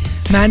kasi,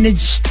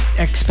 manage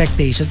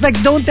expectations.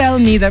 Like, don't tell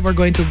me that we're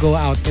going to go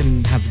out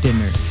and have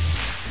dinner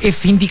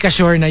if hindi ka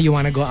sure na you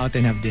wanna go out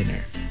and have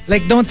dinner.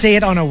 Like, don't say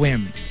it on a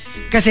whim.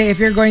 Kasi if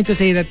you're going to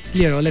say that,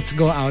 let's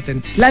go out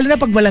and... Lalo na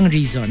pag walang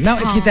reason. Now,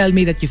 if you tell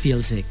me that you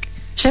feel sick,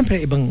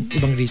 syempre,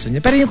 ibang reason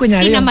niya. Pero yung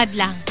kunyari... Tinamad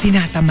lang.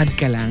 Tinatamad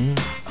ka lang.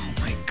 Oh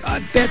my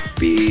God, pet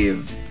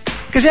peeve.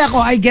 Kasi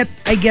ako, I get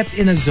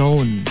in a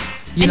zone.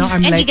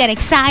 I'm like, you get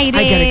excited.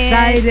 I get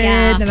excited.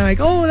 Yeah. And I'm like,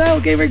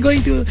 okay, I'm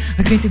going to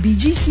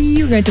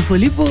BGC. We're going to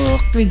fully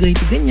book. We're going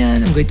to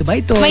ganyan. I'm going to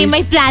buy toys.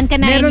 May plan ka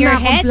na in your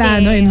head.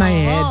 Meron na akong plano in my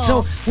head.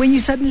 So, when you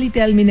suddenly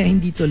tell me na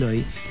hindi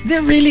tuloy,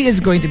 there really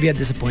is going to be a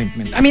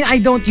disappointment. I mean, I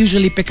don't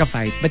usually pick a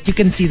fight, but you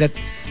can see that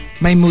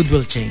my mood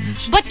will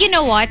change. But you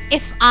know what?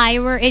 If I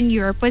were in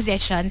your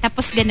position,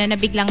 tapos gano'n na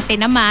biglang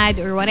tinamad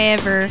or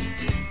whatever,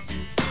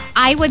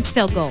 I would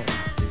still go.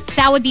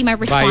 That would be my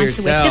response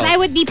to it. Because I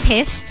would be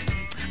pissed.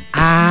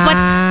 But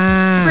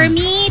for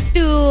me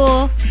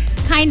to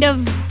kind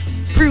of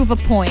prove a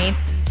point,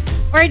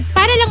 or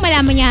para lang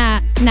malaman niya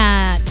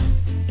na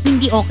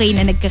hindi okay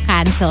na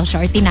nagka-cancel siya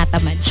or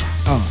tinatamad siya,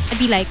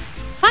 I'd be like,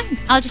 fine,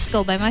 I'll just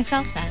go by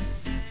myself then.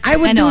 I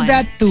would do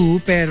that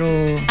too, pero...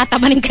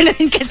 Tatamanin ka na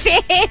rin kasi.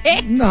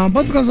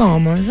 Dapat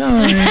kasama siya.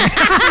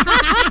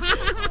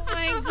 Oh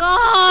my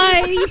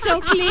God, he's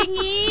so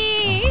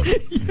clingy.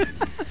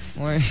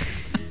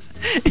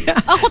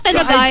 Ako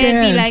talaga,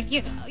 I'd be like,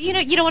 you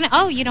don't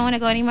want to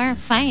go anymore?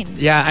 Fine.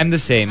 Yeah, I'm the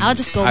same. I'll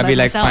just go I'll by be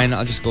like, myself. fine,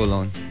 I'll just go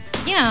alone.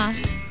 Yeah.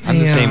 I'm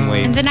the same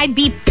way. And then I'd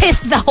be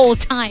pissed the whole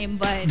time,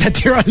 but...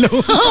 That you're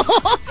alone?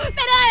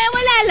 Pero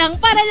wala lang.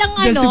 Para lang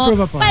Just to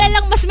prove a point. Para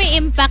lang mas may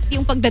impact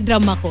yung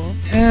pagdadrama ko.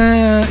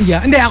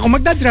 Yeah. Hindi, ako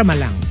magdadrama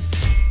lang.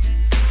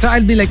 So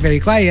I'll be like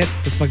very quiet.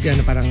 Tapos pag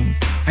parang,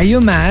 are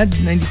you mad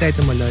na hindi tayo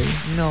tumuloy?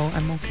 No,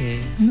 I'm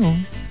okay. No,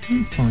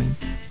 I'm fine.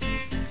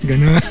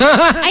 Ganun.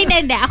 Ay,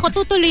 hindi. Ako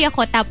tutuloy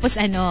ako tapos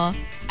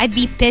I'd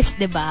be pissed,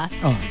 diba?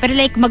 Oh. Pero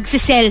like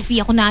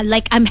magsiselfie ako na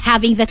like I'm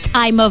having the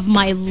time of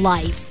my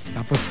life.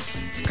 Tapos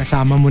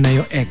kasama mo na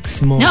yung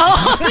ex mo. No!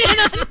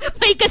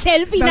 May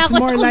ka-selfie na That's ako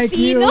more kung like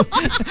sino. you.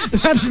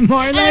 That's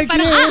more like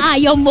parang you.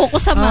 ayaw mo ko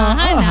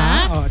samahan,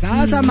 ha?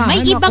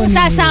 Sasamahan May ibang ako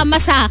sasama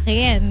sa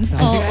akin.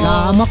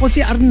 Sama ko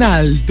si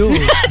Arnaldo.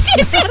 si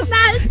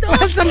Arnaldo.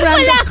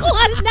 Wala akong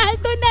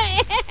Arnaldo na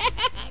eh.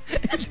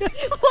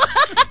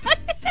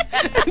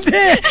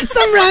 Hindi.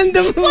 Some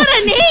random. What a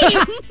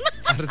name.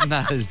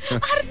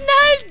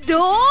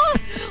 Arnaldo.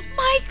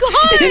 My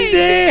God.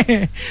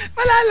 Hindi.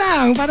 Wala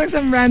lang. Parang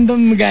some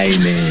random guy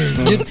name.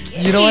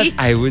 You know what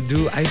I would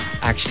do? I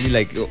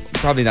actually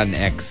probably not an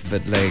ex,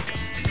 but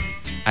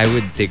I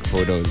would take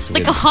photos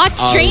like with a hot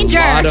stranger.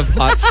 A lot of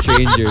hot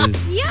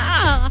strangers.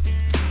 Yeah.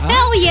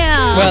 Hell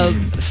yeah. Well,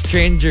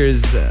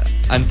 strangers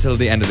until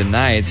the end of the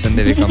night, then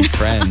they become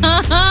friends.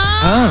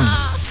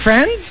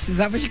 Friends? Is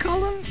that what you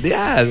call them?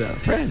 Yeah,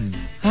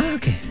 friends.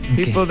 Okay.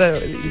 People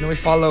that we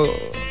follow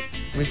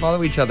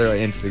each other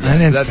on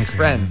Instagram. So that's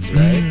friends,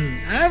 right?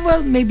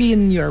 Well, maybe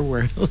in your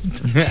world.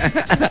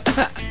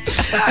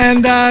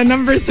 And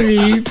number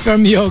 3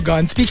 from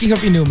Yogon. Speaking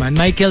of inuman,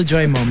 my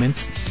KILLJOY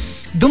moments.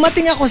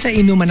 Dumating ako sa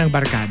inuman ng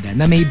barkada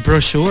na may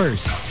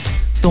brochures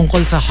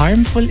tungkol sa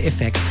harmful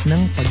effects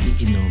ng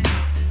pag-iinom.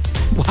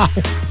 Wow.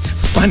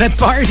 Fun at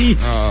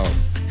parties. Oh.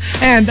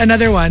 And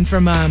another one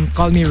from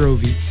Call Me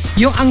Rovi.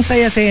 Yung ang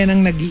saya-saya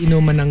ng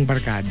nagiinuman ng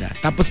barkada.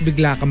 Tapos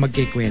bigla ka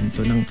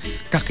magkikwento ng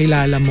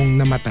kakilala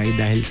mong namatay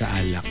dahil sa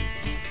alak.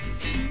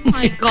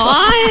 My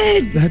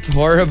God. That's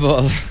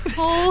horrible.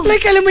 Oh.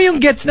 Like, alam mo yung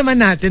gets naman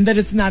natin that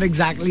it's not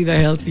exactly the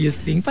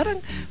healthiest thing. Parang,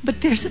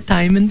 but there's a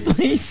time and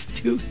place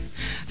to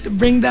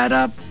bring that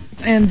up.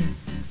 And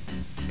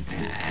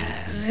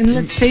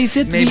let's face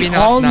it, Maybe we not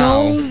all now.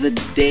 know the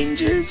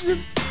dangers of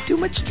too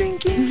much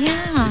drinking.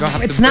 Yeah. You don't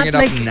have It's to bring not it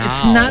up like now.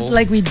 it's not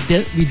like we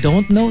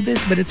don't know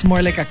this, but it's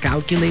more like a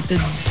calculated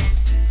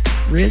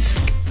risk.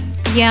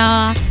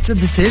 Yeah. It's a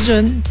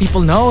decision.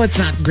 People know it's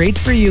not great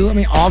for you. I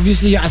mean,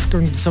 obviously, you ask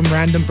some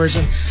random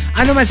person,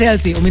 ano mas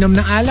healthy, uminom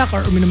ng alak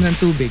or uminom ng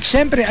tubig?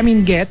 Syempre, I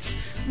mean,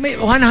 may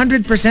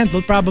 100%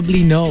 will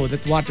probably know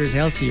that water is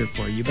healthier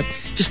for you. But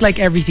just like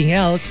everything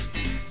else,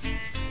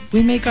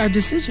 we make our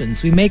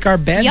decisions. We make our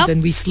bed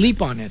and we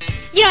sleep on it.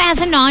 You know,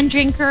 as a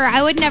non-drinker,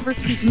 I would never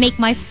make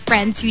my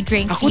friends who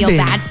drink feel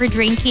bad for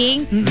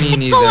drinking. Me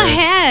neither. Go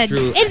ahead.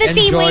 True. In the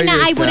same way na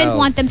I wouldn't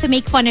want them to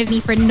make fun of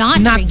me for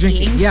not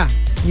drinking. Yeah.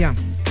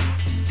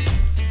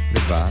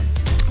 Diba?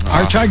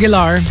 Arch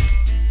Aguilar,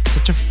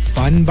 such a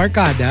fun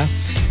barkada,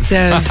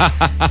 says,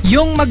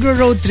 yung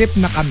magro-road trip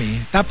na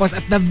kami, tapos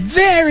at the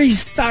very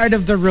start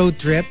of the road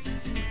trip,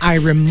 I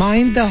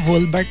remind the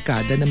whole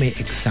barkada na may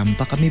exam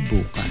pa kami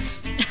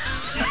bukas.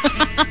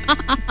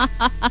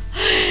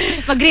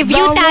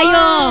 Mag-review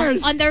tayo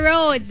on the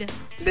road.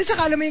 Hindi,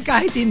 tsaka alam mo yung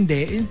kahit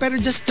hindi, pero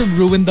just to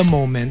ruin the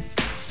moment.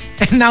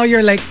 And now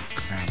you're like,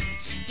 crap.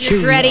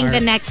 You're dreading the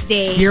next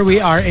day. Here we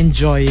are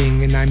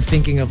enjoying, and I'm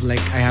thinking of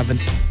like, I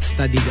haven't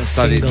studied a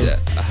single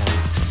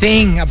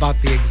thing about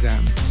the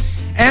exam.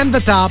 And the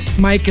top,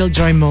 my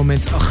KILLJOY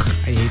moments,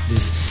 I hate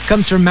this,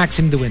 comes from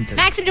Maxim De Winter.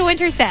 Maxim De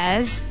Winter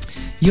says,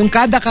 yung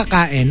kada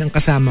kakain ang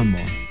kasama mo,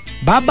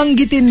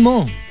 babanggitin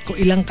mo kung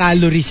ilang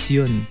calories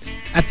yun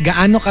at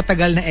gaano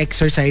katagal na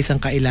exercise ang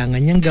kailangan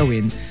niyang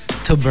gawin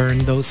to burn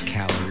those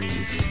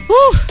calories.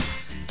 Whew.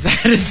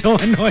 That is so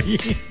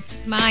annoying.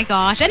 My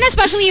gosh. And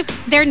especially if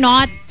they're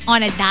not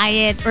on a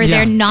diet or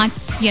they're not,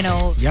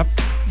 Yep.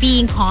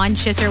 being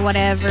conscious or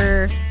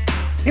whatever.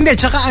 Hindi,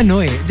 tsaka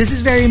this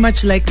is very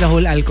much like the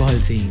whole alcohol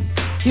thing.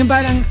 Yung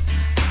parang,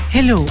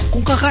 hello,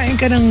 kung kakain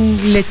ka ng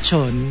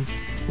lechon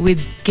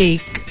with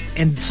cake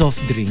and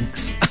soft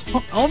drinks,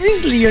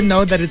 obviously you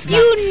know that it's not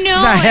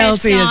the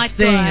healthiest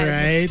thing, good.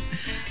 Right?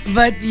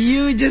 But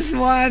you just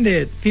want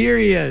it,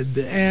 period.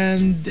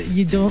 And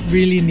you don't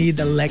really need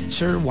a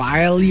lecture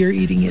while you're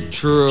eating it.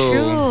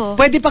 True.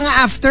 Pwede pa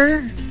nga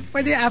after.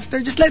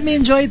 Just let me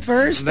enjoy it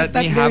first. Let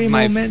me have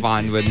my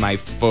fun with my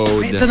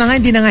food. Ito na nga,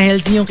 hindi na nga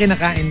healthy yung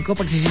kinakain ko.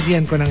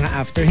 Pagsisisihan ko na nga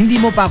after. Hindi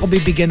mo pa ako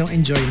bibigyan ng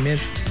enjoyment.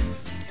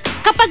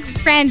 Kapag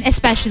friend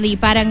especially,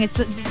 parang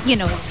it's,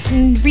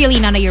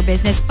 really none of your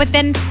business. But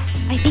then,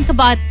 I think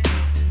about,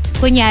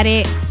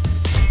 kunyari,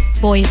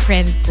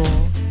 boyfriend ko.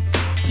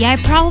 Yeah,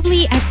 I've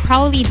probably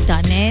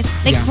done it.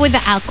 Like with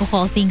the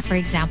alcohol thing, for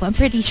example. I'm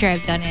pretty sure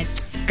I've done it.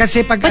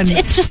 Kasi pag but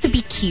it's just to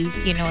be cute,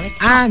 Like, no. Like,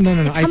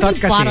 I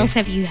thought how many bottles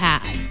have you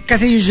had?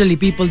 Kasi usually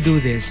people do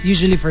this.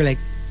 Usually for like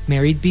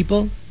married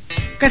people.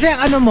 Kasi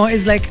mo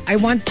is like, I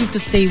want you to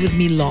stay with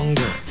me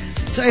longer.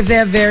 So if they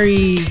have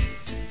very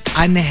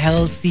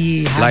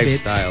unhealthy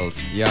habits. Lifestyles,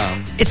 yeah.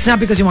 It's not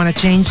because you want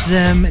to change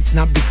them. It's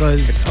not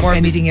because of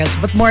anything else.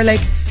 But more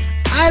like,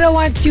 I don't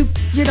want you,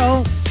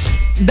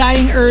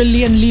 dying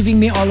early and leaving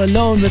me all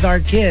alone with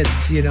our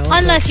kids,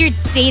 Unless you're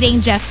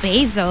dating Jeff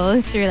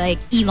Bezos or like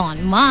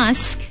Elon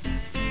Musk.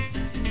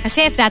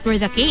 Kasi if that were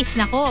the case,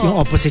 nako. Yung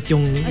opposite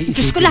yung iisipin.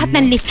 Diyos ko, lahat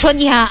ng lechon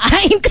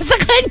ihaain ka sa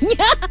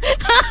kanya.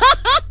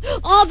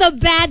 All the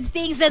bad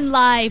things in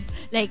life.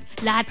 Like,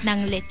 lahat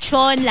ng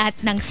lechon,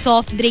 lahat ng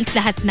soft drinks,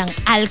 lahat ng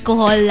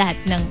alcohol, lahat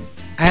ng...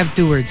 I have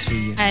 2 words for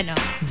you. Ano?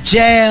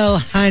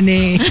 Jail,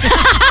 honey.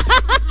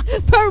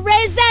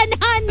 Prison,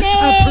 honey.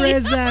 A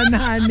prison,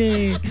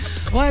 honey.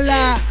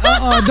 Wala.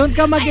 Don't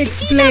ka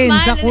mag-explain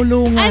sa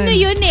kulungan. Ano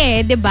yun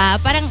diba?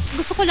 Parang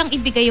gusto ko lang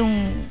ibigay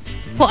yung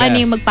kung ano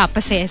yung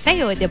magpapasaya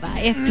sa'yo, diba?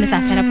 If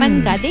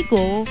nasasarapan ka, they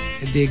go.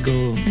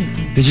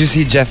 Did you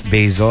see Jeff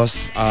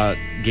Bezos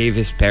gave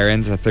his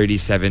parents a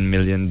 $37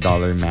 million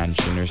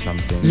mansion or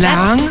something?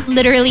 That's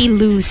literally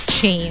loose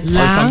change.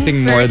 Or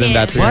something more than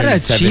that. What a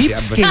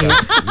cheapskate.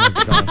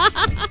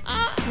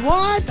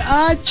 What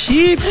a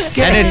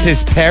cheapskate. And it's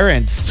his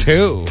parents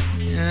too.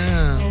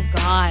 Yeah. Oh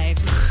God.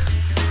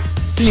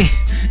 Please.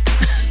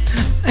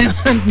 I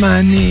want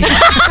money.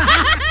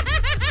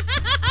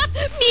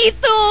 Me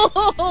too.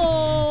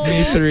 Me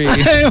 3.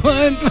 I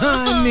want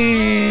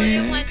money.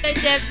 I want the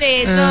Jeff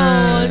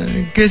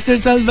Bezos. Crystal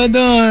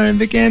Salvador.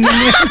 Bigyan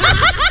niya.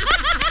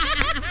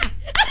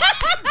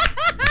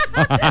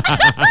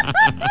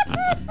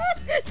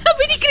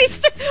 Sabi ni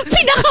Krister,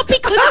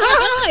 pinakapikot na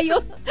kayo.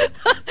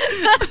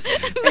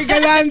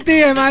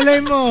 Galante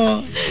malay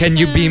mo. Can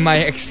you be my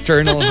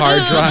external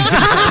hard drive?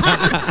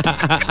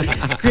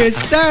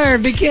 Krister,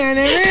 bigyan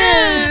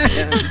niya.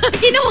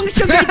 Ginawang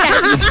sugar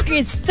daddy ni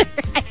Krister.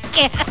 I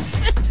can't.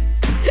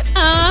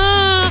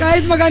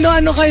 Kahit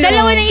magano-ano kayo.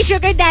 Dalawa na yung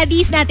sugar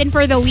daddies natin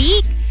for the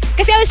week.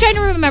 Kasi I was trying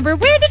to remember,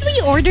 where did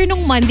we order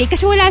nung Monday?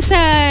 Kasi wala sa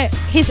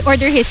his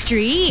order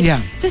history.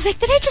 Yeah. So I was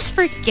like, did I just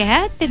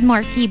forget? Did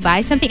Markki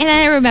buy something? And then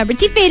I remembered,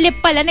 si Philip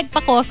pala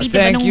nagpa-coffee,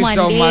 diba, nung Monday.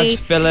 Thank you so much,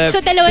 Philip.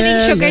 So dalawa na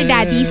yung sugar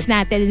daddies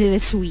natin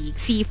this week.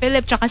 Si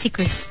Philip tsaka si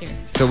Krister.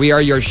 So we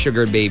are your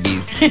sugar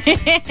babies.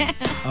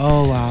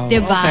 Oh, wow.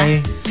 Diba?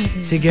 Okay.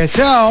 Sige,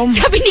 so...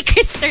 Sabi ni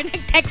Krister,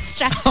 nag-text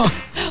siya,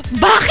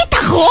 bakit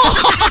ako?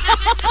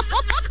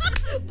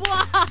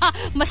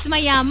 Mas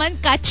mayaman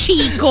ka,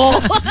 Chico.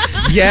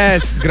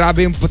 Yes,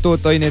 grabe yung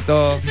pututoy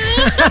nito.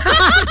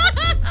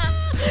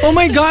 Oh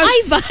my gosh.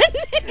 Ivan.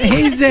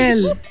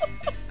 Hazel.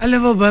 Alam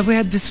mo ba, we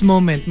had this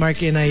moment,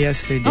 Markki and I,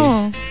 yesterday.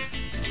 Oh.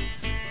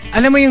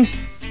 Alam mo yung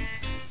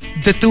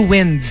the 2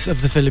 winds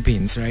of the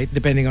Philippines, right?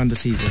 Depending on the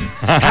season.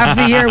 Half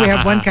the year, we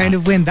have one kind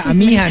of wind, the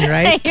amihan,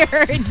 right? I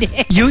heard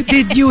it.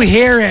 Did you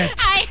hear it?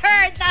 I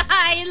heard the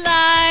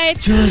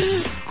highlight.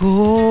 Diyos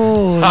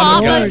ko.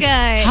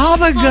 Habagat.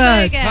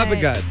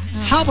 Habagat.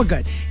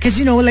 Habagat. Because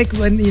like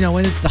when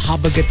it's the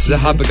Habagat season.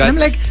 The Habagat. I'm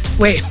like,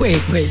 wait.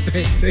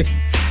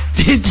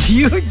 Did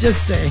you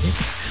just say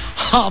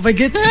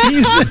Habagat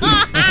season?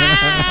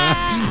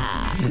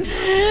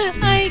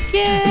 I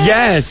can't.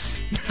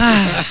 Yes.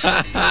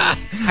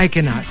 I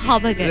cannot.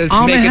 Habagat.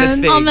 Let's make it a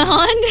thing.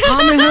 Amahan.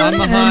 And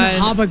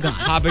Habagat.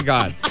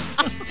 Habagat.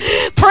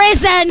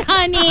 Prison,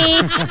 honey.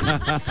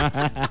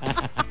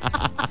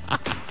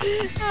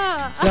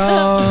 So,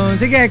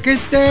 sige,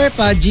 Krister,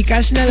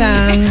 pa-Gcash na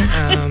lang.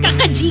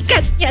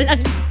 Kaka-Gcash niya lang.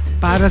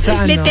 Para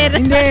sa ano? Literal.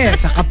 Hindi,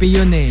 sa kape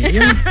yun eh.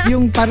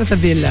 Yung para sa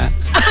villa.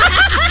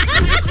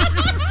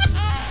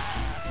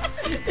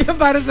 Yung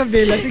para sa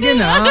villa. Sige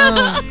na.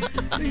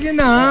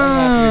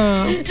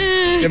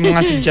 Yung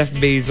mga si Jeff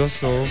Bezos,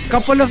 so.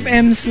 Couple of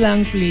M's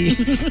lang,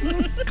 please.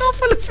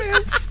 Couple of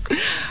M's.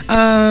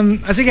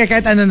 Sige,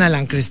 kahit ano na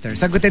lang, Krister.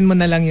 Sagutin mo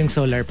na lang yung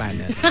solar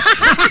panel.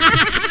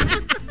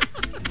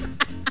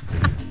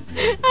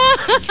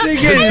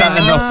 Sige na.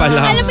 Ano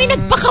pala? Alam mo,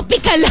 nagpakapi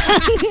ka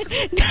lang.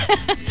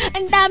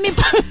 ang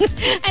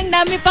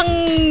dami pang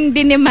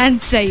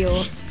dinemand sa'yo.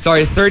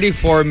 Sorry,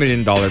 $34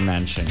 million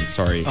mansion.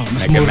 Sorry. Oh,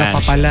 mas Mega mura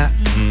pa mansion. pala.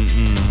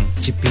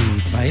 Chippy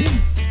pa yun.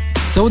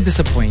 So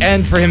disappointing.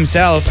 And for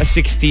himself, a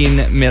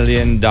 $16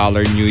 million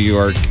New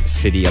York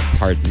City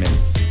apartment.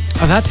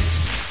 Oh,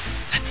 that's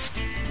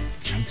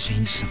jump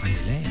change sa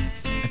kanila eh.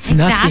 That's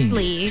nothing.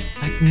 Exactly.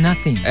 Like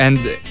nothing. And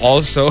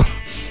also,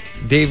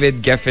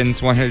 David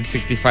Geffen's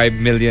 $165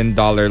 million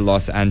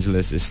Los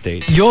Angeles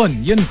estate.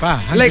 Yun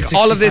pa. Like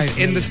all of this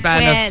in the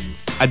span Weds.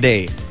 of a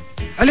day.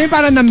 Alam mo,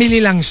 parang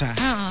namili lang siya.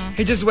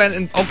 He just went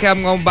and, okay,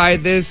 I'm going to buy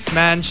this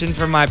mansion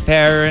for my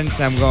parents.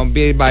 I'm going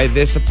to buy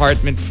this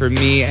apartment for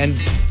me.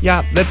 And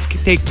yeah, let's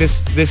take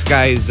this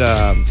guy's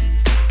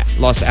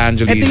Los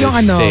Angeles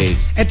estate.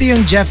 Ito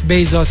yung Jeff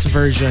Bezos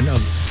version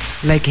of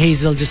like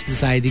Hazel just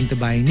deciding to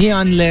buy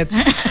neon lips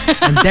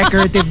and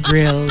decorative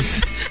grills.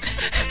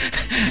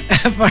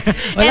 Wala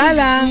And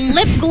lang.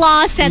 Lip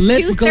gloss at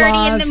Lip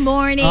 2:30 in the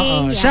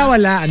morning. Yeah. Siya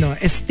wala,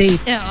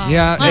 estate.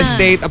 Yeah,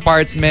 estate,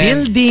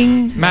 apartment,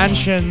 Building.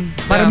 mansion.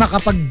 Para Yeah.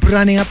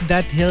 makapag-running up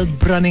that hill,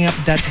 running up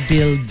that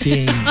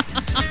building.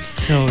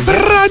 So,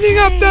 Running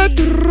up that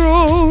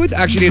road.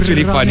 Actually, it's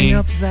really funny.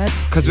 running up that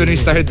Because when we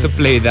started to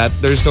play that,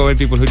 there's so many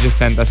people who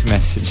just sent us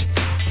messages.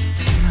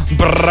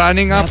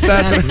 Running up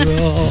that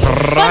road.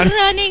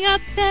 Running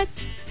up that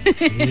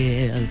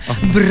hill,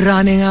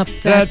 running up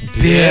that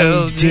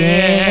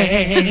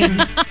building.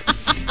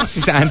 Si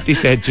Auntie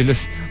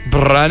Sedulous.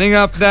 Running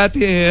up that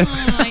hill. Oh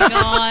my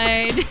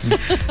God.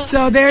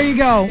 So there you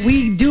go.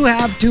 We do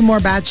have 2 more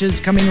batches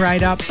coming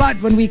right up.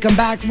 But when we come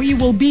back, we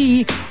will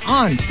be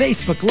on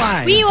Facebook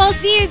Live. We will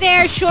see you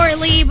there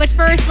shortly, but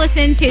first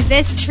listen to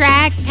this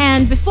track.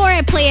 And before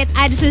I play it,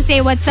 I just want to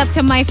say what's up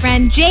to my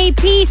friend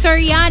JP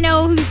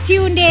Soriano, who's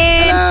tuned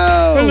in.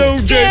 Hello.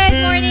 Good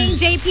morning,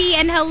 JP,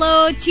 and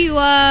hello to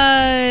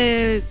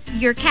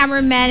your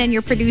cameraman and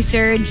your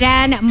producer,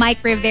 Jan, Mike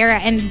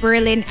Rivera, and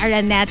Berlin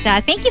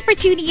Araneta. Thank you for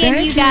tuning in,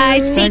 Thank you guys.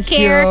 you. Take Thank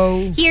care.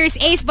 you. Here's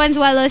Ace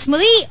Bonzuelos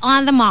muli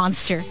on The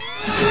Monster.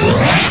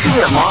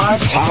 TMR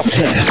Top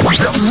 10.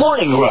 The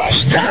Morning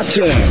Rush Top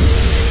 10.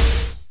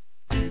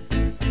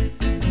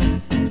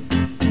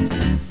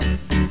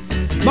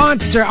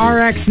 Monster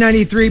RX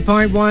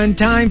 93.1.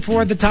 Time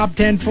for the top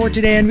 10 for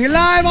today. And we're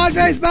live on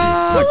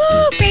Facebook.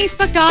 Woo!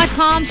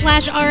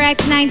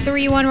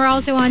 Facebook.com/RX931. We're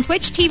also on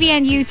Twitch TV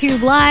and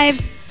YouTube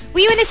Live.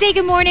 We want to say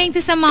good morning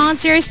to some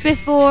monsters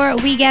before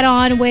we get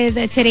on with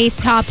today's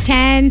top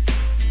 10.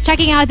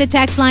 Checking out the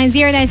text line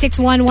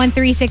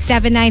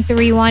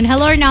 0961-1367931.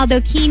 Hello,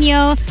 Ronaldo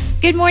Quino.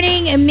 Good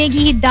morning,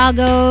 Miggy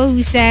Hidalgo,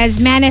 who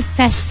says,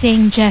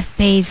 manifesting Jeff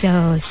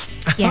Bezos.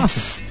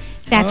 Yes.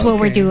 That's what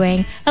we're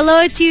doing.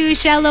 Hello to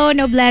Shello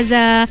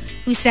Nobleza,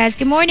 who says,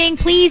 good morning.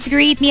 Please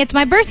greet me. It's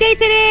my birthday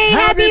today.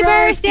 Happy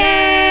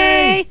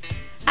birthday!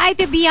 Hi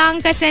to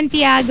Bianca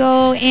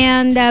Santiago.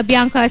 And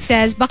Bianca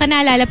says, baka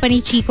naalala pa ni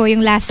Chico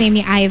yung last name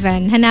ni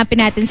Ivan. Hanapin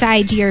natin sa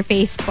IG or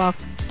Facebook.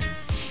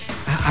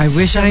 I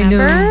wish I knew.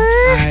 Remember?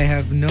 I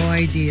have no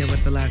idea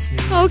what the last name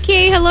is.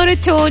 Okay, hello to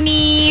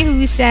Tony,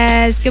 who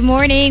says, good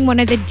morning. One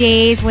of the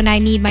days when I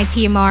need my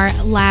TMR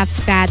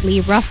laughs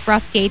badly. Rough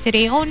day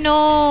today. Oh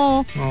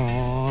no.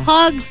 Aww.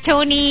 Hugs,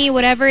 Tony,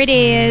 whatever it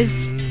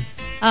is.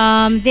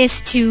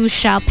 This too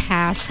shall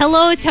pass.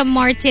 Hello to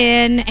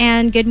Martin,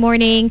 and good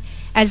morning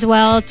as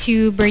well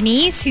to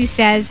Bernice, who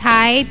says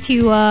hi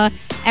to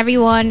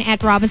everyone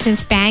at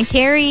Robinson's Bank.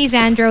 Carrie,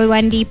 Zandro,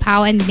 Wendy,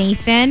 Pau, and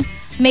Nathan.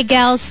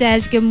 Miguel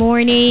says good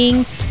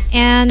morning.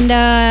 And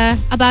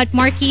about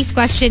Markki's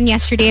question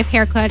yesterday, if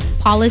haircut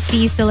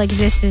policies still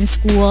exist in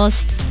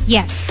schools.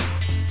 Yes.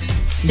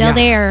 Still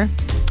there.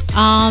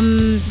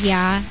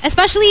 Yeah.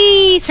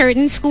 Especially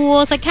certain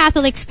schools, like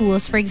Catholic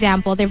schools, for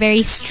example. They're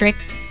very strict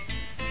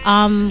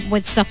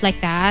with stuff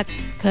like that.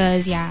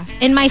 Because, yeah.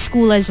 In my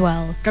school as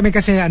well. Kami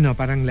kasi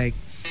parang like,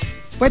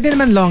 pwede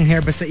naman long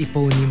hair basta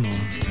iponi mo.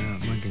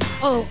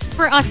 Oh,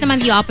 for us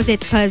naman the opposite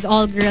because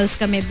all girls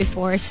kami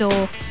before. So,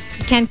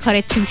 you can't cut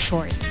it too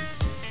short.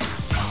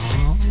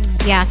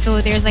 Yeah,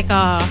 so there's like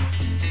a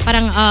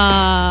parang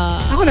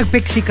Ako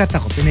nag-pixie cut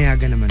ako,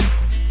 pinayagan naman ako.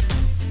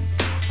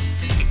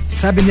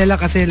 Sabi nila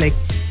kasi like,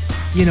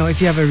 you know,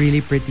 if you have a really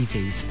pretty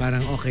face,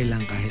 parang okay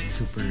lang kahit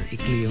super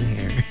ikli yung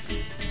hair.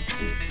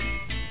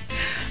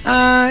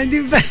 Di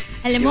ba?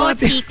 alam mo,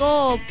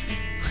 Chico,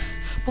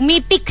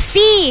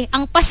 pumipiksi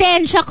ang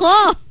pasensya ko.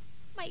 Oh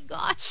my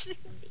gosh,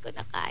 hindi ko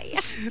na kaya.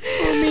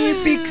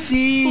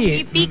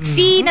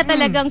 Pumipiksi na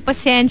talagang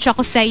pasensya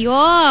ko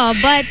sa'yo.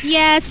 But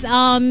yes,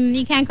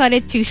 you can't cut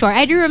it too short.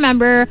 I do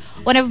remember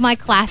one of my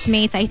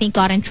classmates, I think,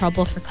 got in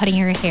trouble for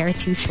cutting her hair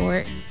too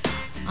short.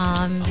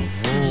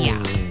 Yeah.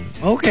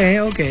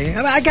 Okay.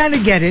 I kind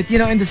of get it. You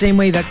know, in the same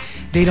way that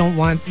they don't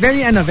want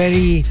very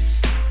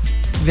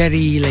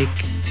like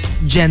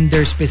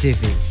gender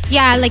specific.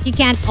 Yeah, like you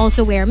can't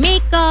also wear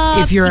makeup.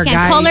 If you're you a can't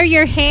guy, color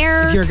your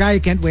hair. If you're a guy, you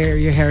can't wear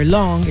your hair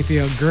long. If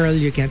you're a girl,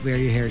 you can't wear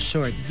your hair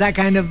short. It's that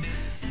kind of,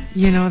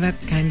 that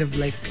kind of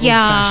like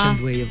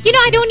old-fashioned way of.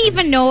 I don't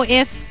even know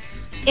if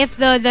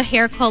the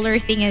hair color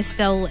thing is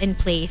still in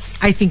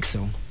place. I think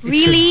so.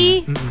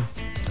 Really?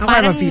 I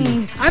have a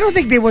feeling. I don't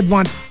think they would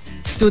want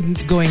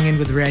students going in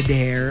with red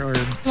hair or.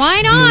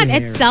 Why not? blue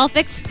hair. It's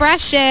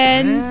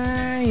self-expression.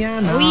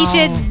 No.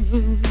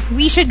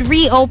 We should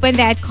reopen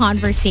that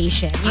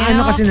conversation. You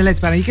know? Kasi nila,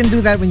 parang you can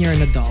do that when you're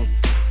an adult.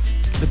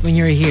 But when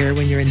you're here,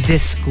 when you're in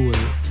this school,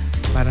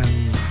 parang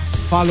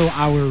follow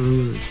our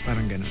rules.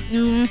 Parang ganun.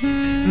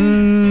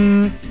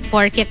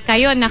 Porket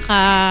kayo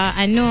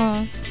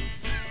naka-habit.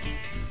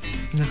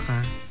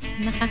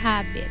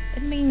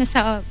 Ano ba yung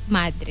nasa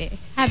madre?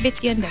 Habit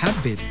yun. Diba?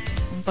 Habit.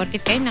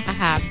 Porket kayo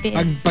naka-habit.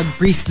 Pag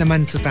priest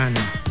naman, sutana.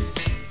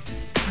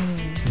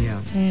 Yeah.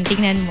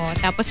 Tingnan mo.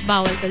 Tapos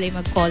bawal tuloy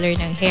mag-color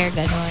ng hair,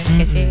 ganon.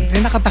 Kasi...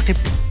 nakatakip.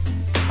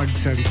 Pag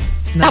sa...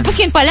 Tapos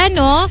yun pala,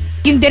 no?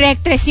 Yung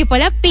directress yun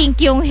pala,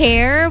 pink yung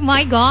hair.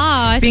 My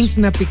gosh.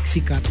 Pink na pixie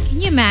cut. Can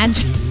you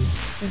imagine?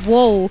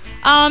 Whoa.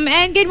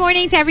 And good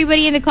morning to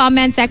everybody in the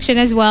comment section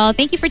as well.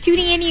 Thank you for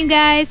tuning in, you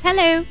guys.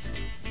 Hello.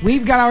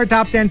 We've got our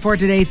top 10 for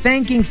today.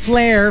 Thanking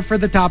Flair for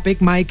the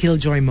topic, my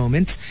Killjoy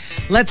moments.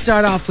 Let's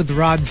start off with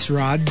Rod's.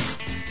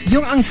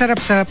 Yung ang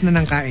sarap-sarap na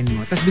ng kain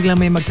mo, tas biglang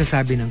may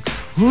magsasabi ng,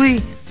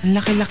 huy, ang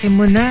laki-laki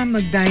mo na,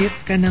 mag-diet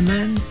ka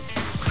naman.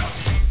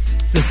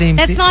 The same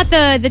That's thing. not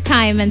the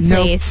time and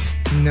place.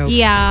 Nope.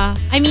 Yeah.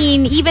 I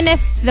mean, even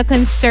if the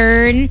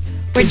concern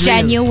were It's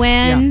real.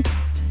 genuine,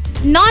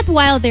 not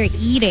while they're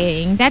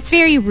eating. That's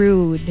very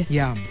rude.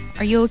 Yeah.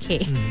 Are you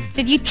okay?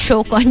 Did you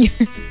choke on your...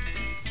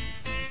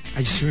 I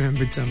just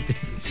remembered something.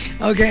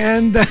 Okay,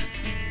 and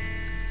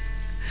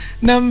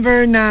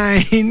number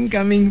 9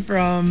 coming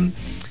from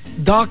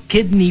Doc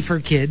Kidney for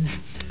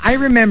Kids. I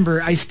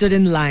remember I stood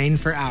in line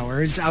for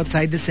hours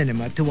outside the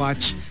cinema to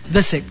watch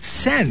The Sixth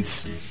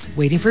Sense,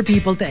 waiting for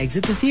people to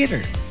exit the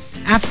theater.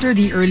 After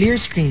the earlier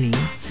screening,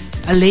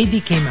 a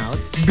lady came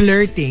out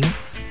blurting,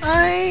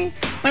 "Ay,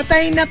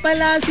 patay na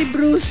pala si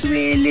Bruce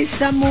Willis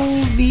sa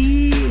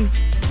movie."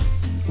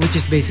 Which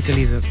is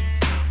basically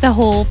the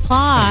whole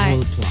plot. The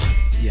whole plot.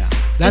 Yeah.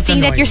 The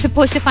thing that you're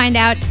supposed to find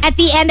out at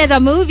the end of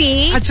the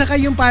movie. At saka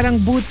yung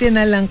parang buti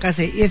na lang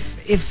kasi if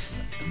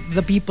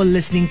the people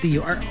listening to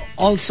you are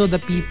also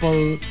the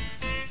people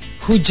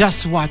who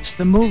just watched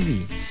the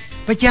movie.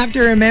 But you have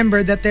to remember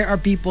that there are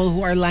people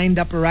who are lined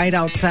up right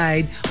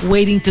outside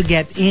waiting to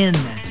get in.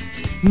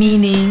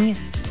 Meaning,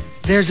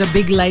 there's a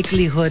big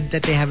likelihood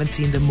that they haven't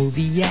seen the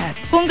movie yet.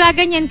 Kung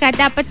gaganyan ka,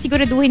 dapat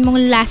siguraduhin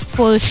mong last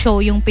full show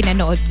yung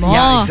pinanood mo.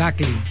 Yeah,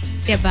 exactly.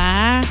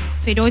 Diba?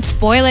 So you don't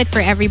spoil it for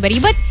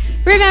everybody. But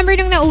remember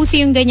nung nauso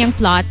yung ganyang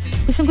plot,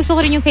 gustong-gusto ko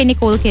rin yung kay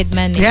Nicole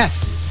Kidman.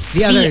 Yes.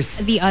 The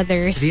Others. The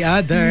Others. The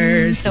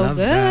Others. So Love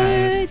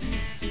good. That.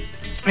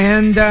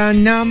 And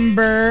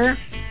number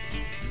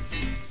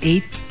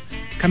 8,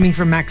 coming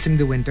from Maxim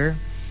De Winter.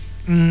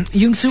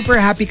 Yung super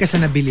happy ka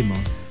sa nabili mo,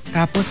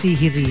 tapos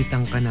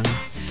hihiritan ka ng,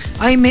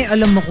 ay may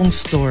alam mo kong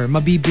store,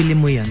 mabibili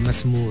mo yan,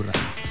 mas mura.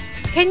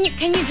 Can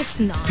you just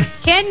not?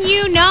 Can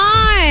you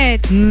not?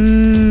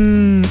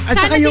 At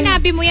sana yung,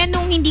 sinabi mo yan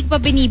nung hindi pa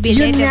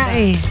binibili. Yun diba? nga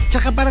eh.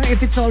 Tsaka parang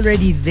if it's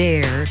already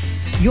there,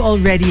 you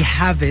already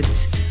have it,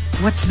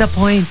 what's the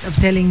point of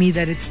telling me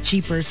that it's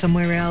cheaper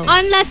somewhere else?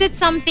 Unless it's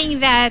something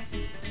that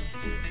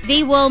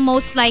they will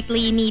most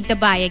likely need to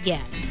buy again.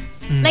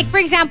 Like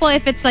for example,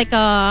 if it's like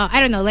a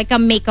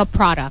makeup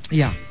product.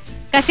 Yeah.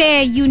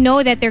 Kasi you know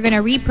that they're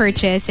gonna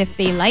repurchase if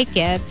they like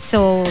it.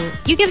 So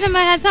you give them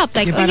a heads up.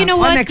 Like, Yeah, you know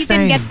what? You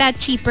can time. get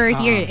that cheaper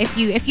here. If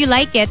you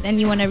like it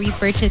and you wanna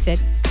repurchase it,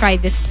 try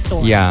this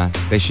store. Yeah,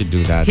 they should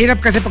do that.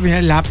 Hirap kasi pag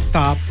may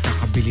laptop,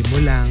 kakabili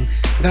mo lang.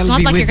 That'll It's not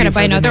be like with you're gonna you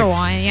buy for the another next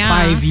one.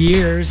 Yeah. 5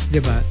 years,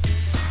 diba?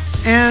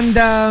 And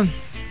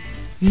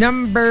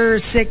number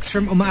 6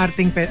 from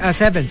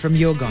 7 from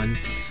Yogon.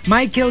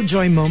 My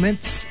Killjoy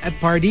moments at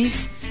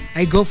parties.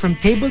 I go from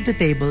table to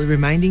table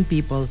reminding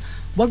people,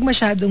 wag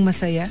masyadong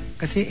masaya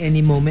kasi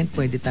any moment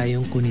pwede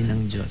tayong kunin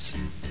ng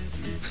Diyos.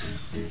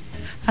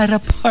 At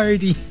a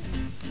party.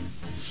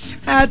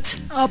 At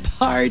a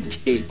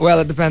party.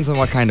 Well, it depends on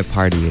what kind of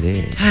party it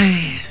is.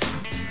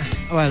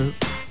 Well,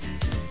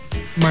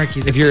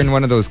 Markki. If you're in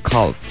one of those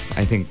cults,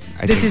 I think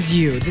This is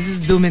you. This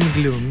is doom and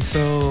gloom.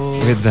 So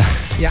with the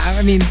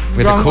I mean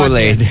with the wrong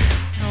Kool-Aid. audience.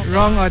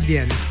 Wrong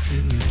audience.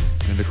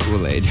 With the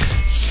Kool-Aid.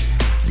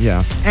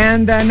 Yeah.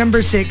 And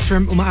number 6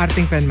 from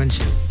Umaarting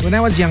Penmanship. When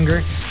I was younger,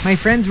 my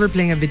friends were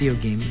playing a video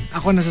game.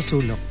 Ako nasa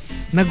sulok.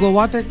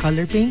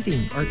 Nagwa-watercolor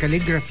painting or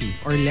calligraphy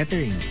or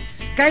lettering.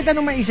 Kahit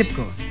anong maisip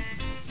ko.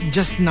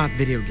 Just not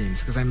video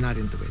games because I'm not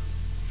into it.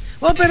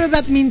 Well, pero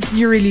that means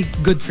you're really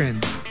good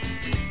friends.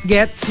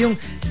 Gets? Yung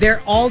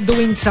they're all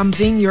doing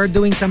something, you're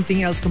doing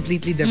something else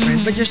completely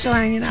different, but you're still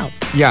hanging out.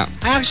 Yeah.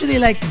 I actually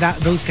like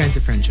those kinds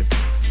of friendships.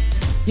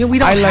 You know, we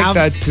don't like have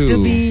that too.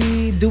 to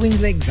be doing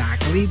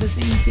exactly the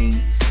same thing.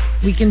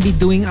 We can be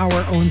doing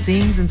our own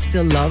things and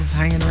still love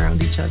hanging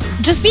around each other.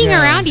 Just being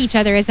around each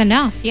other is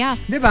enough. Yeah.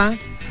 Diba?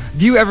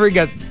 Do you ever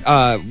get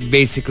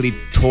basically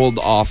told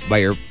off by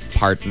your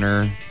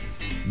partner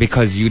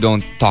because you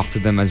don't talk to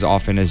them as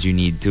often as you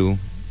need to,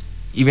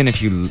 even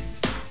if you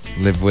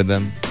live with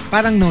them?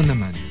 Parang no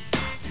naman.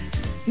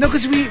 No,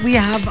 because we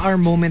have our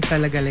moment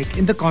talaga. Like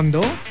in the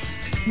condo,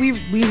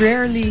 we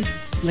rarely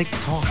like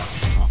talk.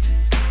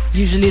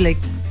 Usually like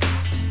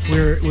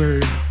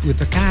we're with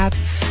the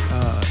cats,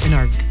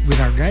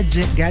 with our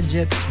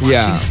gadgets,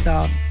 watching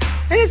stuff.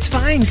 And it's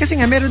fine kasi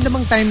nga meron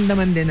namang time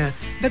naman din na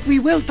that we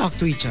will talk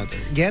to each other.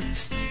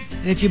 Gets?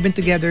 And if you've been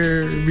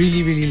together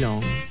really, really long,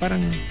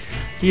 parang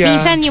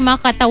minsan yung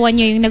mga katawan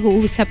nyo yung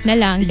nag-uusap na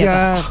lang,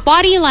 diba?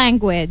 Body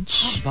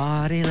language.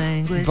 Body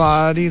language.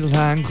 Body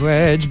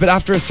language. But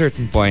after a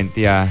certain point,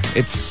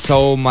 it's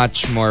so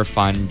much more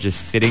fun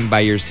just sitting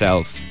by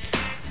yourself,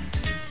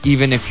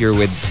 even if you're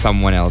with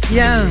someone else in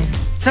the room.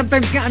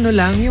 Sometimes nga ano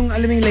lang, yung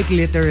alam mo yung like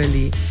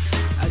literally,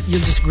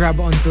 you'll just grab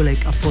onto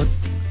like a foot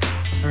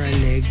or a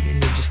leg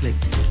and you just like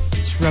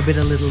rub it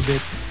a little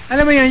bit.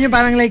 Alam mo yun, yung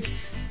parang like,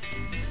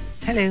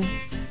 hello,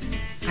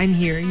 I'm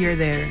here, you're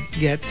there.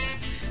 Gets?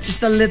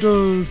 Just a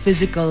little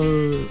physical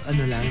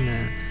ano lang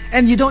na.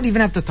 And you don't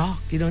even have to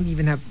talk. You don't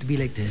even have to be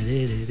like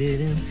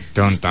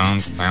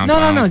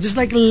No. Just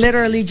like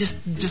literally just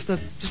a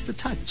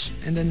touch.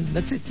 And then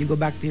that's it. You go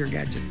back to your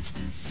gadgets.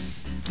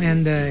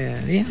 And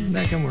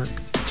that can work.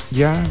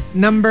 Yeah.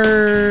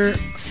 Number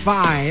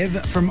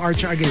 5 from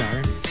Archer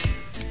Aguilar.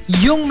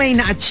 Yung may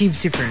na-achieve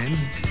si friend,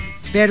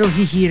 pero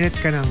hihirit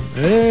ka ng,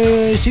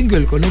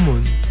 single ko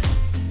naman.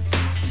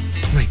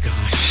 Oh my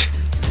gosh.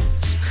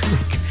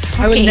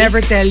 I will never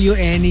tell you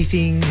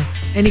anything,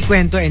 any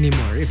kwento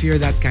anymore if you're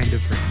that kind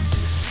of friend.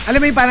 Alam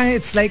mo yung parang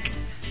it's like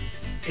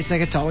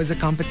it's always a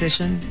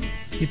competition.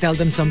 You tell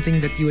them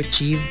something that you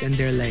achieved and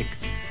they're like,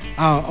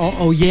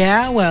 oh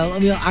yeah, well, I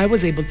mean, I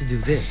was able to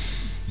do this.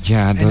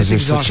 Yeah, those are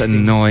such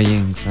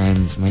annoying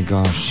friends. My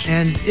gosh.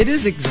 And it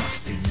is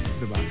exhausting.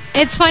 Diba?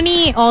 It's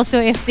funny also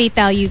if they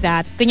tell you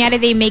that. Kunyari,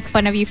 they make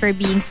fun of you for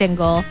being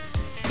single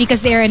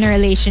because they're in a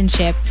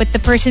relationship. But the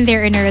person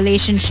they're in a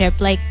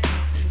relationship, like,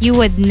 you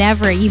would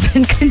never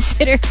even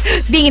consider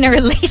being in a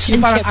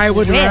relationship I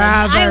would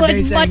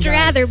much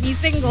rather be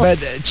single. But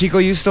Chico,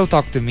 you still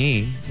talk to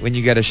me when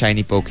you get a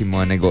shiny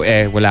Pokemon. I go,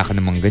 wala ka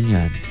namang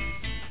ganyan.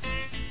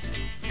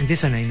 Hindi,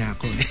 sanay na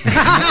ako eh.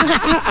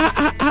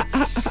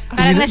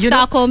 Parang na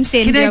Stockholm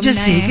syndrome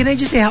Can I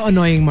just say how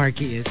annoying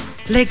Markki is?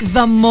 Like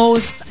the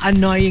most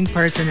annoying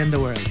person in the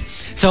world.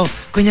 So,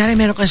 kunyari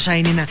meron kang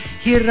shiny na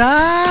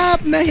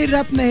hirap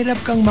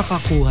kang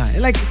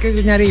makakuha. Like,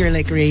 kunyari you're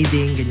like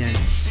raiding, ganyan.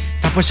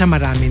 Tapos siya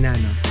marami na,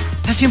 no?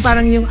 Tapos yung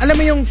parang yung, alam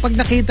mo yung pag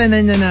nakita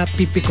na niya na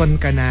pipikon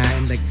ka na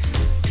and like,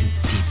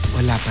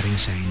 wala pa rin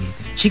shiny.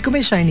 Chico,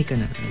 may shiny ka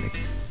na? Like,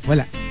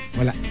 wala.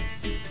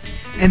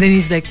 And then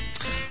he's like,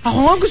 ako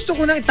nga gusto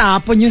ko na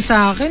itapon yun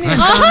sa akin eh.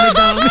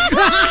 Dami-dami.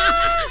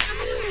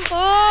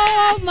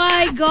 Oh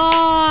my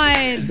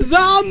God!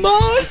 The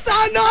most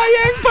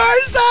annoying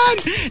person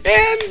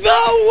in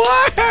the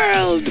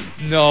world!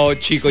 No,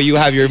 Chico, you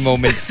have your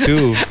moments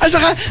too. At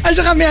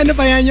saka may ano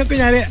pa yan yung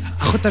kunyari,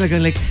 ako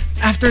talagang like,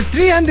 after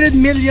 300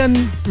 million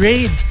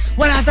raids,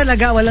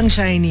 walang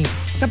shiny.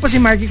 Tapos si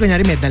Markki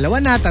kunyari may 2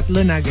 na, 3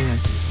 na, ganyan.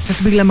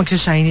 Tapos bigla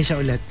magsha-shiny siya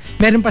ulit.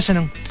 Meron pa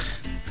siya ng,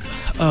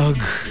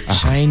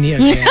 shiny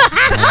again.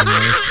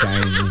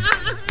 Shiny.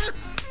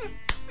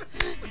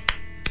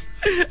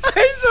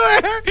 I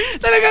swear,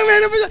 talagang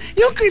meron pa siya.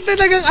 Yung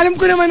talagang, alam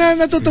ko naman na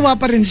natutuwa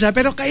pa rin siya,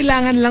 pero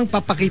kailangan lang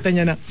papakita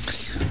niya na,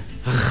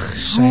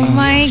 oh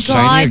my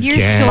God,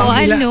 you're so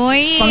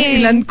annoying.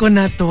 Pang-ilan ko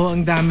na to,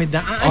 ang dami da.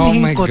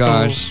 Aanhin ko to. Oh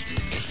my gosh.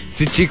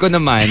 Si Chico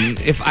naman,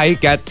 if I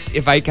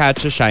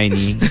catch a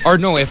shiny, or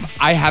no, if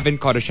I haven't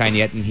caught a shiny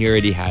yet and he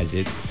already has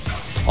it,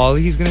 all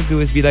he's gonna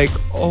do is be like,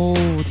 oh,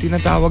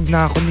 tinatawag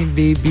na ako ni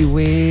Baby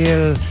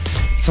Whale.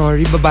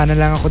 Sorry, baba na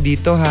lang ako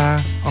dito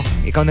ha. Oh,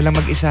 ikaw na lang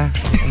mag-isa.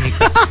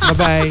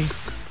 Bye-bye.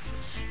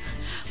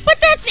 But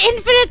that's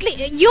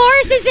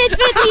yours is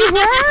infinitely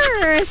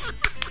worse.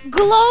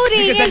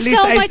 Gloating is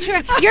so much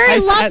worse.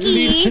 You're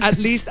lucky. At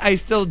least I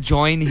still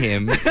join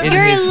him in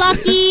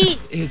lucky.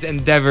 His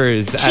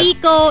endeavors.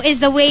 Chico is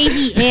the way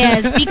he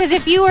is. Because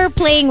if you were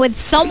playing with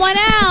someone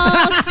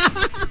else,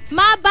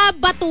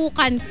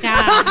 mababatukan ka.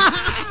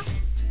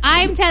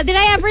 Did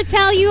I ever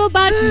tell you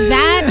about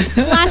that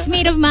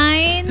classmate of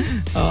mine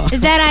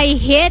that I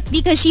hit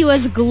because she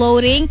was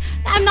gloating?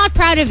 I'm not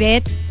proud of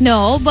it.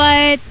 No,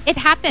 but it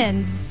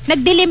happened.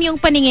 Nagdilim yung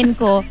paningin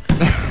ko.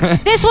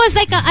 This was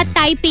like a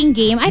typing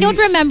game. I don't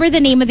remember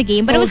the name of the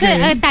game, but it was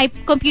a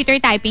computer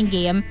typing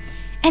game.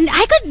 And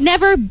I could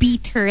never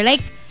beat her.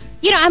 Like,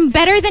 you know, I'm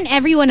better than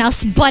everyone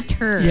else but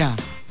her. Yeah.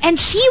 And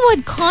she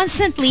would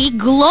constantly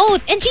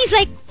gloat. And she's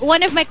like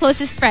one of my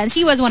closest friends.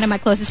 She was one of my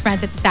closest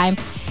friends at the time.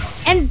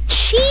 And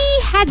she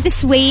had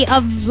this way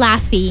of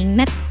laughing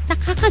na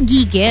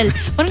nakakagigil.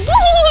 Parang,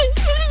 ganon!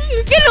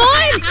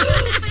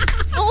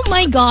 Oh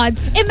my God.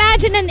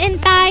 Imagine an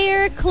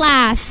entire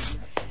class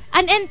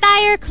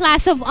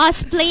of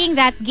us playing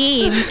that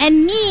game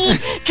and me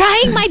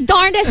trying my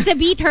darndest to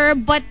beat her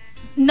but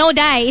no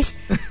dice.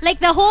 Like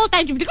the whole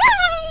time she'd be like,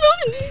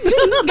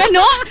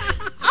 Ganon.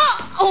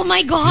 Oh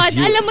my God.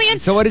 Alam mo yun.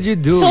 So what did you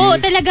do? So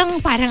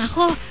talagang parang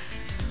ako,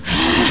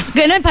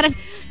 ganon, parang,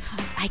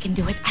 I can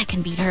do it. I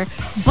can beat her.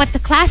 But the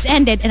class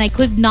ended and I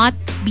could not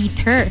beat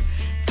her.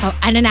 So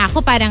ano na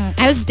ako, parang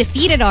I was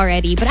defeated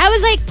already. But I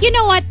was like, you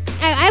know what?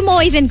 I'm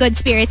always in good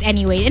spirits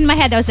anyway. In my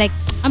head, I was like,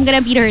 I'm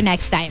gonna beat her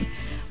next time.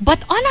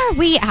 But on our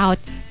way out,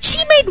 she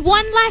made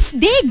one last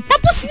dig.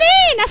 Tapos na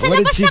eh. Nasa What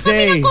labas did she na kami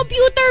say? ng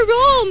computer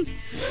room.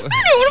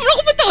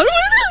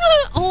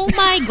 Oh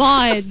my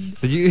God.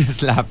 Did you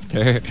slap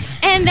her?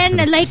 And then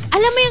like,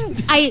 alam mo yung,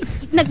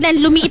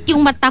 lumiit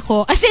yung mata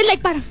ko. As in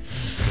like parang,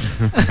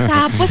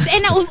 tapos,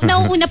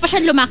 nauuna pa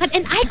siya lumakad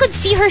and I could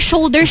see her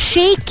shoulders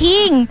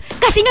shaking.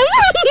 Kasi nga,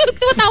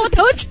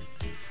 tumatawa-tawa siya.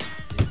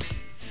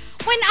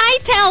 When I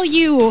tell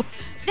you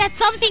that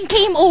something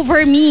came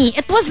over me,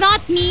 it was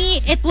not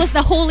me, it was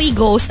the Holy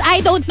Ghost.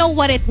 I don't know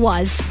what it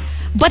was.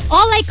 But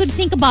all I could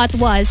think about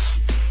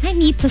was, I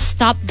need to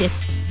stop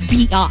this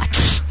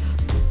biatch.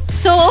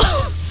 So,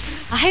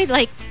 I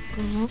like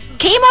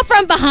came up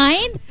from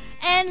behind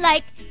and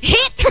like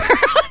hit her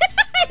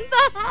in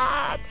the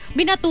head.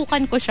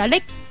 Binatukan ko siya.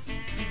 Like,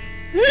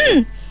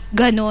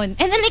 ganon.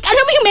 And then like,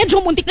 alam mo yung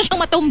medyo muntik na siyang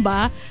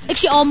matumba. Like,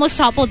 she almost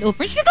toppled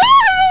over. She's like,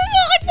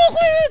 bakit mo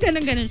ko?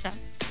 Ganon siya.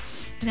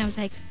 And I was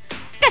like,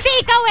 kasi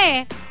ikaw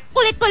eh,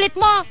 kulit-kulit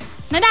mo.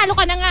 Nanalo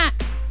ka na nga.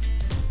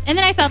 And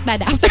then I felt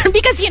bad after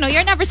because, you know,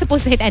 you're never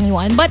supposed to hit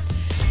anyone. But,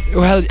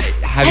 well,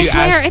 have I you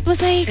swear, asked? it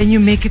was like... And you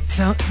make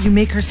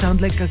her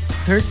sound like a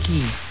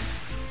turkey.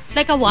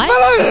 Like a what?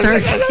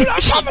 Turkey.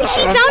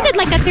 She sounded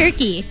like a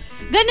turkey.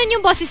 Ganon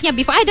yung boses niya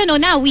before. I don't know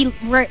now. We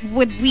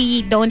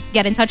don't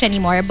get in touch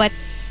anymore. But,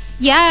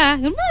 yeah.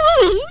 Ganon.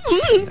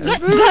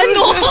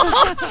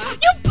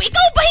 Yung,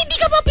 ikaw ba hindi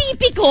ka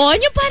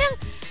mapipikon? Yung parang,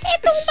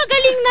 etong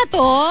magaling na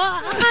to,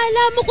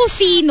 akala mo kung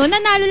sino,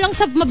 nanalo lang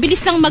sa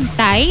mabilis lang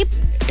mag-type.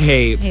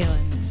 Hey, Ayun.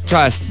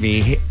 trust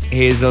me,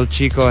 Hazel,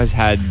 Chico has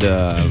had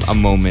a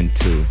moment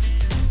too.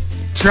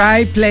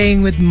 Try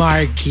playing with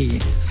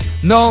Markki.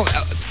 No,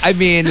 I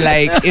mean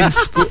like in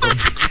school.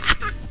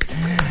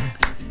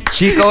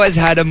 Chico has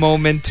had a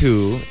moment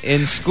too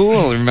in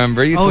school.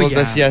 Remember, you told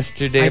us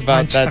yesterday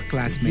about that.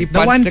 Classmate. He The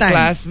punched one the time.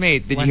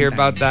 classmate. Did you hear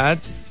about that?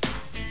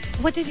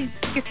 What did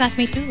your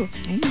classmate do?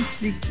 He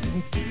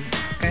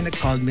kind of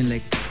called me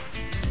like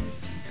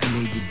a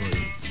lady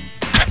boy.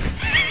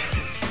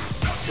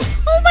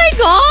 Oh my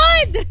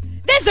God!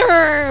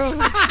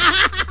 Deserve!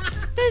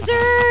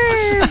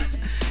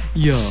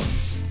 Yo.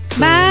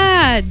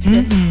 Bad.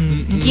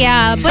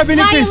 Yeah, but Sabi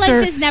ni violence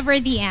Krister- is never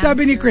the answer.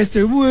 Sabi ni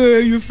Krister, well,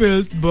 you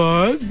felt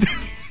bad?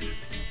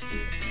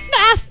 No,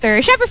 after.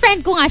 Siyempre,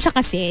 friend ko nga siya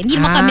kasi. Hindi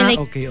naman kami like...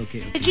 Okay.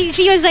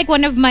 She was like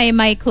one of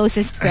my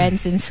closest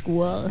friends in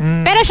school.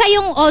 Pero siya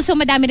yung also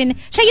madami rin.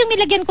 Siya yung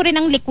nilagyan ko rin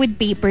ng liquid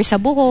paper sa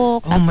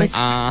buhok. Oh my...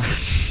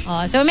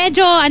 So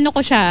medyo ano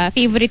ko siya,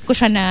 favorite ko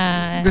siya na...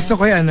 Gusto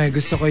ko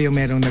yung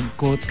merong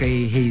nag-quote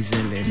kay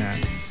Hazel na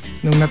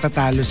nung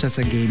natatalo siya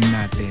sa game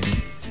natin.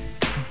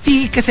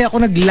 Di kasi ako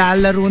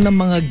naglalaro ng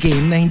mga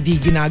game na hindi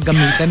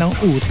ginagamitan ng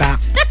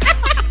utak.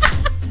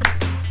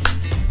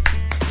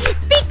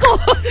 Pico!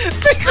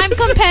 I'm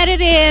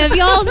competitive.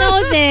 You all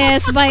know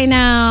this by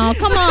now.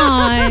 Come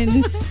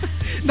on.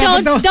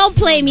 Don't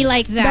play me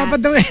like that.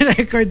 Dapat daw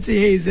i-record si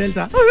Hazel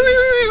sa...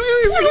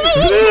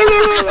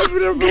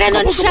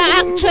 Ganon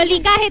siya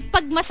actually. Kahit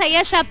pag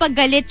masaya siya, pag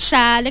galit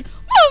siya, like,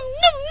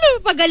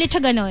 pag galit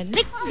siya ganon.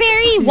 Like,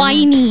 very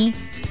whiny.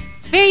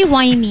 Very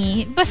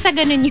whiny. Basta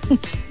ganon yung...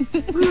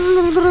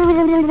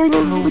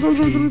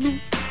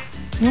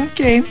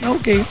 Okay.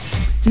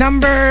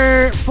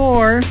 Number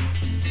 4,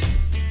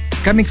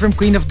 coming from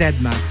Queen of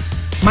Deadma.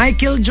 My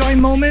killjoy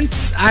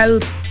moments, I'll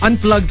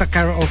unplug the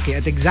karaoke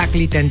at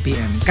exactly 10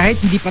 p.m.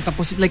 Kahit hindi pa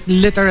tapos, like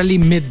literally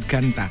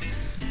mid-kanta.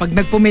 Pag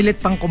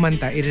nagpumilit pang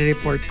kumanta,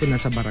 i-report ko na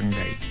sa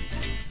barangay.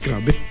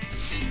 Grabe.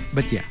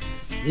 But yeah.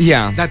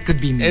 Yeah. That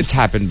could be me. It's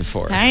happened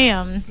before.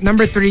 Damn.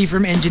 Number 3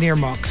 from Engineer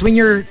Mox. When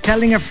you're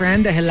telling a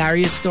friend a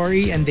hilarious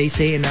story and they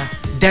say in a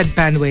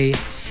deadpan way,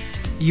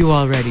 you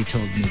already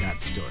told me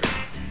that story.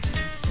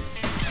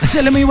 Kasi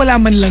alam mo yung wala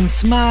man lang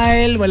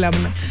smile, wala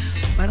man lang,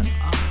 parang,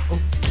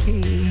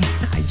 okay.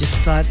 I just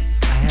thought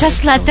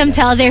Just let them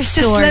tell their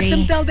story. Just let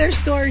them tell their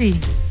story.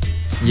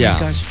 Yeah. Oh my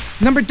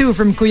gosh. Number 2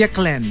 from Kuya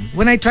Glenn.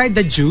 When I tried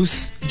the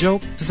juice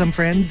joke to some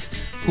friends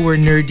who were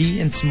nerdy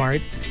and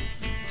smart,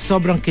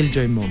 sobrang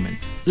killjoy moment.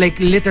 Like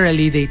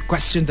literally they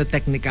questioned the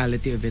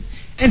technicality of it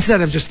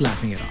instead of just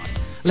laughing it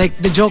off. Like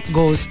the joke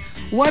goes,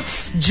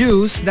 what's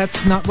juice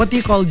that's not, what do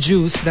you call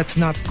juice that's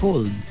not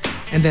cold?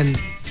 And then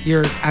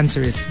your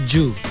answer is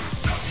Jew.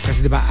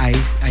 Kasi diba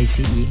ICE?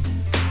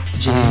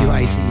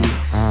 Juice.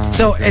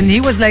 So, okay. and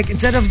he was like,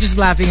 instead of just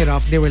laughing it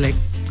off, they were like,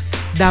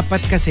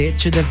 dapat kasi it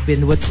should have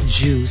been what's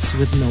juice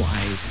with no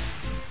ice.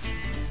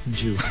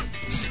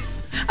 Juice.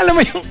 Alam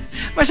mo yung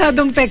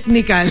masyadong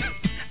technical.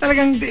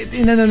 Talagang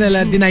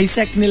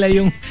dinisect nila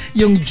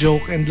yung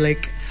joke and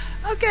like,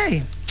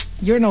 okay,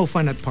 you're no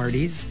fun at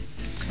parties.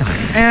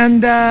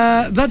 And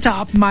the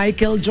top, my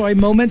killjoy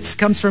moments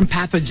comes from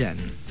Pathogen.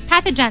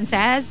 Pathogen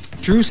says,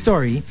 True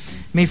story.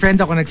 may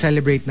friend ako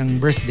nag-celebrate ng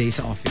birthday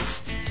sa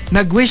office.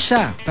 Nag-wish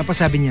siya. Tapos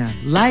sabi niya,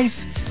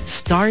 life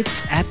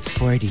starts at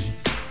 40.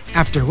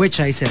 After which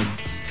I said,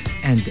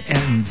 and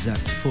ends at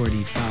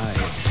 45.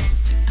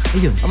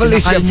 Ayun, At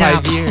least you sinakal have niya 5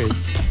 ako. years.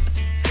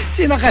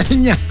 Sinakal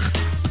niya ako.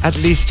 At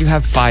least you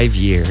have 5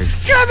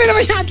 years. Grabe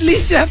naman yung at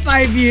least you have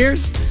 5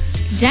 years.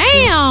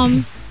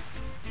 Damn.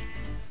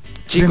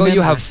 Chico,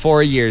 you Remember. have 4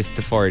 years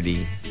to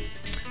 40.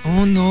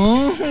 Oh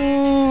no.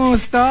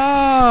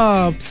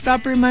 Stop.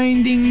 Stop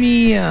reminding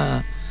me.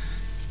 More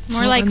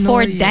So like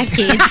 4 annoying.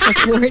 decades to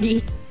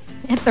 40.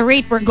 At the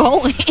rate we're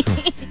going.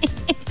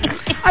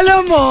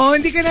 Alam mo,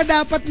 hindi ka na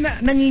dapat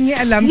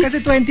nangingialam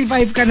kasi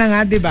 25 ka na nga,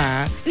 di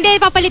ba?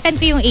 Hindi, papalitan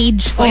ko yung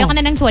age ko. Oh. Ayoko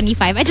na ng 25.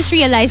 I just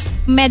realized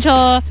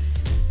medyo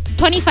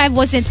 25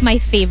 wasn't my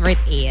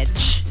favorite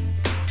age.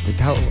 But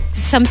how?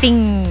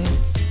 Something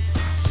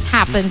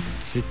happened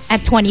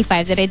at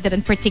 25 that I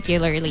didn't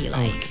particularly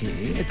like.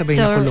 Okay. Ito ba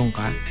yung So, nakulong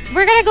ka?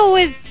 We're gonna go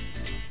with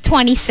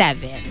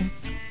 27.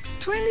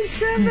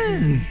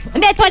 27.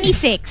 Hindi,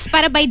 26.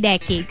 Para by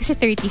decade. Kasi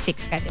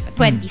 36 ka, diba?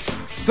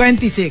 26.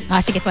 26.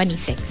 Ah, sige,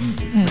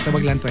 26. Basta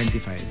wag lang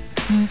 25.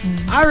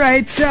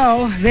 Alright,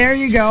 so there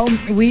you go.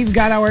 We've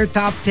got our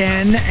top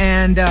 10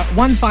 and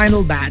one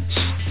final batch.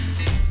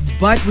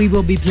 But we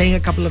will be playing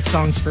a couple of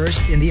songs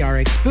first in the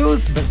RX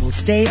booth, but we'll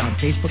stay on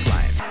Facebook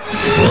Live.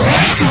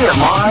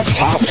 TMR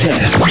Top 10.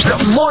 The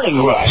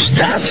Morning Rush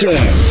Top 10.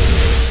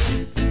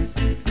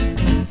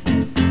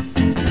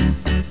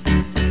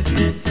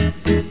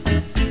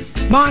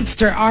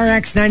 Monster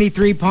RX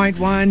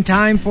 93.1.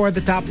 Time for the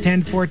top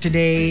 10 for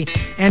today.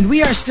 And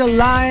we are still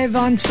live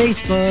on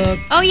Facebook.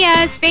 Oh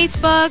yes,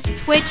 Facebook,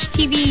 Twitch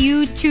TV,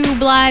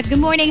 YouTube Live. Good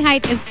morning,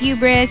 Height of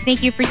Hubris.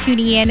 Thank you for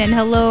tuning in, and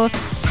hello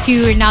to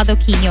Ronaldo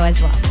Quino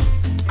as well.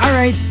 All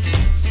right.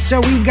 So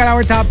we've got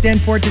our top 10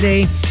 for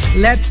today.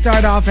 Let's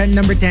start off at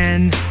number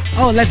 10.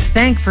 Oh, let's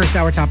thank first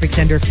our topic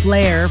sender,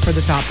 Flair, for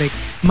the topic.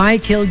 My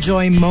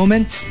Killjoy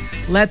Moments.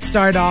 Let's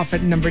start off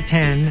at number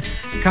 10.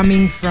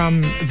 Coming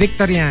from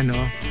Victoriano.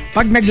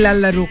 Pag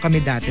naglalaro kami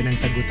dati ng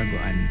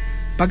tagu-taguan,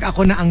 pag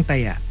ako na ang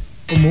taya,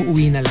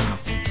 umuwi na lang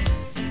ako.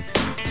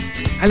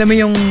 Alam mo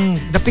yung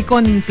the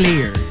picon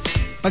player,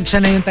 pag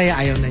siya na yung taya,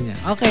 ayaw na niya.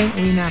 Okay,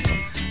 uwi na ako.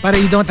 Para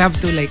you don't have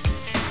to like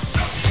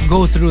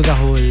go through the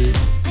whole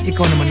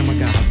ikaw naman na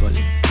maghahabol.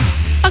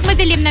 Pag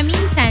madilim na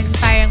minsan,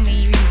 parang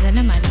may reason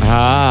naman.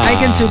 I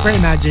can super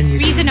imagine you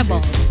doing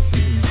Reasonable. this.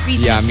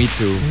 Reasonable. Yeah, me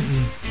too.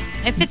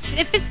 If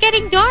it's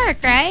getting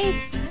dark, right?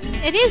 I mean,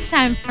 it is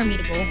time for me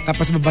to go home.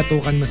 Tapos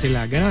babatukan mo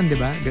sila. Ganon, di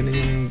ba?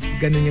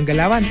 Ganon yung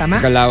galawan.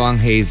 Tama?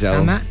 Kalawang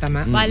Hazel.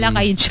 Tama. Wala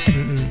kayo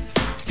dyan.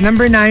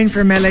 Number 9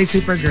 for Melay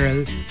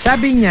Supergirl.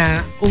 Sabi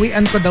niya,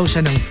 uwian ko daw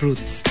siya ng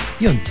fruits.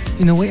 Yun,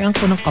 inuwian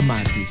ko ng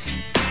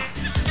kamatis.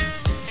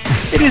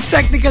 It is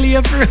technically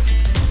a fruit.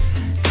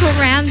 So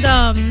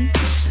random.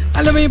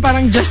 Alam mo yung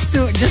parang just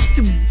to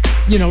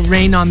you know,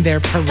 rain on their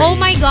parade. Oh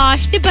my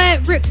gosh, diba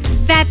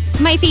that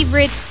my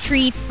favorite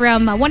treat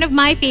from one of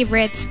my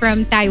favorites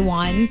from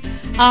Taiwan,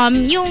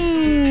 yung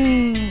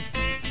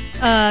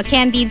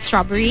candied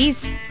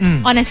strawberries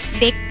on a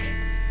stick.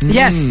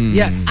 Yes.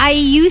 I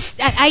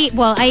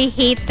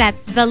hate that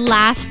the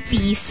last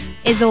piece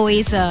is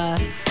always a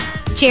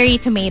cherry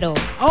tomato.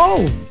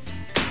 Oh,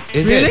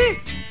 Is really? it?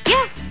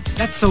 Yeah,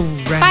 That's so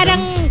random.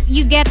 parang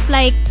you get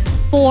like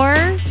 4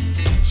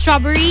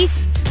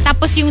 strawberries,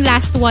 tapos yung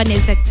last one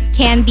is a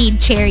candied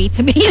cherry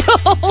tomato.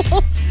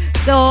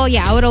 So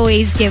yeah, I would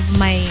always give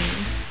my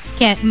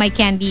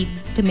candied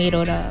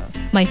tomato to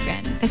my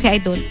friend kasi I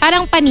don't,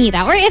 parang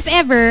panira, or if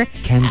ever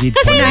Candied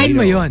kasi Unahin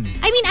mo tomato. yun.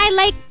 I mean, I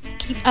like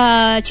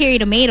cherry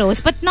tomatoes,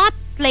 but not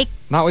like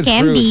Not with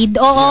candied.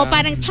 fruit. Oo, Yeah.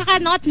 parang tsaka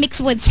not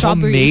mixed with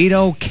strawberries.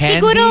 Tomato candy?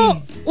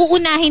 Siguro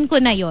uunahin ko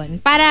na yon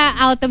para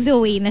out of the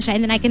way na siya,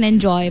 and then I can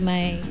enjoy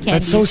my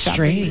candied That's so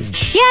strawberries.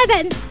 strange.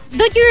 Yeah,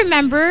 don't you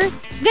remember?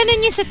 Ganun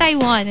yun sa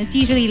Taiwan. It's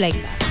usually like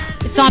that.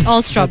 It's not all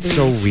strawberries.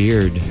 That's so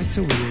weird. That's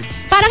so weird.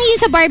 Parang yun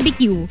sa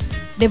barbecue.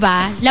 'Di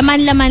ba?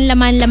 Laman,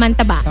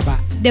 taba. Taba.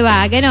 'Di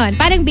ba? Ganon.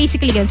 Parang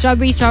basically ganun.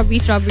 Strawberry,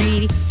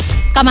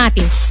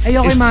 kamatis.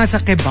 Ayoko yung mga sa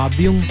kebab,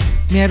 yung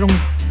merong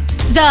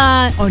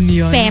The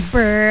onion.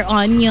 pepper,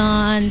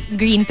 onions,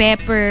 green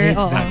pepper. Hate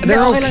Oo. that. Hindi,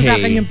 They're okay lang sa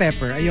okay. akin yung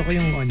pepper. Ayoko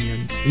yung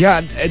onions. Yeah,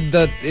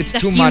 it's The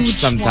too much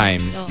huge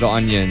sometimes. ones, oh. The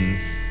onions.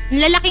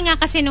 Lalaki nga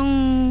kasi nung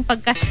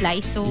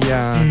pagka-slice. So,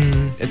 Yeah,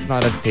 it's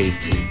not as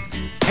tasty.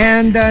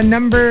 And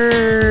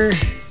number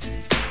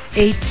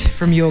 8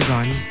 from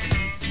Yogon.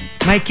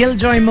 My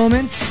Killjoy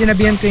moments,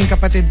 sinabihan ko yung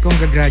kapatid kong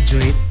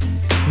gagraduate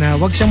na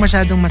wag siyang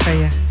masyadong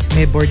masaya.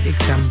 May board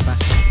exam pa.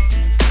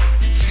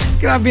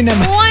 Grabe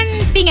naman. one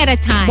thing at a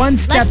time. One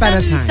step Let at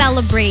a them time.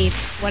 celebrate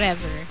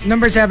whatever.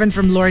 Number 7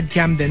 from Lord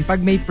Camden.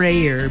 Pag may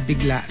prayer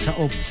bigla sa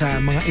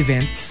mga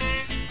events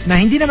na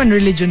hindi naman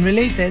religion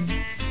related,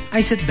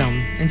 I sit down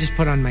and just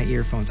put on my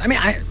earphones. I mean,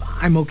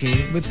 I'm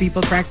okay with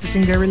people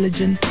practicing their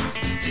religion.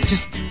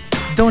 Just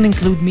don't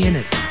include me in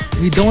it.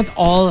 We don't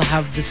all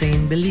have the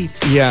same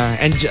beliefs. Yeah,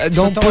 and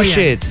don't Totoo push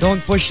yan. it.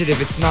 Don't push it if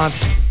it's not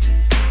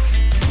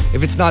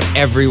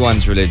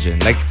everyone's religion.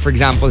 Like, for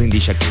example, hindi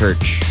siya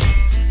church.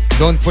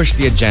 don't push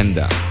the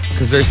agenda.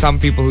 Because there's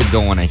some people who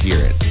don't want to hear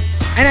it.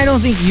 And I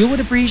don't think you would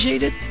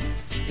appreciate it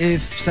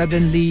if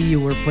suddenly you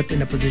were put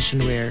in a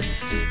position where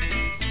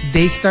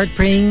they start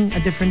praying a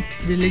different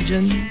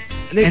religion.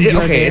 And you're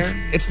okay, there.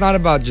 it's not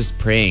about just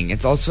praying.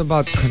 It's also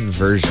about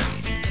conversion.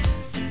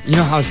 You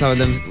know how some of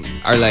them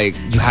are like,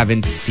 you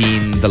haven't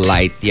seen the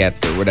light yet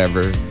or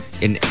whatever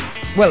in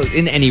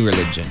any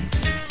religion.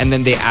 And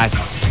then they ask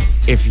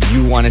if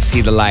you want to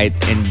see the light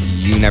and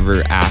you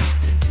never asked.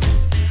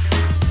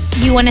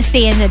 You want to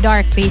stay in the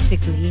dark,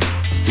 basically.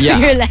 So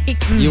you're like...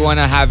 You want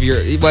to have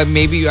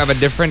maybe you have a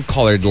different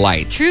colored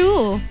light.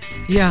 True.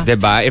 Yeah.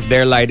 Diba? If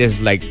their light is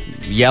like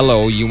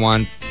yellow, you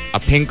want a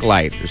pink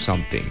light or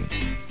something,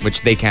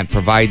 which they can't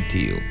provide to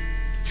you.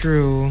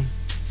 True.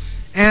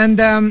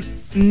 And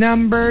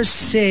number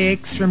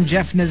 6 from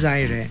Jeff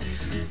Nazaire.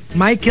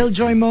 My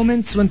killjoy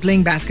moments when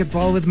playing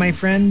basketball with my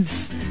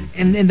friends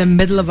in the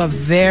middle of a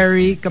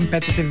very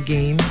competitive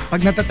game.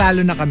 Pag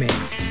natatalo na kami,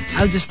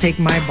 I'll just take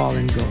my ball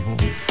and go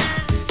home.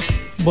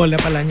 Bola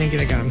pala niyang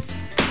ginagamit.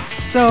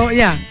 So,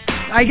 yeah.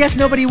 I guess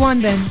nobody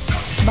won then.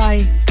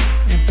 Bye.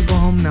 I have to go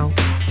home now.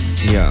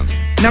 Yeah.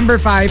 Number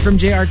 5 from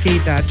JR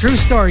Keita. True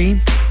story,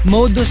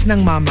 modus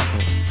ng mama ko.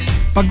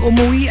 Pag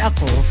umuwi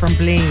ako from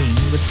playing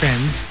with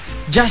friends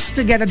just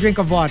to get a drink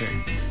of water,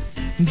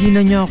 hindi na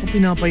niya ako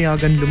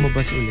pinapayagan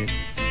lumabas ulit.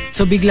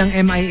 So biglang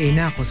MIA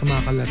na ako sa mga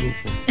kalaro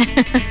ko.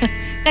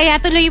 Kaya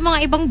tuloy yung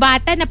mga ibang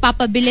bata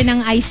napapabili ng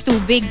ice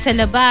tubig sa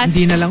labas.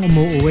 Hindi na lang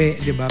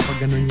umuuwi, di ba?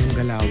 Pag ganun yung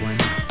galawan.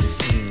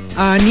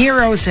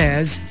 Nero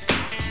says,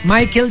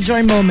 my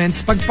killjoy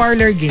moments pag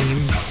parlor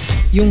game,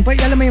 yung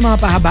alam mo yung mga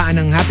pahabaan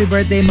ng happy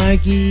birthday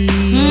Markki.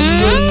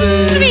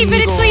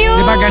 Favorite ko yun.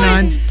 Di ba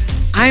ganon?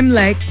 I'm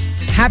like,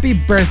 happy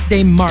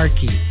birthday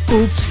Markki.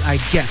 Oops, I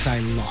guess I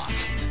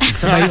lost.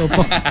 Sabay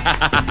upo.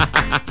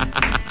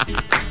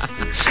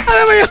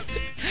 Alam mo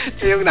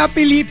yung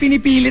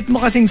pinipilit mo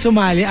kasing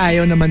sumali,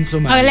 ayaw naman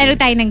sumali. Laro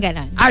tayo ng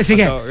ganon.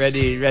 Sige. So,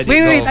 ready,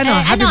 Wait, go.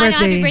 happy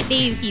birthday. Happy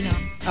birthday, sino?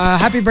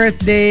 Happy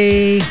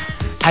birthday,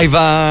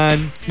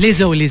 Ivan.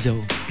 Lizzo. Lizzo.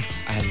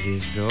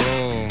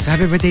 So,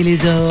 happy birthday,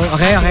 Lizzo.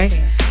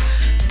 Okay.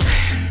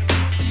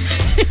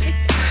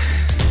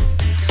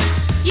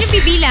 Yun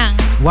bibilang.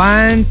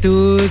 1,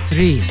 2,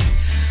 3.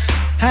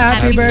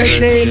 Happy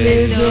birthday,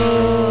 Lizzo.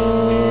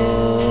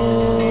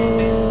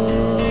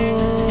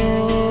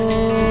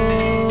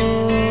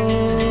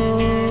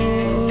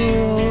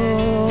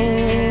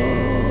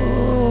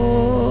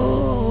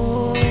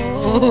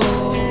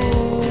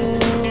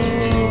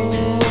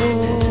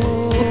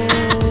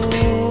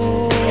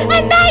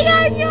 Ang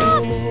daya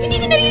nyo! Hindi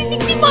ko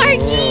narinig si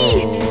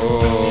Markki!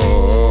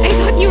 I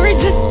thought you were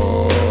just...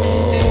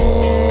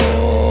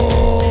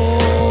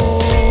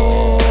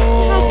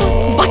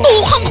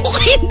 Batukan ko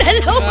kayong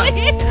dalawa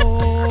eh.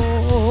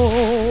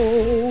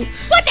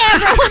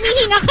 Whatever,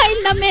 humihinga ka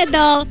in the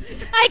middle.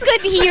 I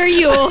could hear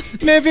you.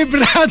 May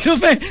vibrato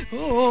pa.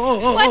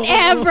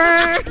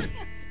 Whatever.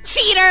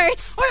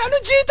 Cheaters! Ay, ano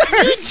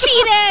cheaters? You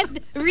cheated!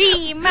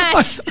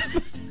 Rematch!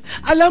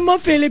 Alam mo,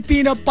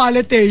 Filipino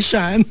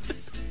politician.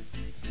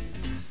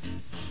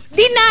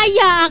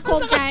 Dinaya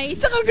ako, guys.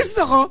 Tsaka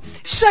gusto ko,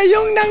 siya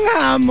yung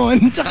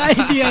nanghamon. Tsaka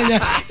idea niya,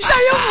 siya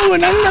yung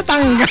unang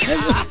natanggal.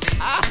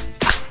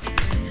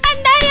 Ang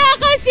daya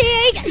kasi,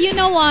 you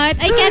know what?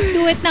 I can't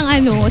do it ng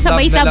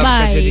sabay-sabay.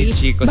 Love kasi ni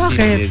Chico si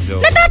Bakit? Lizzo.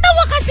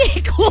 Natatawa kasi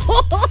ko.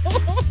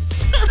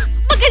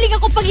 Magaling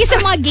ako pag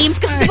isa mga games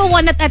kasi diba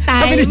one at a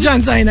time. Sabi ni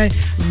John Sinai,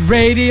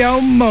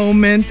 radio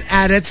moment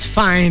at its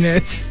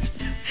finest.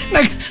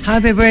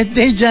 Happy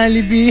birthday,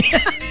 Jollibee.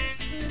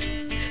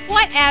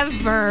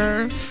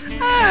 Whatever.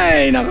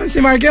 Ay, naku, si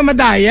Markki ang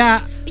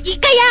madaya.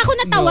 Kaya ako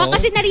natawa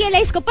kasi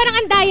na-realize ko parang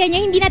ang daya niya,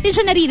 hindi natin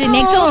siya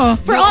naririnig. So,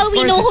 for all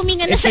we know,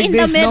 huminga na siya in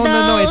the middle.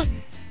 No.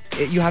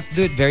 You have to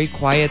do it very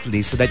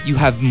quietly so that you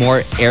have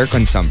more air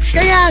consumption.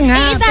 Kaya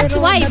nga. That's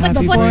why.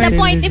 But what's the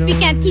point if we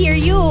can't hear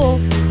you?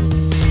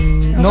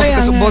 No,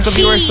 because both of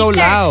you are so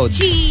loud.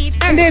 Cheater.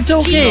 Hindi, it's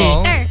okay.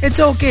 Cheater. It's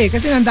okay.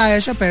 Kasi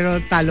nandaya siya pero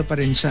talo pa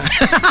rin siya.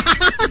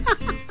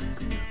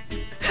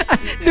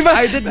 Diba?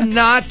 I did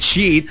not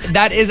cheat.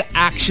 That is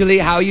actually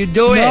how you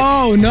do it.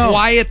 No.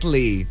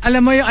 Quietly.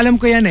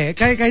 Alam ko yan eh.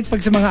 Kahit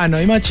pag sa mga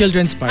yung mga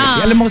children's party.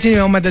 Alam mo kung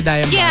sino yung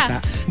madadayang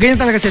bata. Ganyan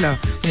talaga sila.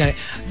 Kunyari,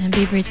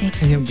 Happy birthday.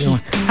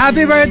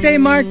 Happy birthday,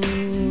 Mark.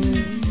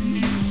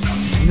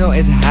 No,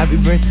 it's happy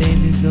birthday,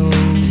 Lizzo.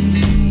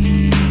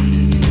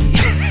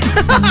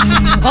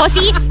 Oh,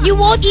 see, you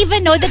won't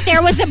even know that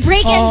there was a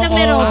break in the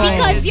middle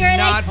because you're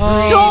like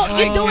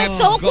you do it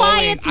so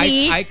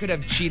quietly. I could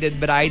have cheated,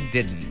 but I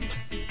didn't.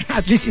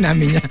 At least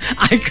sinabi niya,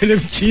 I could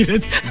have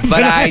cheated.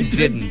 But I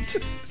didn't.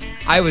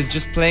 I was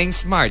just playing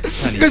smart,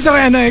 honey. Gusto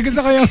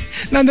ko yung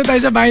nandun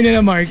tayo sa bahay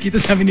nila Markki,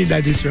 tapos sabi ni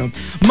Daddy's Room,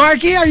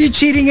 Markki, are you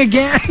cheating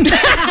again?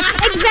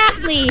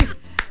 Exactly.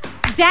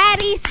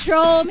 Daddy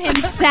Strom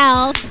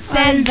himself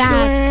said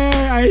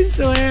I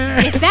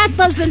swear. If that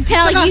doesn't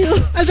tell you.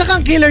 At saka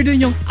ang killer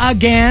dun yung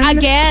again.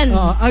 Again.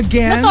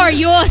 Again.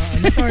 Notorious.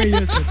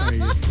 Notorious.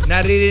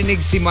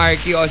 Naririnig si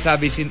Markki o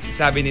sabi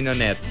ni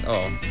Nonette.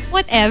 Oh.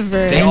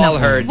 Whatever. They all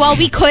heard. Well,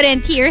 we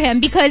couldn't hear him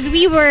because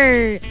we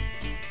were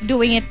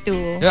doing it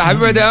too. Yeah,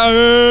 happy birthday.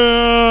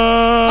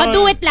 Oh,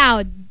 do it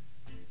loud.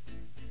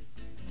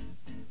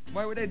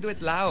 Why would I do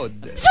it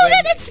loud? So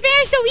that it's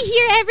fair so we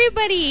hear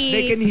everybody.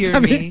 They can hear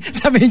me.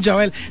 Sabi ni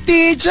Joel,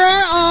 Teacher,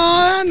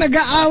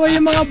 nag-aaway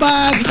yung mga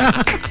bata.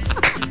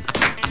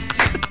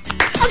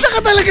 At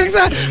saka talagang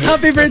sa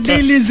Happy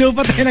Birthday Lizzo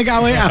pa tayo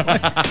nag-aaway-aaway.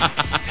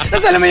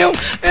 Tapos alam mo yung,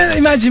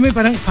 imagine mo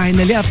parang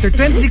finally after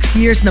 26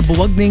 years na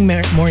buwag na yung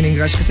morning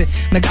rush kasi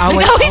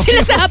nag-aaway. Nag-aaway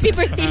sila sa Happy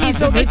Birthday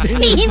Lizzo.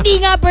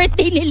 Hindi nga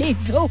birthday ni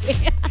Lizzo.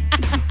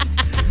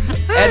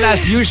 And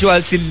as usual,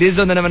 si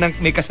Lizzo na naman ang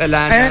may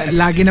kasalanan.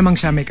 Lagi namang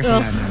siya may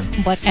kasalanan.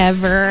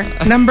 Whatever.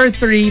 Number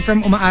 3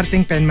 from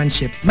umaarting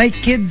penmanship. My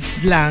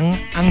kids lang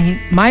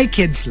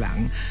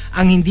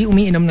ang hindi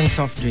umiinom ng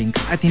soft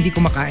drinks at hindi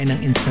kumakain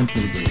ng instant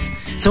noodles.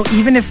 So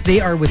even if they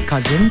are with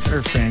cousins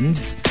or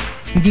friends,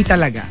 hindi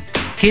talaga.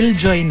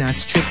 Killjoy na,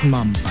 strict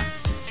mom pa.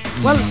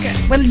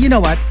 Well, you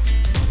know what?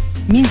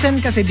 Minsan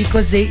kasi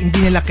because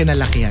hindi nila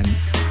kinalakihan,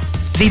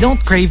 they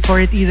don't crave for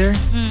it either.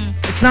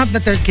 It's not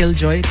that they're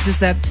killjoy. It's just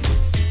that,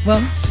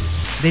 well,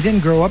 they didn't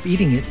grow up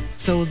eating it.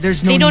 So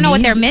there's no They don't know what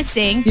need. they're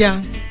missing.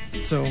 Yeah.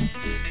 So,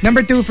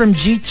 number 2 from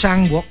G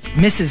Changwook,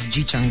 Mrs.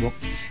 G Changwook.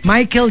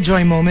 My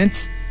killjoy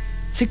moments,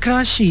 si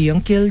Crushy, ang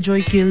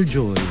killjoy.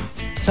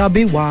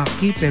 Sabi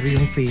wacky pero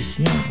yung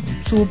face niya,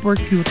 super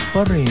cute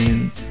pa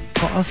rin.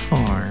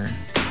 Kaasar.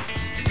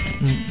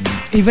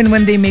 Even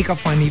when they make a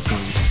funny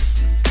face.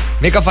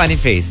 Make a funny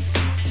face.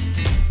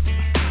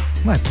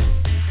 What?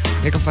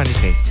 Make a funny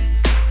face.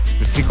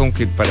 Let's see kung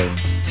cute pa rin.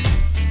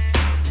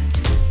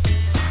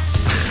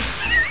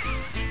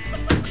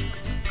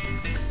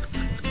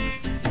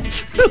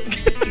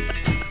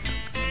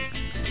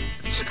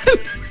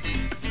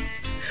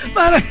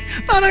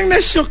 Parang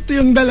na-shock to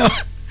yung dalawa.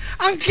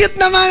 Ang cute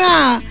naman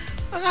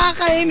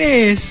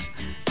Nakakainis.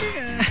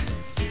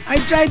 I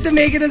tried to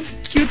make it as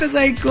cute as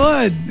I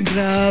could.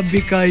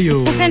 Grabe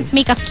kayo. Doesn't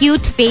make a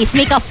cute face,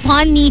 make a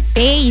funny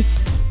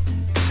face.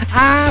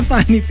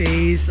 Funny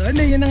face.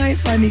 Yun na nga yung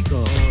funny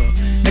ko.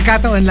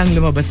 Nagkataon lang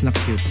lumabas na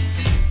cute.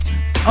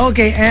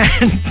 Okay,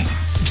 and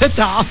the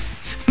top,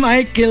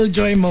 my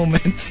killjoy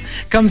moments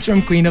comes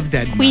from Queen of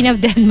Deadma. Queen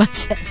of Deadma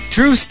says.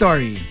 True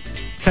story.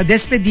 Sa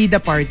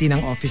despedida party ng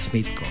office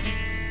mate ko,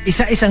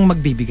 isa-isang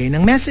magbibigay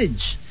ng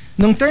message.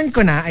 Nung turn ko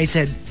na, I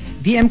said,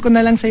 DM ko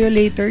na lang sa'yo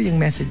later yung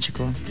message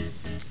ko.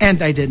 And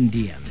I didn't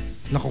DM.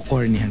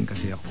 Nakukornihan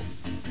kasi ako.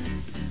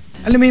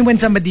 Alam mo yung when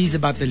somebody is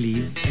about to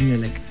leave and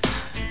you're like,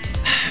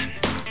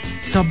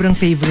 sobrang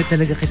favorite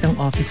talaga kitang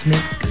office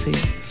mate kasi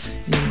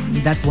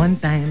that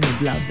one time,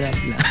 blah, blah,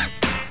 blah.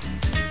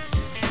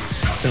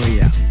 So,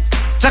 yeah.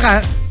 Tsaka,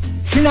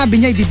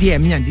 sinabi niya,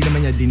 i-DM niya. Hindi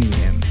naman niya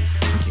din-DM.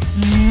 Okay.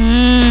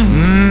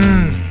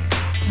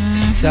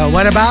 So,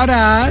 what about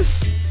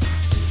us?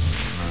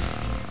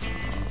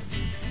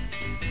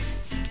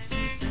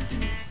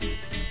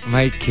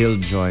 My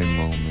killjoy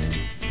moment.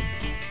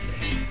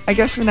 I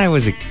guess when I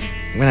was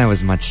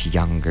much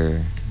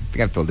younger, I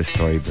think I've told this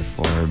story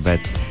before,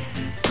 but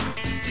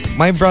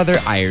my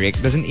brother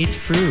Eric doesn't eat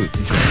fruit.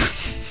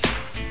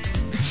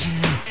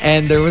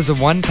 And there was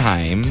one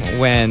time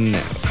when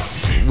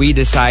we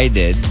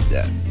decided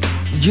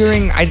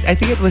during, I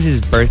think it was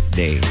his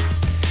birthday,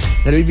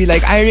 that we'd be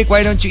like, Eric,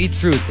 why don't you eat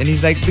fruit? And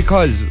he's like,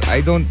 because I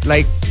don't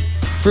like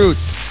fruit.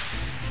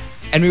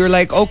 And we were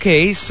like,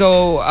 okay,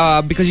 so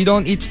because you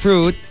don't eat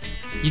fruit,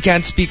 you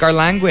can't speak our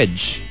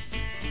language.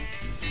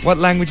 What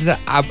language is that?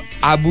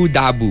 Abu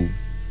Dhabu.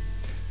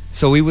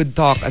 So we would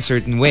talk a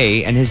certain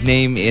way, and his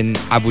name in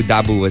Abu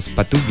Dhabu was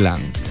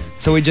Patuglang.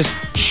 So we just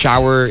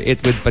shower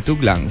it with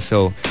Patuglang.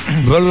 So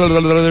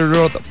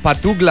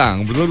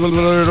Patuglang,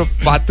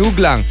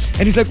 Patuglang.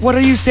 And he's like, what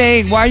are you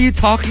saying? Why are you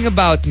talking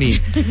about me?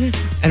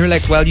 And we're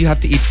like, well, you have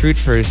to eat fruit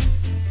first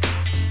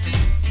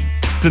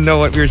to know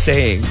what we're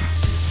saying.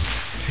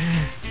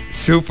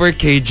 Super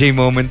KJ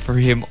moment for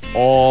him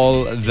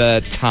all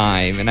the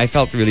time. And I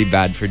felt really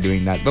bad for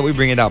doing that. But we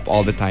bring it up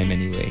all the time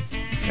anyway.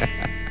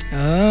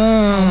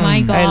 Oh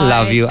my God. I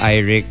love you,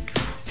 Eric.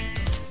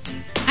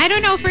 I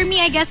don't know. For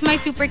me, I guess my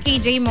super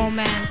KJ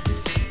moment.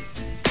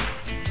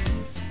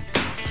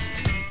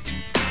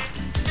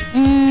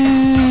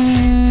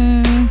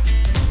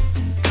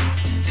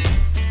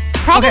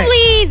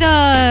 Probably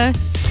the...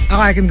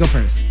 Okay, I can go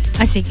first.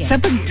 Sige. Sa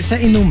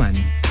inuman,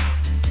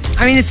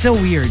 I mean, it's so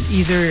weird.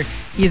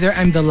 Either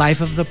I'm the life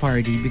of the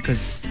party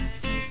because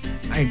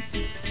I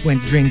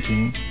went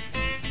drinking,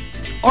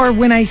 or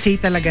when I say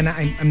talaga na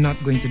I'm not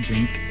going to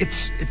drink,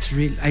 it's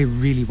real. I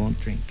really won't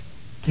drink,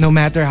 no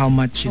matter how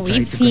much you try to.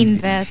 We've seen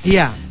this.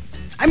 Yeah,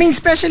 I mean,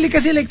 especially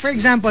kasi like for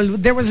example,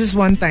 there was this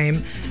one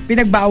time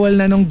pinagbawal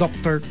na nung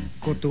doctor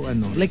ko to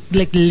like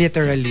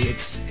literally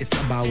it's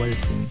a bowel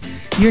thing.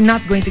 You're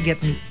not going to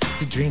get me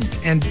to drink,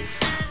 and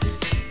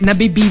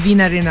nabibivi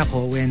na rin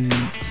ako when,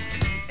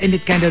 and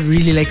it kind of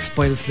really like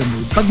spoils the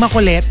mood. Pag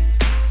makulit,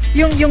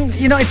 you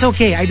know, it's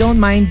okay. I don't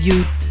mind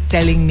you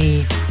telling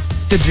me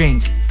to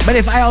drink. But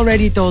if I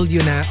already told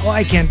you na, oh,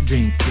 I can't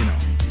drink, you know,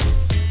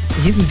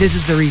 this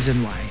is the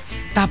reason why.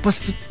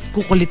 Tapos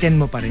kukulitin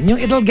mo pa rin.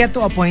 Yung it'll get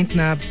to a point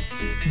na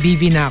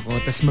BV na ako,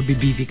 tas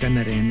mabibivi ka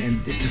na rin,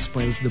 and it just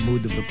spoils the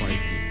mood of the party.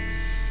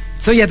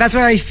 So yeah, that's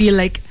where I feel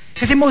like,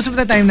 kasi most of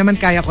the time naman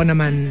kaya ko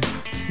naman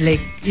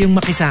like yung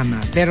makisama.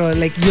 Pero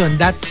like yun,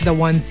 that's the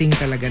one thing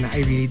talaga na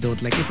I really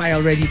don't like. If I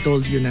already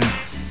told you na,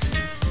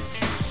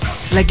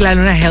 like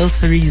lalo na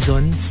health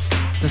reasons,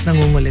 tas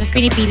nangungulit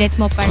ka pinipilit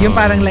mo pa rin. Yung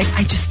parang like,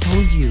 I just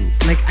told you,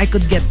 like I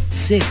could get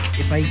sick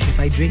if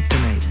I drink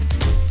tonight.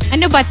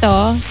 Ano ba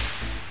to?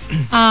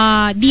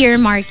 Dear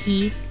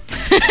Markki.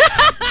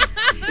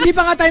 Hindi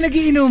pa nga tayo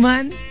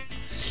nagiinuman.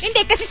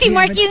 Hindi, kasi si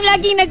Markki yung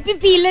laging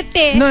nagpipilit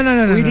eh. No.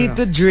 We need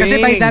to drink. Kasi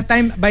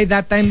by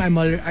that time,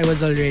 I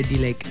was already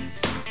like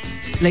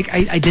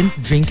I didn't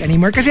drink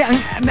anymore. Kasi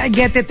I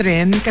get it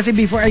rin. Kasi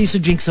before I used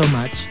to drink so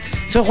much.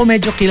 So kung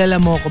medyo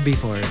kilala mo ako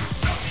before,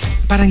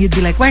 parang you'd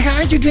be like, why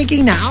aren't you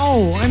drinking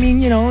now? I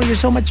mean, you know, you're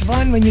so much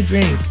fun when you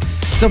drink.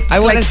 So I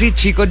want to see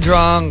Chico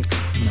drunk.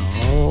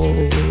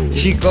 No.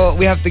 Chico,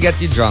 we have to get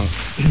you drunk.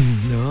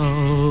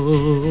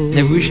 No.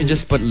 Maybe we should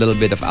just put a little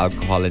bit of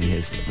alcohol in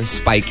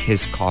spike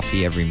his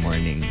coffee every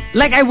morning.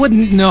 Like I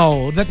wouldn't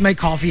know that my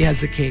coffee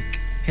has a kick.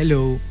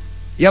 Hello.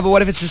 Yeah, but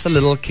what if it's just a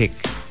little kick?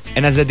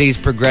 And as the days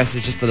progress,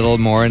 it's just a little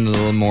more and a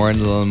little more and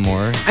a little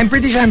more. I'm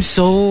pretty sure I'm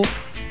so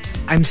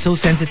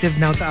sensitive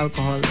now to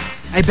alcohol.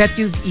 I bet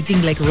you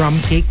eating like rum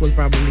cake will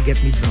probably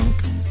get me drunk.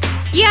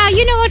 Yeah,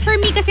 you know what? For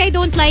me, kasi I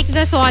don't like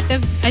the thought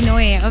of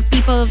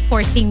people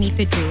forcing me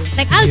to drink.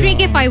 Like, I'll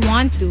drink if I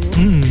want to.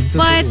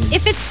 But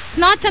if it's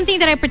not something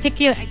that I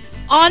particularly...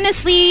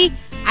 Honestly,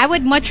 I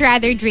would much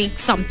rather drink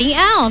something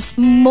else.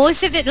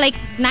 Most of it, like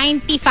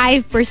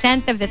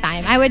 95% of the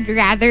time, I would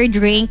rather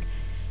drink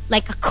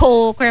like a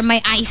Coke or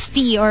my iced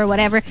tea or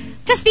whatever.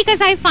 Just because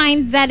I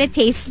find that it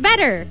tastes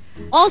better.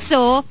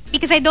 Also,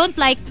 because I don't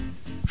like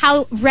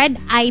how red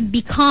I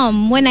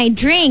become when I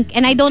drink.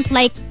 And I don't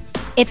like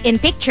it in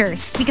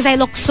pictures because I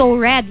look so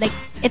red. Like,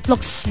 it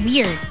looks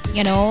weird,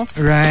 you know?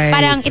 Right.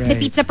 Parang it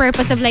defeats the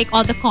purpose of like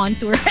all the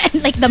contour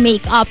and like the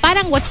makeup.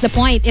 Parang what's the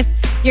point if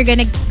you're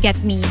gonna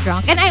get me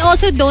drunk? And I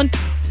also don't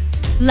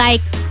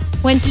like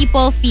when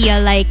people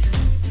feel like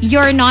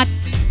you're not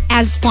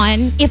as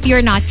fun if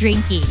you're not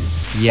drinking.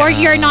 Yeah. Or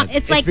you're not.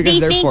 It's like because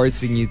they think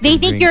forcing you to they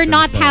think drink you're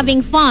not themselves.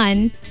 having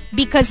fun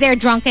because they're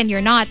drunk and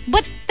you're not.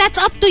 But that's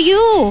up to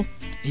you.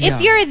 Yeah.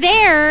 If you're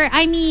there,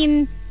 I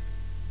mean,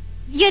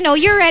 you know,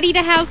 you're ready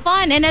to have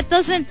fun, and it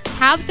doesn't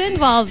have to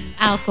involve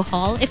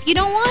alcohol if you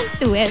don't want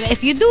to.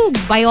 If you do,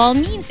 by all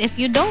means. If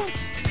you don't,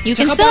 you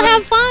can still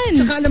have fun.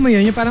 Tsaka alam mo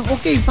yun, yung parang,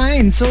 okay,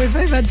 fine. So if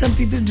I've had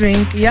something to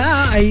drink, yeah,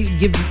 I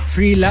give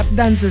free lap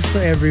dances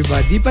to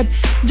everybody. But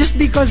just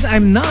because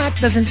I'm not,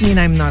 doesn't mean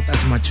I'm not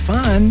as much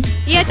fun.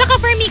 Yeah, tsaka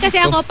for me kasi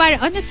ako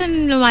parang, ano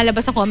saan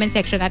lumalabas sa comment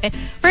section natin?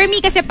 For me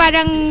kasi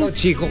parang... Ikaw,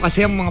 Chico,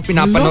 kasi ang mga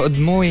pinapanood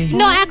mo eh.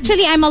 No,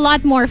 actually, I'm a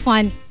lot more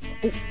fun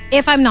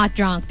if I'm not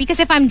drunk. Because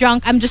if I'm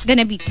drunk, I'm just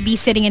gonna be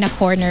sitting in a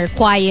corner,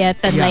 quiet,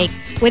 and like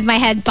with my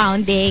head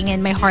pounding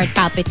and my heart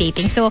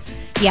palpitating. So,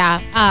 yeah,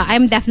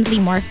 I'm definitely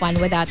more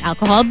fun without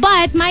alcohol.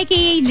 But my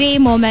KJ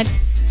moment,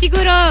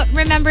 siguro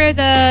remember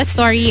the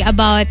story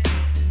about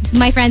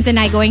my friends and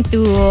I going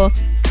to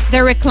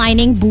the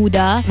reclining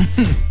Buddha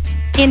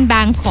in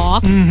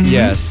Bangkok.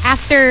 Yes.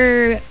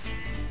 After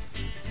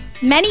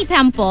many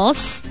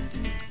temples,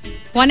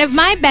 one of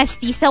my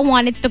besties still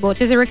wanted to go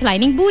to the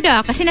reclining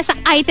Buddha kasi nasa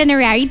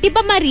itinerary. Di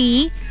ba,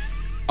 Marie?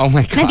 Oh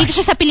my gosh. Nandito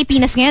siya sa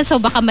Pilipinas ngayon, so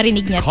baka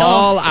marinig niya to.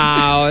 Call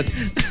out.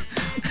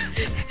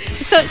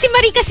 So, si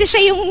Marie kasi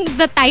siya yung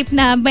the type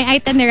na may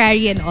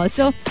itinerary and all.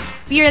 So,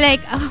 we were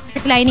like, oh,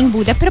 reclining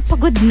Buddha. Pero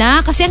pagod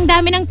na kasi ang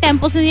dami ng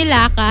temples na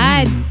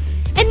nilakad.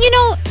 And you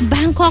know,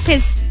 Bangkok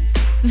is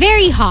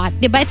very hot.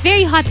 Diba? It's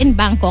very hot in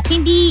Bangkok.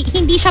 Hindi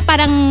siya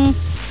parang,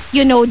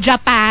 you know,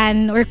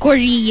 Japan or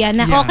Korea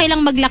na okay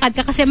lang maglakad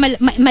ka kasi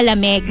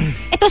malamig.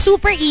 Ito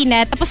super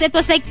init. Tapos it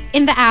was like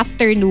in the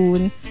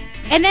afternoon.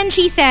 And then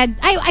she said,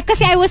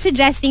 kasi I was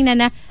suggesting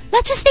na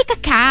let's just take a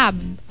cab.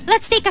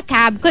 Let's take a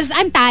cab because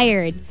I'm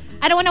tired.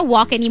 I don't want to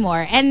walk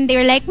anymore. And they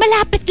were like,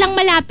 malapit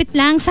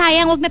lang.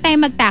 Sayang, wag na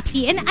tayo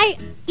mag-taxi. And I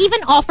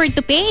even offered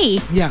to pay.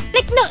 Yeah.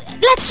 Like, no,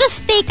 let's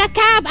just take a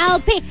cab. I'll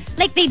pay.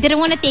 Like, they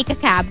didn't want to take a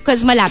cab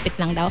because malapit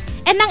lang daw.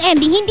 And ang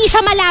ending, hindi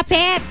siya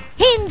malapit.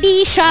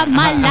 Hindi siya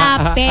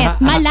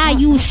malapit.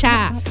 Malayo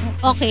siya.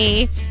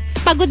 Okay?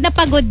 Pagod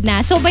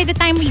na. So, by the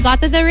time we got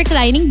to the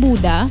reclining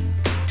Buddha,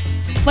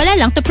 wala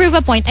lang. To prove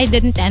a point, I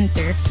didn't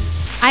enter.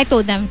 I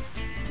told them,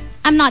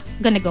 I'm not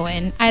gonna go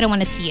in. I don't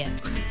want to see it.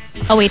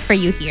 I'll wait for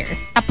you here.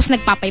 Tapos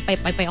nagpapay-pay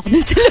ako dun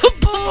sa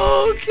loob.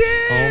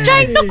 Okay.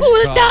 Trying to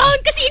cool down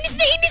kasi inis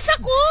na inis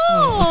ako.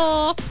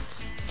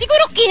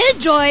 Siguro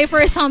killjoy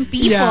for some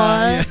people.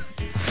 Yeah.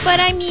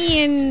 But I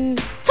mean,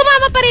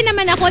 sumama pa rin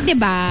naman ako,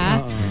 diba?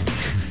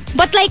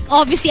 But like,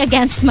 obviously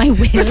against my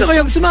will. Gusto ko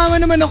yung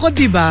sumama naman ako,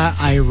 di ba?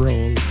 I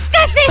roll.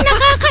 Kasi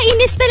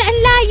nakakainis talaga. Ang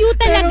layo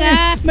talaga.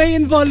 Pero may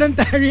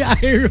involuntary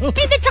eye roll.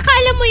 Hindi, tsaka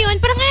alam mo yun,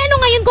 parang ano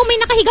ngayon kung may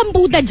nakahigang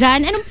Buddha dyan,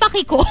 anong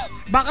paki ko?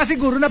 Baka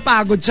siguro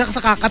napagod siya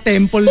sa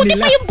kaka-temple Buti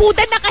nila. pa yung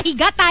Buddha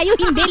nakahiga, tayo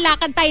hindi,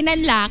 lakad tayo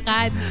ng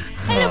lakad.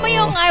 Alam mo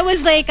yung, I was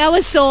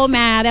so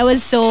mad. I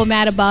was so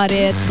mad about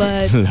it.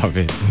 But, Love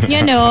it. you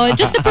know,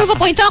 just to prove a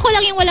point. So ako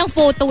lang yung walang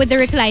photo with the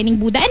reclining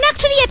Buddha. And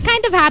actually, it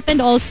kind of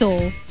happened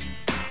also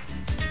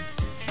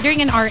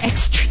during an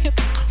RX trip.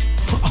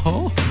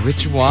 Oh.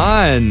 Which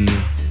one?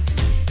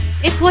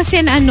 It was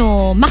in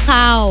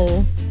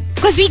Macau.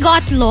 Because we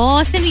got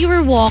lost and we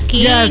were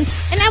walking.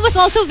 Yes. And I was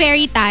also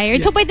very tired.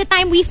 Yeah. So by the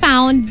time we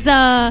found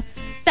the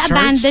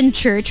abandoned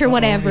church or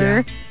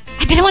whatever,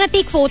 I didn't want to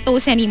take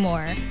photos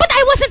anymore. But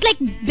I wasn't like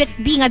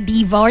being a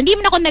diva or hindi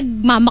man ako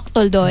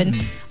nagmamaktol doon.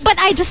 But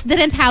I just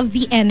didn't have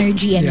the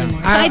energy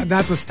anymore.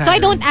 That was so I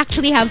don't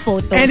actually have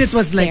photos. And it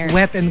was like there.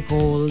 wet and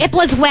cold. It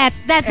was wet.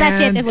 That's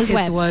it. It was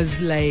wet. It was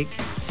like,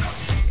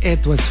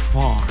 it was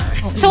far.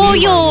 So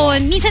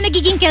yun, minsan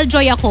nagiging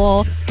killjoy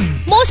ako.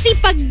 Mostly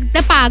pag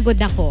napagod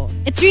ako.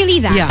 It's really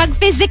that. Yeah. Pag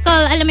physical,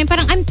 alam mo,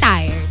 parang I'm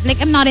tired.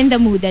 Like I'm not in the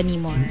mood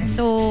anymore.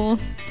 So,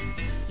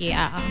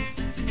 yeah.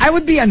 I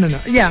would be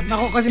yeah,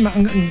 ako kasi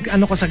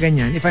ano ko sa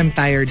ganyan, if I'm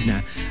tired na,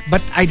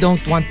 but I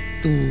don't want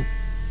to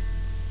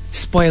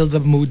spoil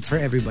the mood for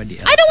everybody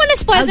else. I don't want to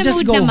spoil I'll the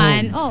just mood go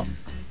naman. home.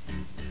 Oh.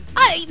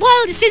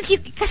 Well, since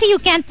kasi you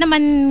can't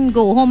naman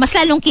go home, mas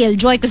lalong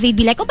killjoy because they'd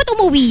be like, oh, ba't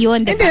umuwi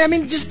yun? And then, I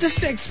mean, just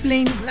to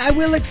explain, I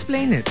will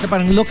explain it. Na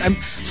parang, look, I'm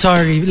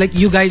sorry, like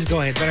you guys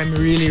go ahead, but I'm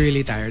really,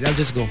 really tired. I'll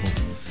just go home.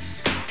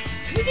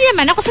 Hindi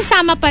naman, ako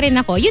sasama pa rin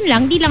ako. Yun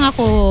lang, di lang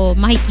ako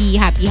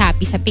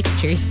makiki-happy-happy sa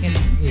pictures.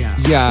 Ganun. Yeah.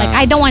 Yeah. Like,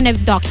 I don't want to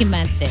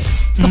document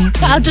this.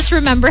 I'll just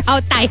remember how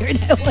tired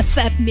I was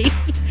that day.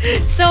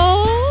 So,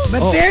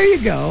 But there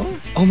you go.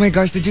 Oh my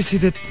gosh, did you see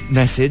that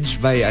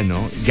message by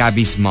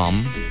Gabby's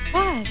mom?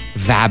 what?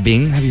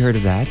 Vabbing. Have you heard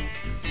of that?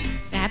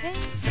 Rabbit?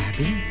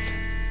 Vabbing?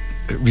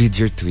 Read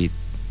your tweet.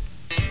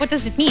 What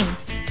does it mean?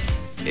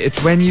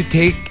 It's when you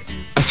take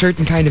a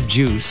certain kind of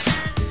juice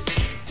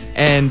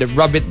and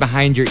rub it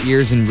behind your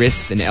ears and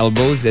wrists and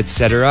elbows,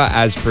 etc.,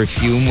 as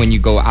perfume when you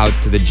go out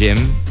to the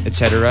gym,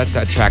 etc.,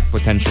 to attract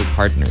potential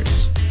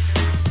partners.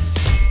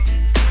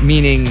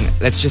 Meaning,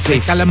 let's just say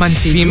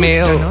Calamansi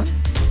female juice,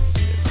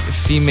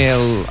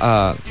 female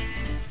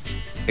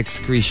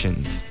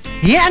excretions.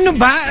 Yeah, ano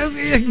ba?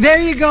 There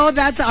you go.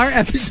 That's our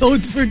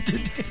episode for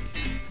today.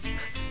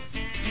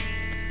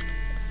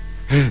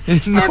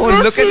 No,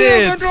 look at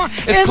it.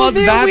 It's called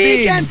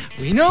vabbing.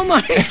 We know,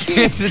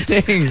 Markki. It's the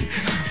thing.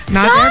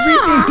 Not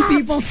everything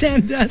people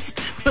send us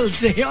will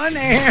say on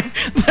air.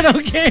 But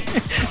okay.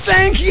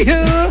 Thank you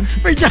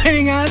for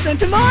joining us. And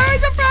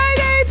tomorrow's a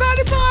Friday.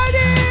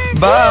 Party.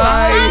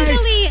 Bye.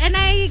 Actually, and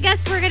I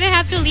guess we're gonna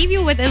have to leave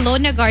you with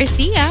Ilona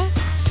Garcia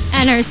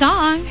and her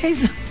song.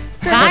 Hazel,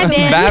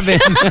 Vibin. Vabbing.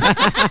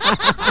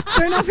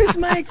 turn off his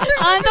mic.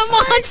 On the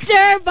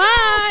Monster.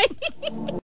 Bye.